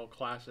all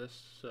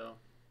classists, so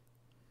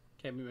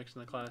can't be mixing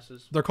the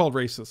classes. They're called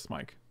racists,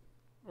 Mike.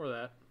 Or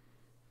that.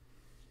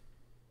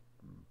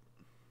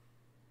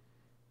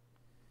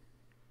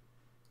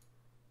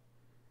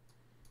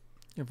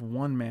 You have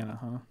 1 mana,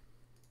 huh?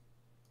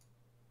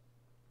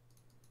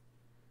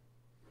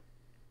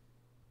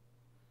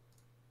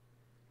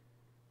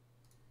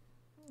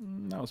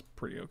 That was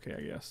pretty okay,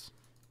 I guess.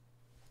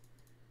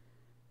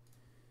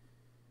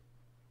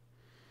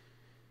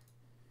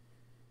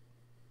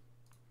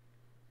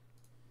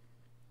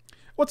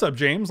 What's up,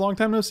 James? Long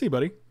time no see,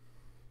 buddy.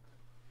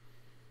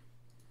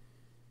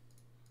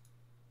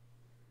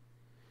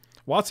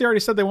 Watsy already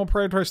said they won't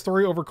prioritize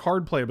story over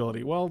card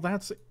playability. Well,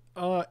 that's...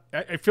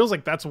 it feels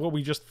like that's what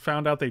we just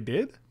found out they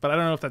did, but I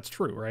don't know if that's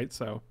true, right?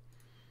 So...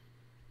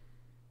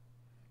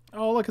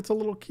 Oh, look, it's a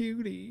little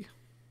cutie.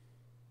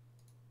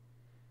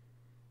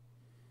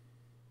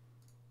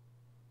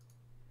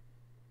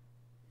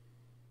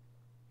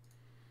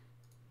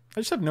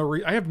 I just have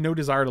I have no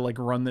desire to, like,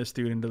 run this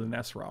dude into the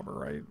nest robber,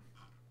 right?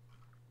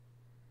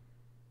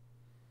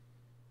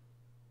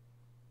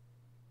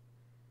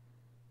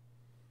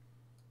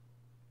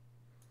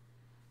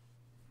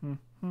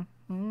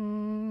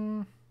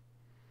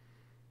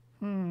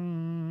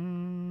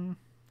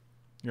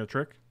 You got a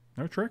trick?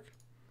 No trick?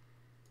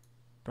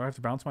 Do I have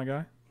to bounce my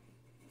guy?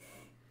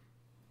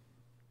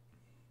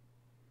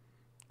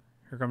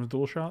 Here comes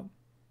dual shot.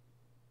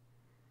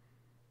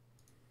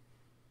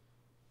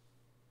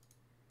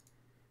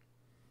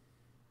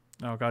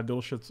 Oh god,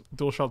 dual shot's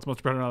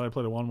much better now that I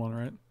played a 1/1,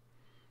 right?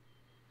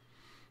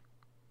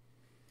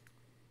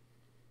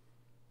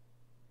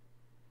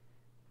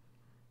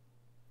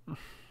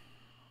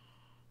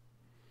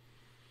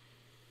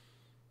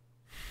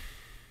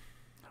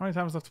 How many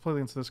times do I have to play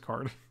against this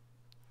card?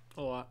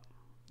 A lot.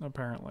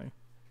 Apparently.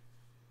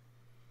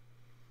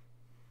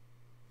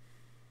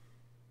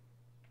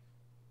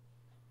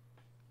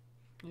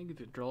 You get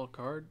to draw a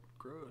card?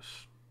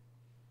 Gross.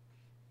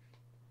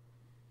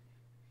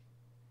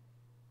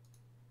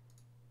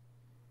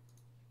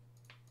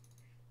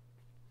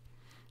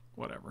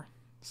 Whatever.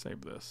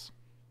 Save this.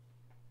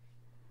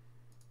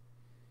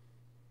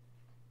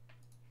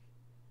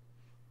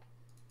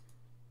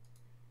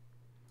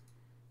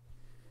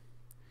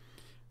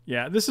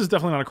 Yeah, this is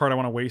definitely not a card I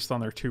want to waste on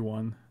their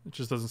 2/1. It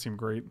just doesn't seem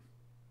great.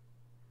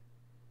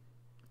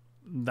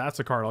 That's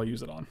a card I'll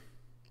use it on.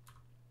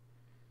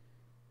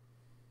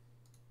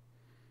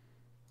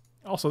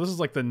 Also, this is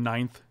like the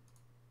ninth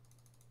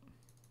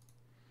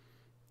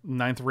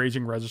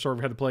Raging Regisaur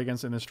we've had to play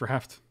against in this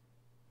draft.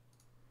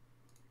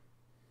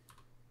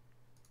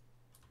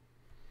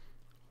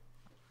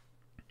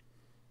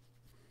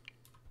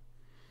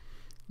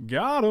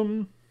 Got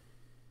him.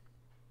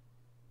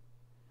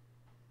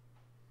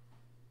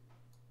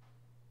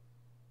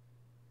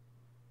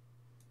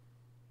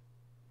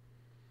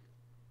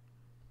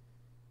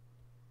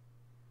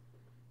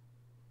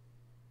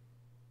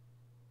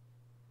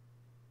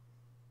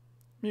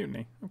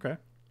 Mutiny. Okay.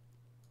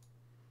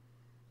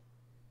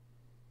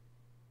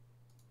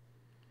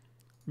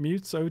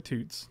 Mutes, oh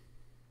toots.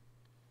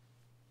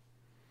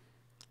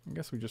 I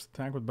guess we just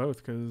attack with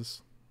both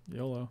because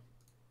YOLO.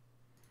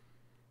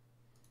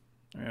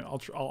 Alright,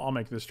 I'll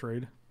make this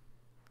trade.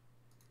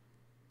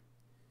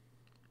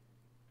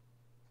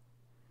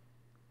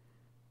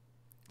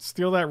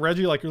 Steal that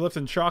Reggie like you're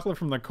lifting chocolate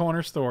from the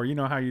corner store. You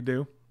know how you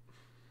do.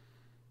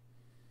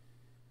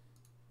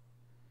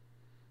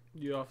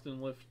 You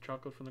often lift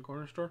chocolate from the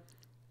corner store?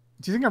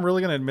 Do you think I'm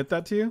really going to admit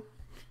that to you?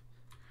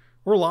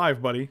 We're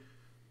live, buddy.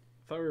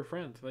 I thought we were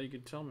friends. I thought you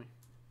could tell me.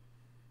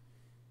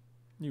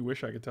 You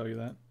wish I could tell you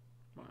that.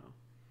 Wow.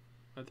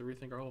 I have to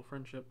rethink our whole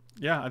friendship.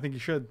 Yeah, I think you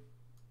should.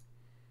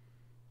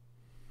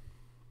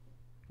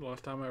 The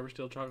last time I ever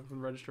steal chocolate from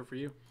the register for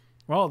you.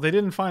 Well, they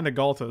didn't find a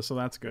Galta, so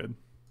that's good.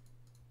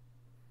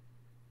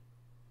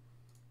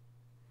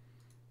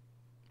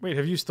 Wait,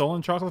 have you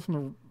stolen chocolate from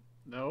the...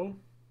 No.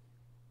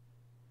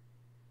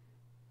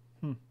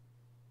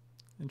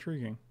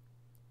 Intriguing.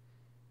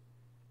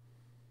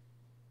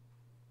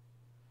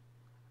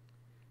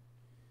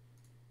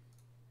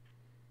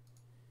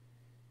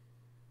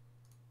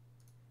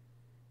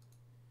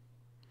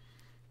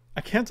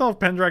 I can't tell if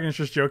Pendragon's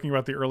just joking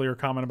about the earlier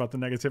comment about the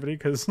negativity,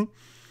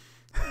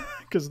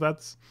 because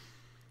that's...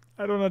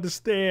 I don't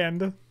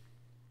understand.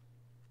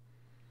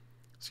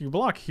 So you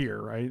block here,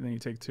 right? Then you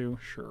take 2?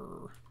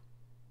 Sure.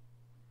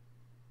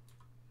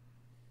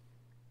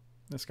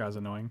 This guy's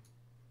annoying.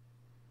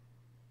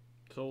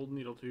 Sold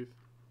Needletooth.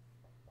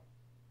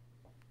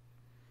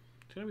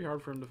 It's going to be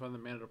hard for him to find the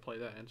mana to play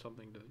that and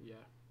something to... Yeah.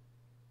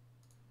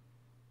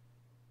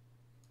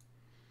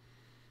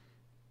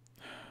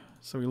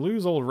 So we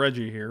lose old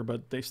Reggie here,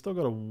 but they still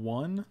go to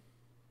 1.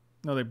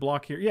 No, they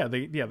block here. Yeah,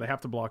 they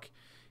have to block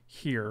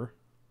here.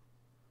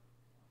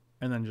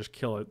 And then just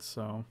kill it,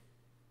 so...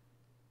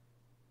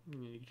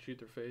 You can shoot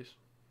their face.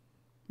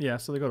 Yeah,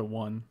 so they go to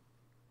 1.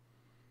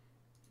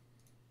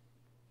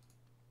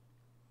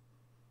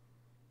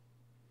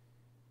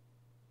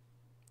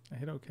 I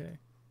hit okay.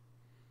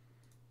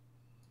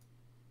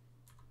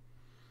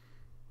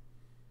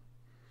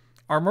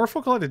 Are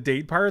Merfolk allowed to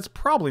date pirates?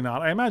 Probably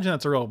not. I imagine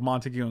that's a real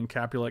Montague and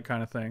Capulet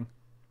kind of thing.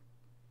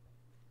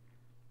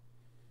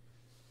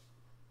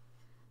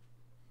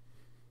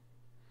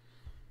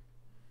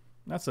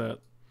 That's a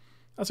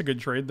good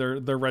trade. Their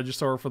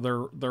Regisaur for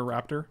their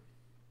Raptor.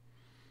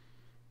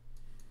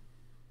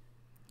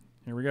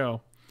 Here we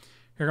go.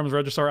 Here comes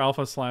Regisaur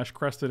Alpha /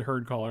 Crested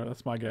Herd Caller.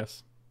 That's my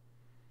guess.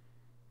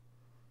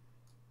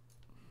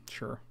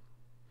 Sure.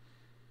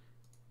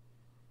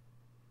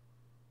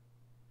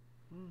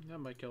 That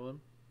might kill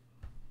him.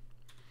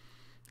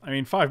 I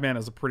mean, 5 mana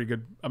is a pretty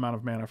good amount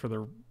of mana for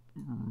their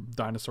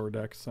dinosaur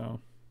deck,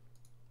 so...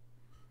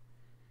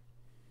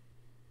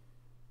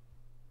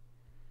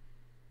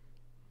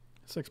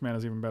 Six mana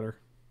is even better.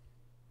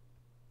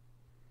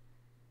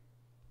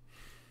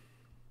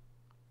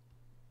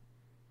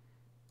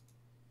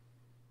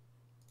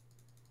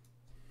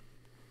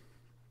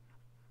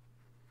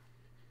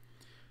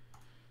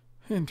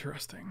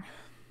 Interesting.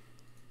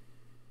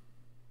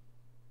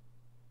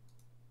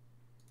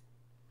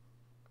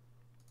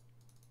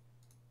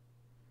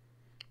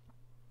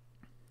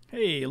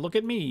 Hey, look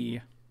at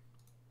me.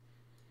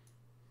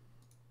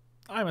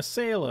 I'm a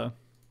sailor.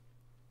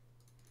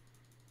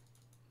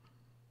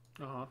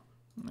 Uh-huh.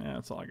 Yeah,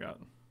 that's all I got.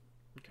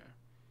 Okay.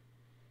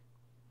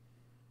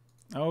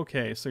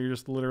 Okay, so you're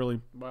just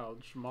literally... Wow,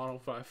 just mono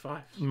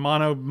 5/5.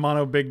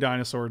 Mono big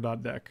dinosaur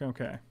dot deck.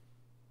 Okay.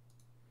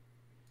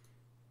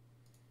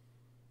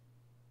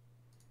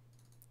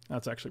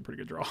 That's actually a pretty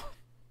good draw.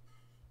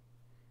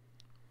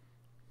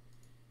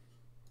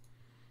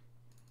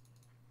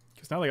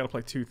 Because now they got to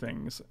play 2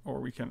 things, or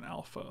we can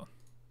alpha.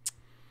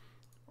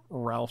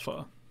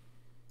 Ralpha.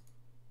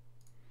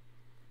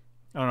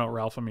 I don't know what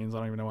Ralpha means. I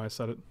don't even know why I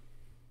said it.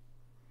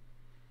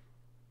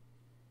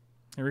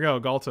 Here we go,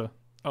 Galta.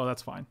 Oh,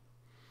 that's fine.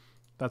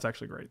 That's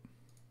actually great.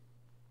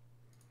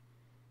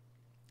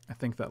 I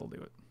think that'll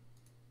do it.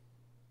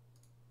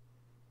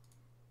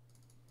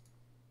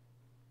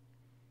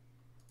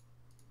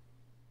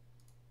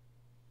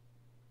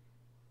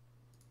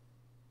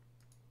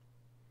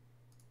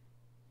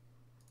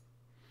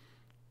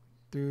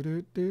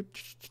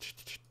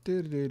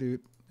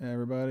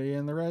 Everybody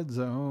in the red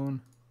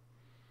zone.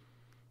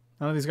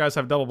 None of these guys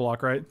have double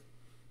block, right?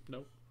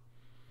 Nope.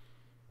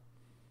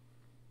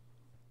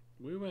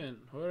 We win.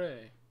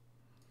 Hooray.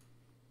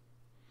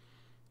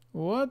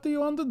 What do you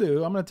want to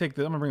do? I'm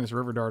gonna bring this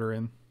River Darter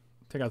in.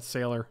 Take out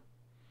Sailor.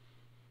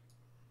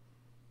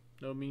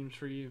 No memes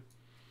for you.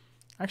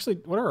 Actually,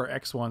 what are our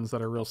X ones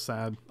that are real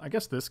sad? I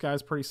guess this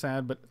guy's pretty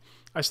sad, but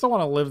I still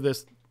want to live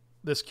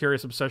this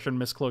Curious Obsession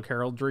Miss Cloak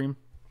Herald dream.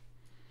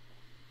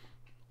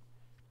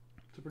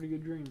 It's a pretty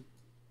good dream.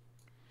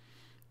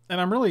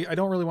 And I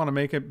don't really want to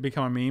make it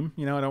become a meme.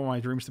 You know, I don't want my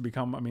dreams to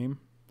become a meme.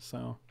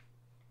 So,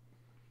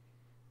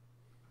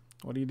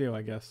 what do you do,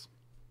 I guess?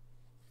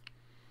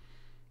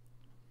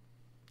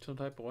 Some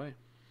type of way.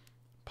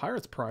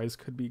 Pirate's Prize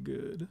could be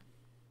good.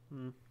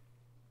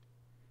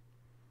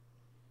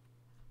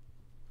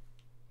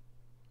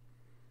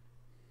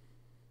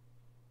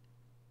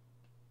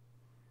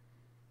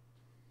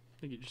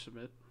 think you just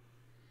submit.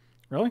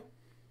 Really?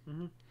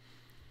 Mm-hmm.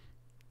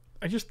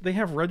 They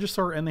have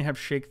Regisaur and they have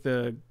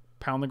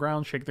pound the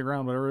ground, shake the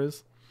ground, whatever it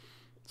is.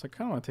 So I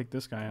kind of want to take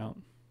this guy out.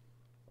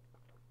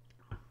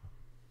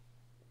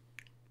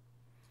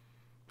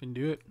 Can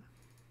do it.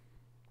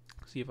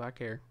 See if I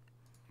care.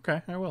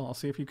 Okay, I will. I'll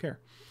see if you care.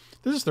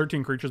 This is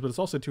 13 creatures, but it's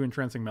also 2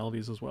 entrancing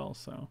melodies as well,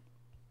 so.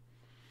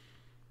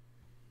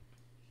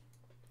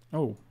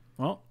 Oh,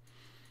 well.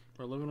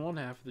 We're living one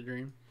half of the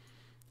dream.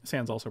 This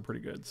hand's also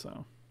pretty good,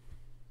 so.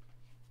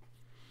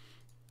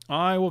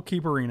 I will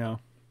keep a Reno.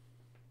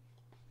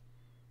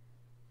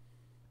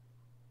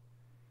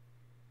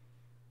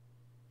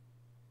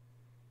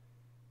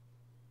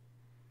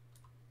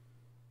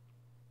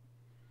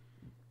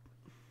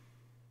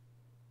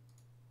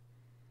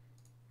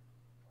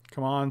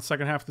 Come on,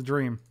 second half of the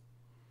dream.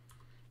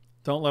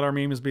 Don't let our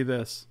memes be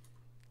this.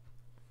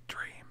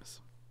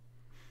 Dreams.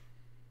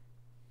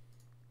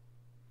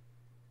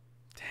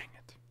 Dang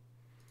it.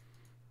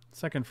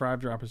 Second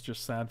 5-drop is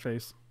just sad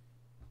face.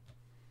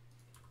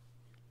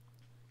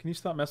 Can you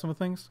stop messing with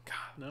things?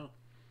 God. No.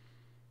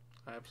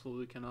 I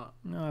absolutely cannot.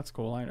 No, that's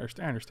cool. I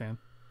understand.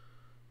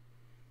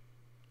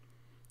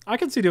 I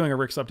can see doing a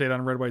Rick's update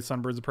on Red White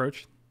Sunbird's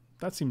approach.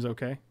 That seems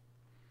okay.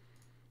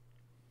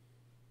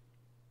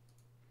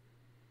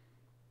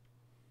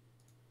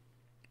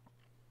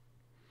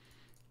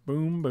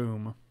 Boom,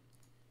 boom.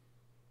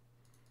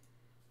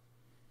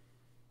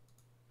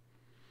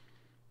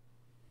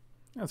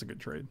 That's a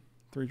good trade.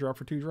 3-drop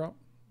for 2-drop.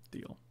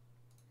 Deal.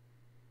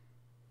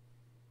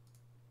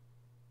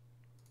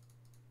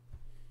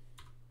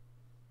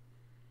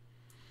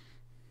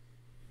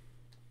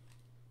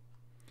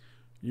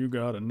 You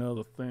got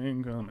another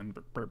thing coming.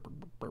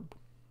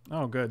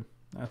 Oh, good.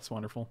 That's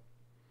wonderful.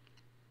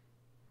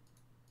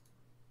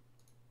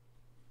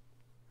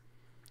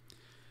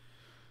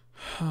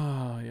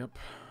 Yep.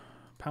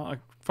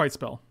 Fight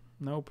spell.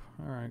 Nope.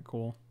 Alright,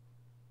 cool.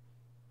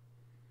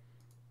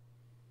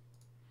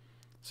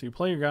 So you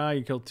play your guy,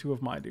 you kill 2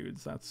 of my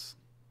dudes. That's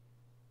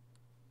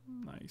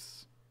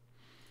nice.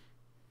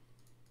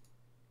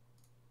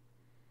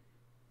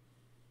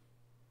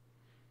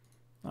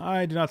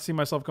 I do not see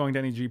myself going to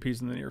any GPs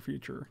in the near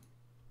future.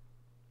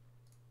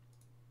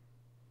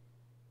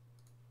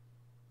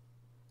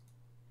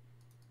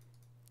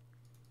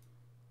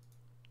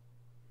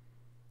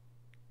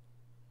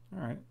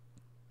 All right.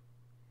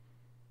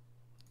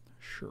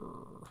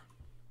 Sure.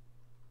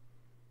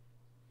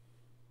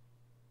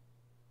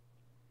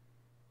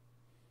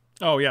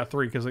 Oh, yeah,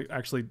 3, because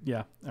actually,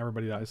 yeah,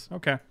 everybody dies.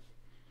 Okay.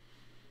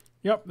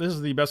 Yep, this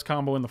is the best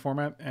combo in the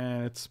format,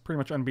 and it's pretty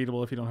much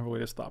unbeatable if you don't have a way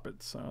to stop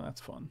it, so that's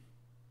fun.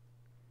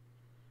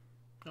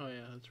 Oh,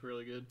 yeah, that's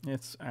really good.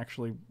 It's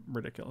actually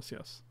ridiculous,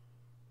 yes.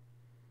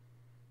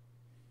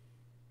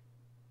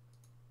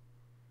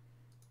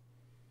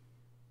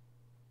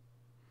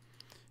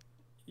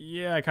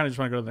 Yeah, I kind of just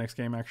want to go to the next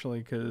game, actually,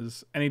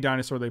 because any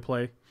dinosaur they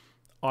play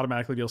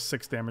automatically deals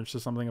 6 damage to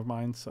something of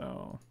mine,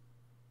 so...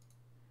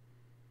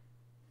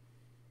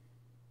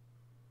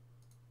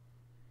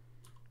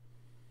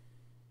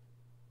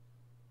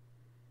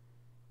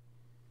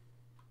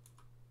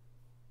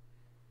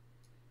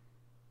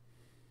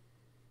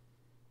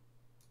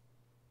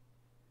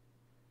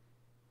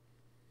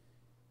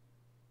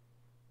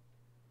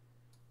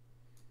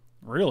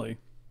 Really?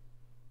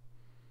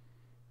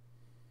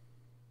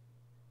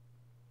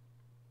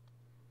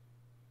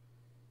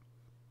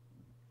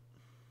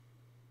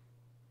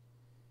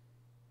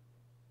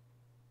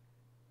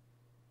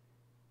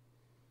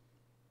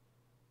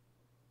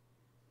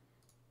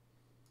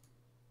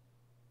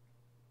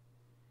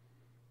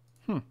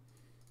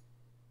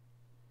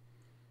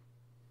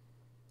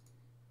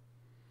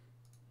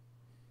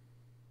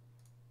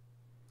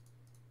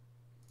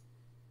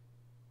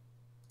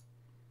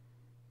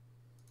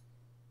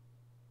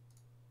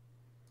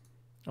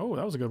 Oh,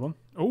 that was a good one.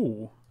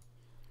 Oh.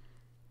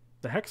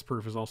 The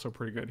hexproof is also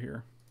pretty good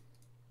here.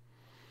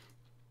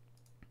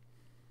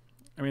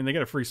 I mean, they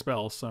get a free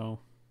spell, so...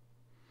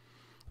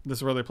 This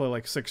is where they play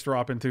like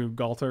 6-drop into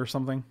Galta or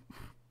something.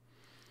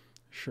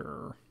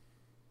 Sure.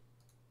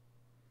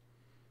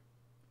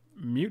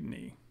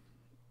 Mutiny.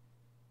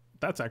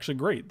 That's actually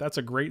great. That's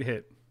a great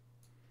hit.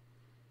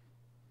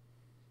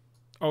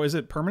 Oh, is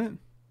it permanent?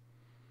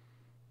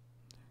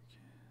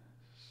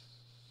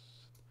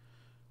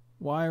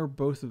 Why are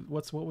both of...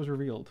 what was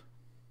revealed?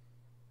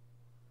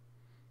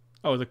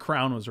 Oh, the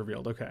crown was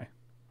revealed. Okay.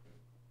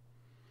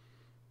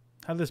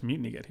 How did this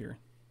mutiny get here?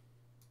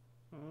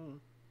 Oh.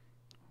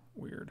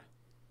 Weird.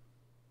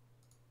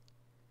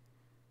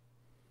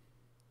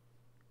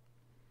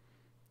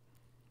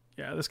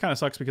 Yeah, this kind of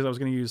sucks because I was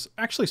going to use...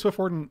 Actually, Swift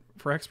Warden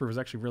for Hexproof is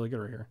actually really good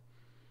right here.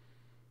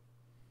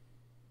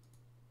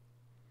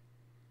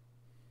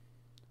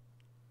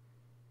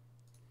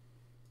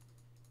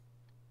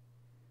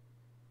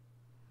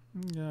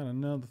 Got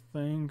another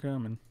thing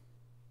coming.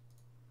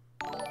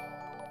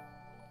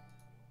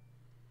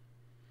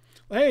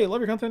 Hey, love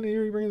your content.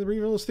 You're bringing the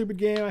reveal stupid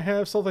game. I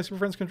have Sultai Super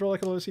Friends control. I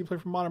could love to see you play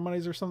for Modern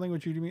Monies or something.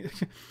 Would you do me?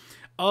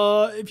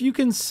 If you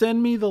can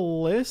send me the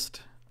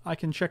list, I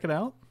can check it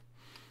out.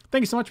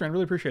 Thank you so much, man.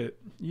 Really appreciate it.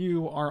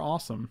 You are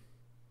awesome.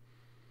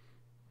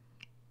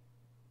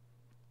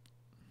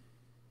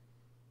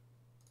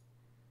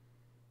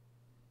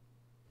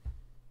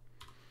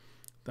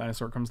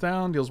 Dinosaur comes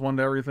down, deals 1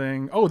 to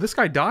everything. Oh, this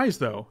guy dies,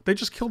 though. They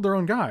just killed their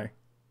own guy.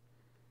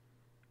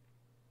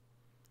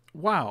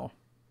 Wow.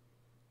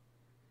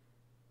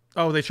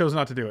 Oh, they chose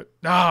not to do it.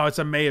 Oh, it's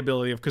a May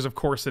ability, because of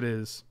course it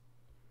is.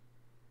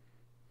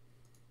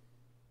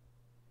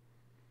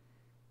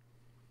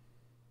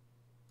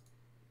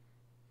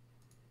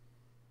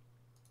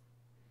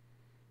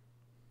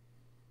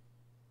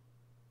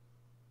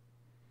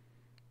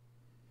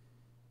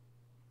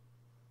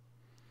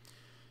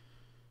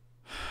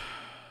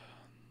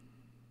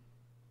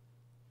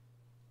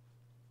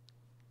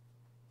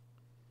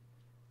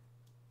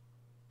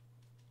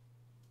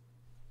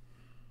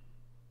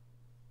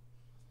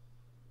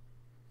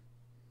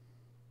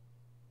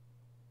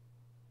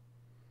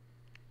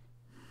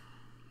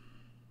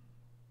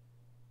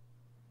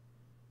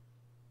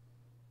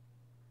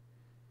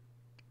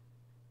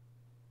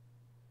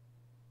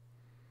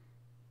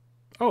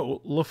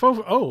 Oh,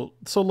 Lefauve. Oh,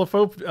 so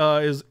Lefauve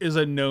is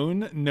a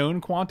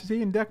known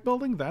quantity in deck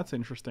building. That's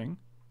interesting.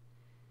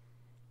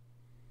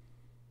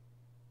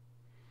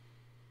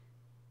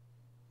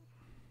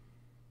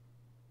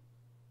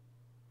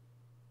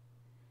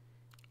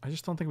 I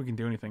just don't think we can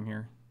do anything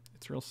here.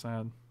 It's real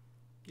sad.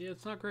 Yeah,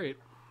 it's not great.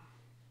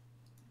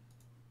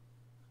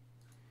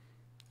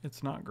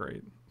 It's not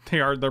great.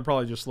 They're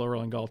probably just slow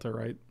rolling Galta,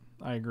 right?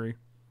 I agree.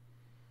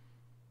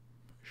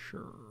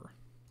 Sure.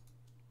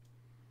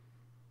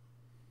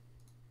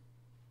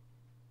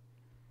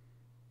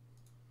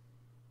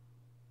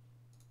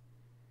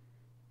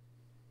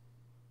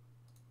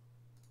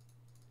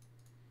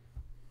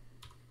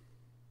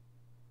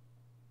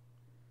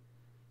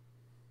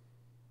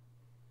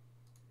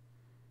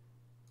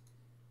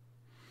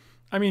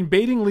 I mean,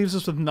 baiting leaves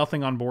us with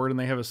nothing on board, and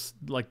they have us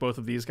like both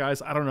of these guys.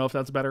 I don't know if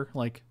that's better.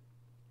 Like,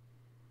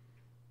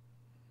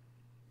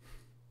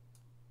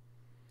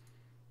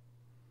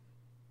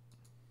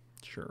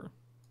 sure.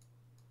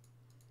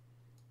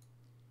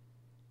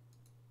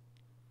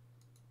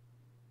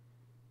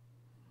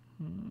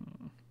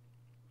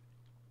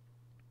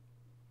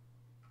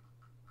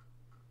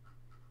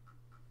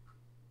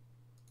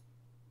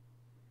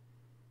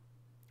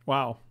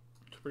 Wow.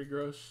 It's pretty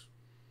gross.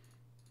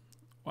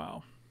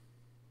 Wow.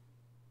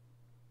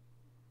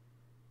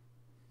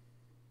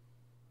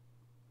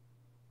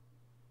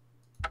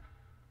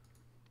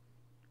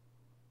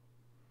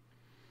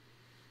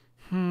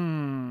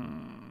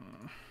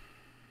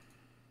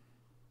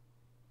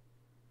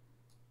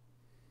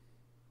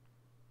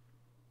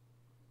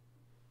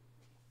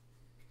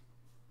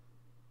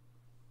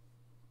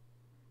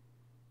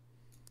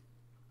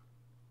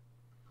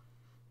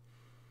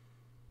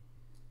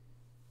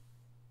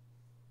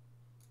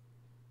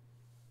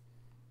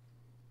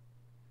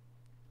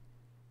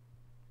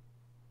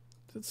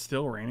 Is it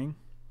still raining?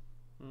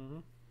 Mm-hmm.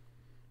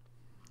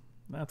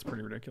 That's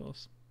pretty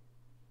ridiculous.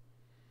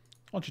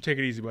 Why don't you take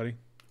it easy, buddy?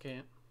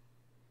 Can't.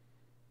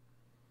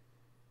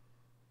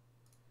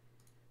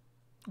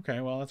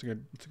 Okay, well that's a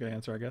good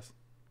answer, I guess.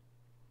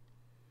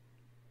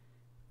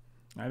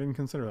 I didn't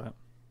consider that.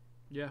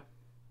 Yeah.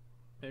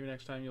 Maybe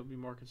next time you'll be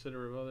more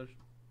considerate of others.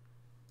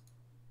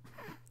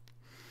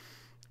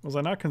 Was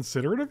I not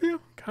considerate of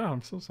you? God,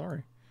 I'm so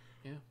sorry.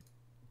 Yeah.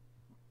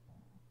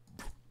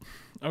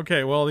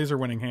 Okay, well, these are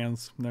winning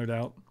hands, no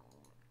doubt.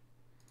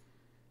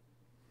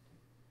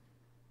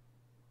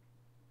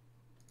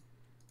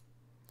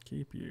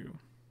 Keep you.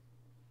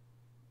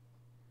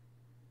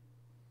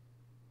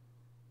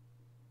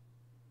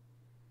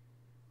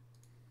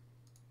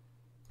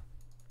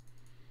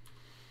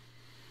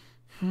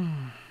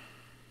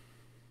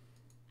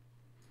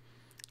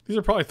 These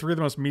are probably 3 of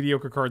the most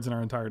mediocre cards in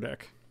our entire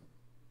deck.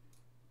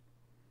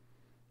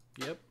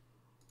 Yep.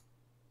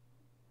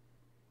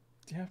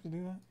 Do you have to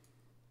do that?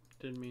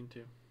 Didn't mean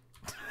to.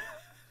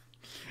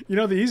 You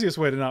know the easiest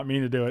way to not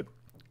mean to do it.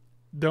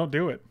 Don't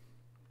do it.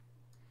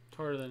 It's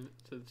harder than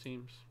it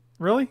seems.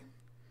 Really?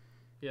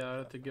 Yeah, I'd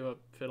have to give up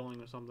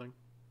fiddling or something.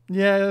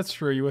 Yeah, that's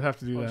true. You would have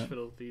to do Most that.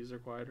 fiddle thieves are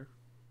quieter.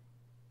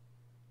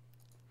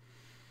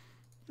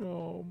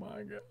 Oh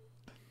my god.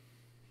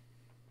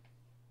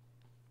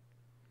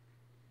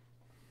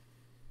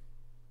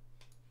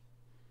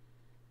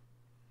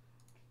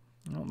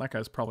 Well, that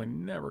guy's probably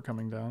never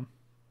coming down.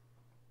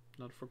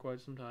 Not for quite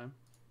some time.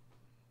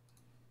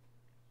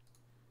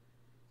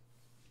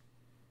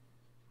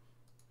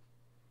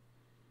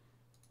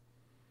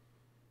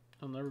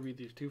 I'll never beat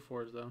these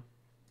 2/4s though.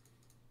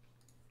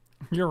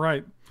 You're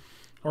right.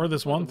 Or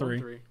this 1/3.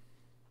 1/3.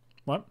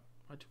 What?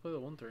 Why'd you play the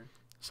 1/3?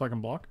 So I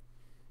can block?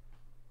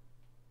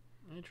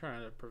 I ain't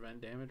trying to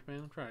prevent damage,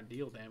 man. I'm trying to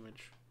deal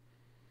damage.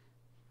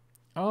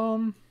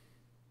 Yeah,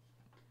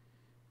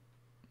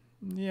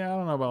 I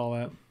don't know about all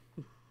that.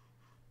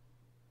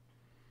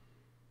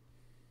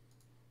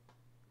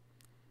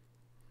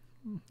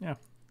 Yeah.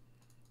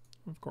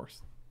 Of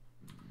course.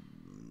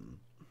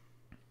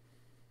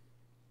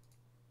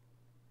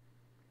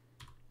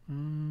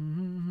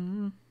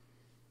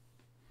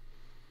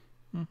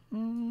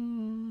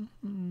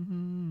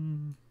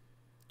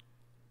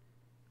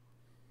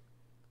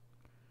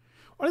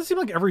 does it seem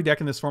like every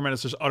deck in this format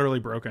is just utterly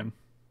broken?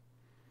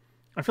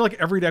 I feel like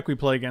every deck we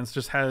play against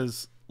just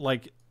has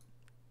like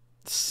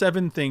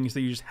 7 things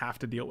that you just have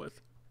to deal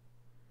with.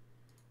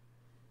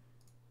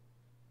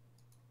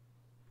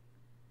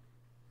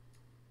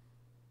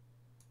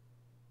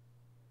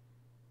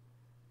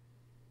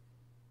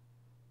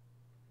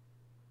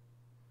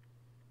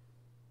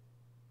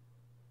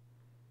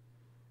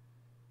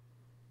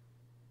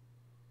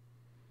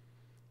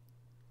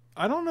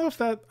 I don't know if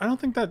that... I don't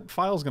think that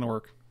file's going to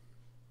work.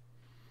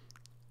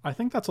 I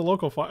think that's a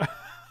local file.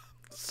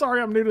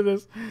 Sorry, I'm new to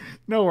this.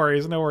 No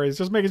worries, no worries.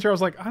 Just making sure. I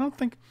was like, I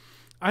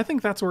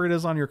think that's where it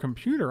is on your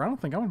computer. I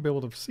don't think I'm going to be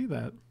able to see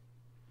that.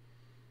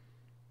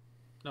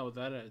 Not with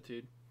that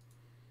attitude.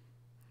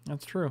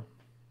 That's true.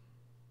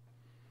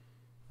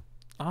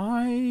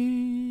 I'll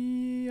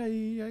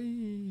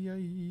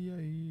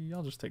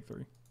just take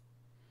 3.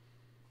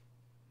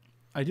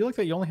 I do like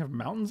that you only have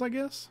mountains, I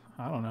guess.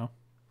 I don't know.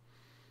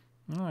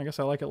 Oh, I guess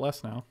I like it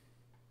less now.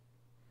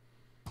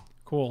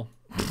 Cool.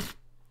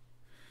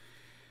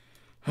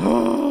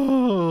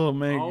 Oh,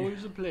 man.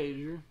 Always a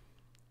pleasure.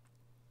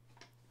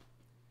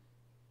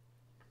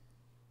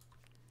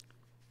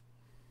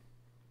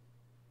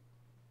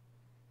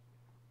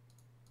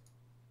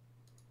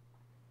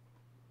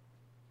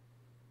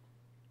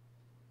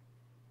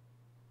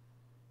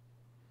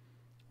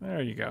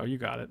 There you go. You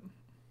got it.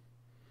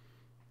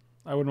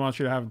 I wouldn't want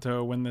you to have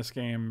to win this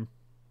game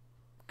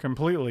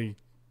completely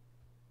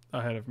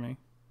ahead of me.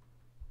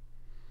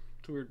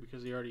 It's weird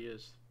because he already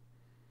is.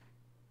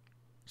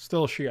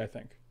 Still she, I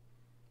think.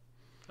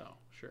 Oh,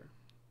 sure.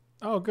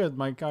 Oh, good.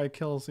 My guy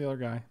kills the other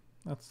guy.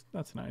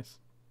 That's nice.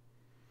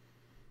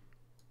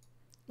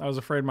 I was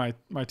afraid my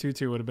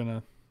 2/2 would have been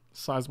a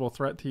sizable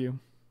threat to you.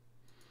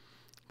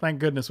 Thank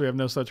goodness we have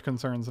no such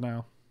concerns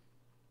now.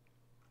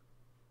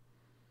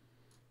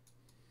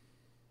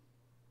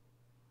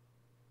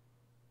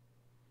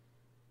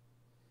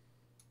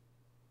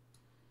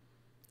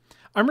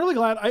 I'm really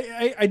glad.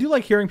 I do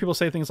like hearing people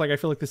say things like, I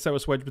feel like this set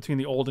was wedged between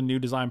the old and new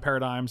design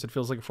paradigms. It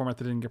feels like a format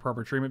that didn't get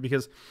proper treatment,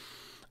 because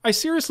I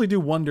seriously do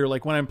wonder,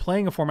 like when I'm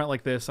playing a format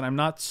like this and I'm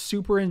not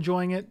super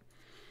enjoying it,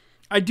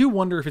 I do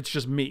wonder if it's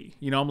just me.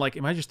 You know, I'm like,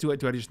 do I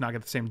just not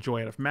get the same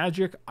joy out of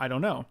Magic? I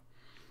don't know.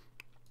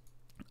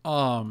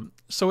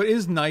 So it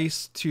is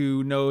nice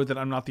to know that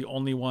I'm not the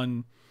only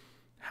one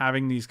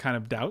having these kind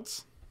of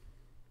doubts.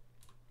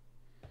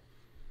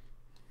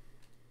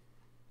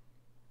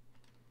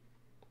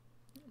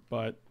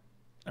 But,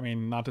 I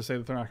mean, not to say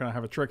that they're not going to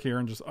have a trick here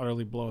and just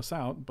utterly blow us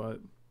out, but...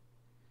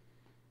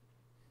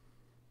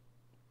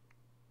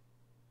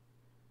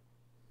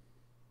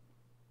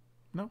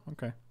 No?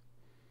 Okay.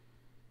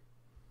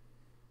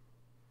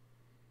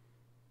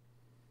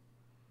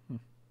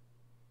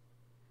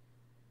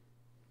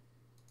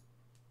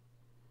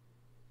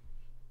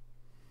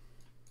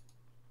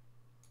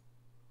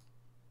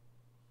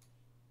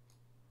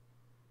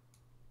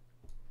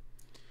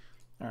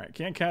 Alright,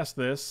 can't cast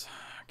this.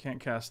 Can't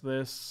cast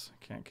this.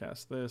 Can't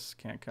cast this.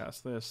 Can't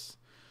cast this.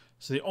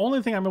 So the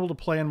only thing I'm able to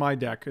play in my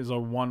deck is a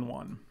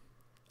 1/1.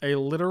 A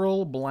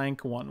literal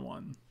blank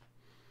 1/1.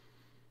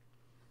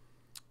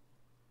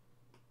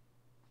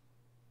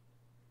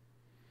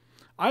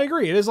 I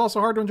agree. It is also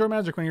hard to enjoy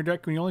Magic when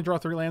you only draw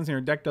 3 lands and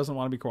your deck doesn't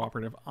want to be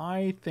cooperative.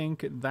 I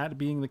think that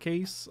being the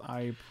case,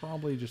 I'm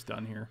probably just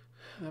done here.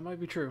 That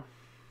might be true.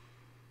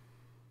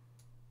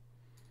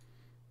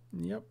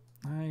 Yep.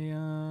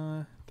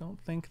 I don't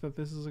think that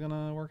this is going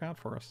to work out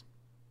for us.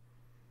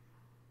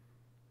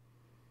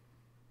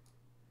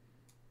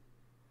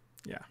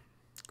 Yeah.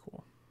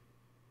 Cool.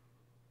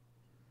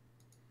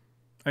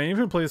 I mean, if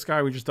we play this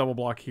guy, we just double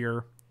block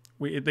here.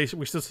 We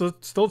still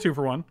 2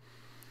 for 1.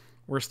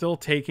 We're still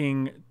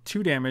taking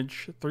 2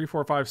 damage, 3,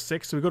 4, 5,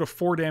 6. So we go to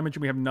 4 damage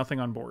and we have nothing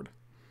on board.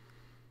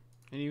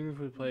 And even if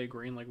we play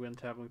green like we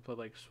untap, we play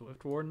like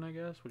Swift Warden, I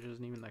guess, which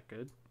isn't even that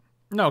good.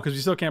 No, because we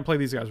still can't play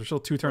these guys. We're still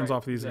 2 turns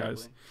off these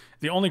guys.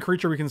 The only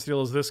creature we can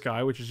steal is this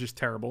guy, which is just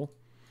terrible.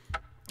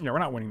 Yeah, we're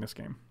not winning this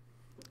game.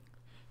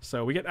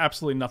 So we get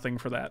absolutely nothing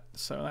for that.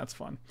 So that's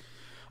fun.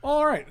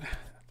 All right.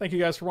 Thank you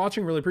guys for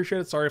watching. Really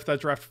appreciate it. Sorry if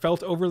that draft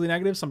felt overly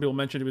negative. Some people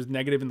mentioned it was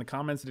negative in the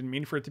comments. I didn't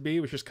mean for it to be.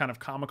 It was just kind of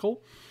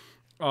comical.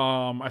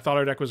 I thought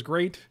our deck was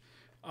great.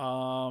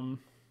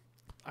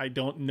 I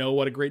don't know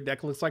what a great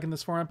deck looks like in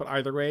this format, but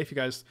either way, if you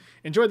guys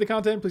enjoyed the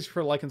content, please feel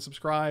free to like and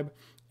subscribe.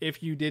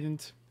 If you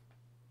didn't,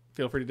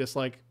 feel free to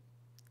dislike.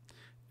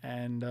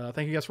 And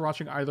thank you guys for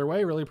watching either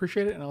way. Really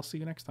appreciate it, and I'll see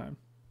you next time.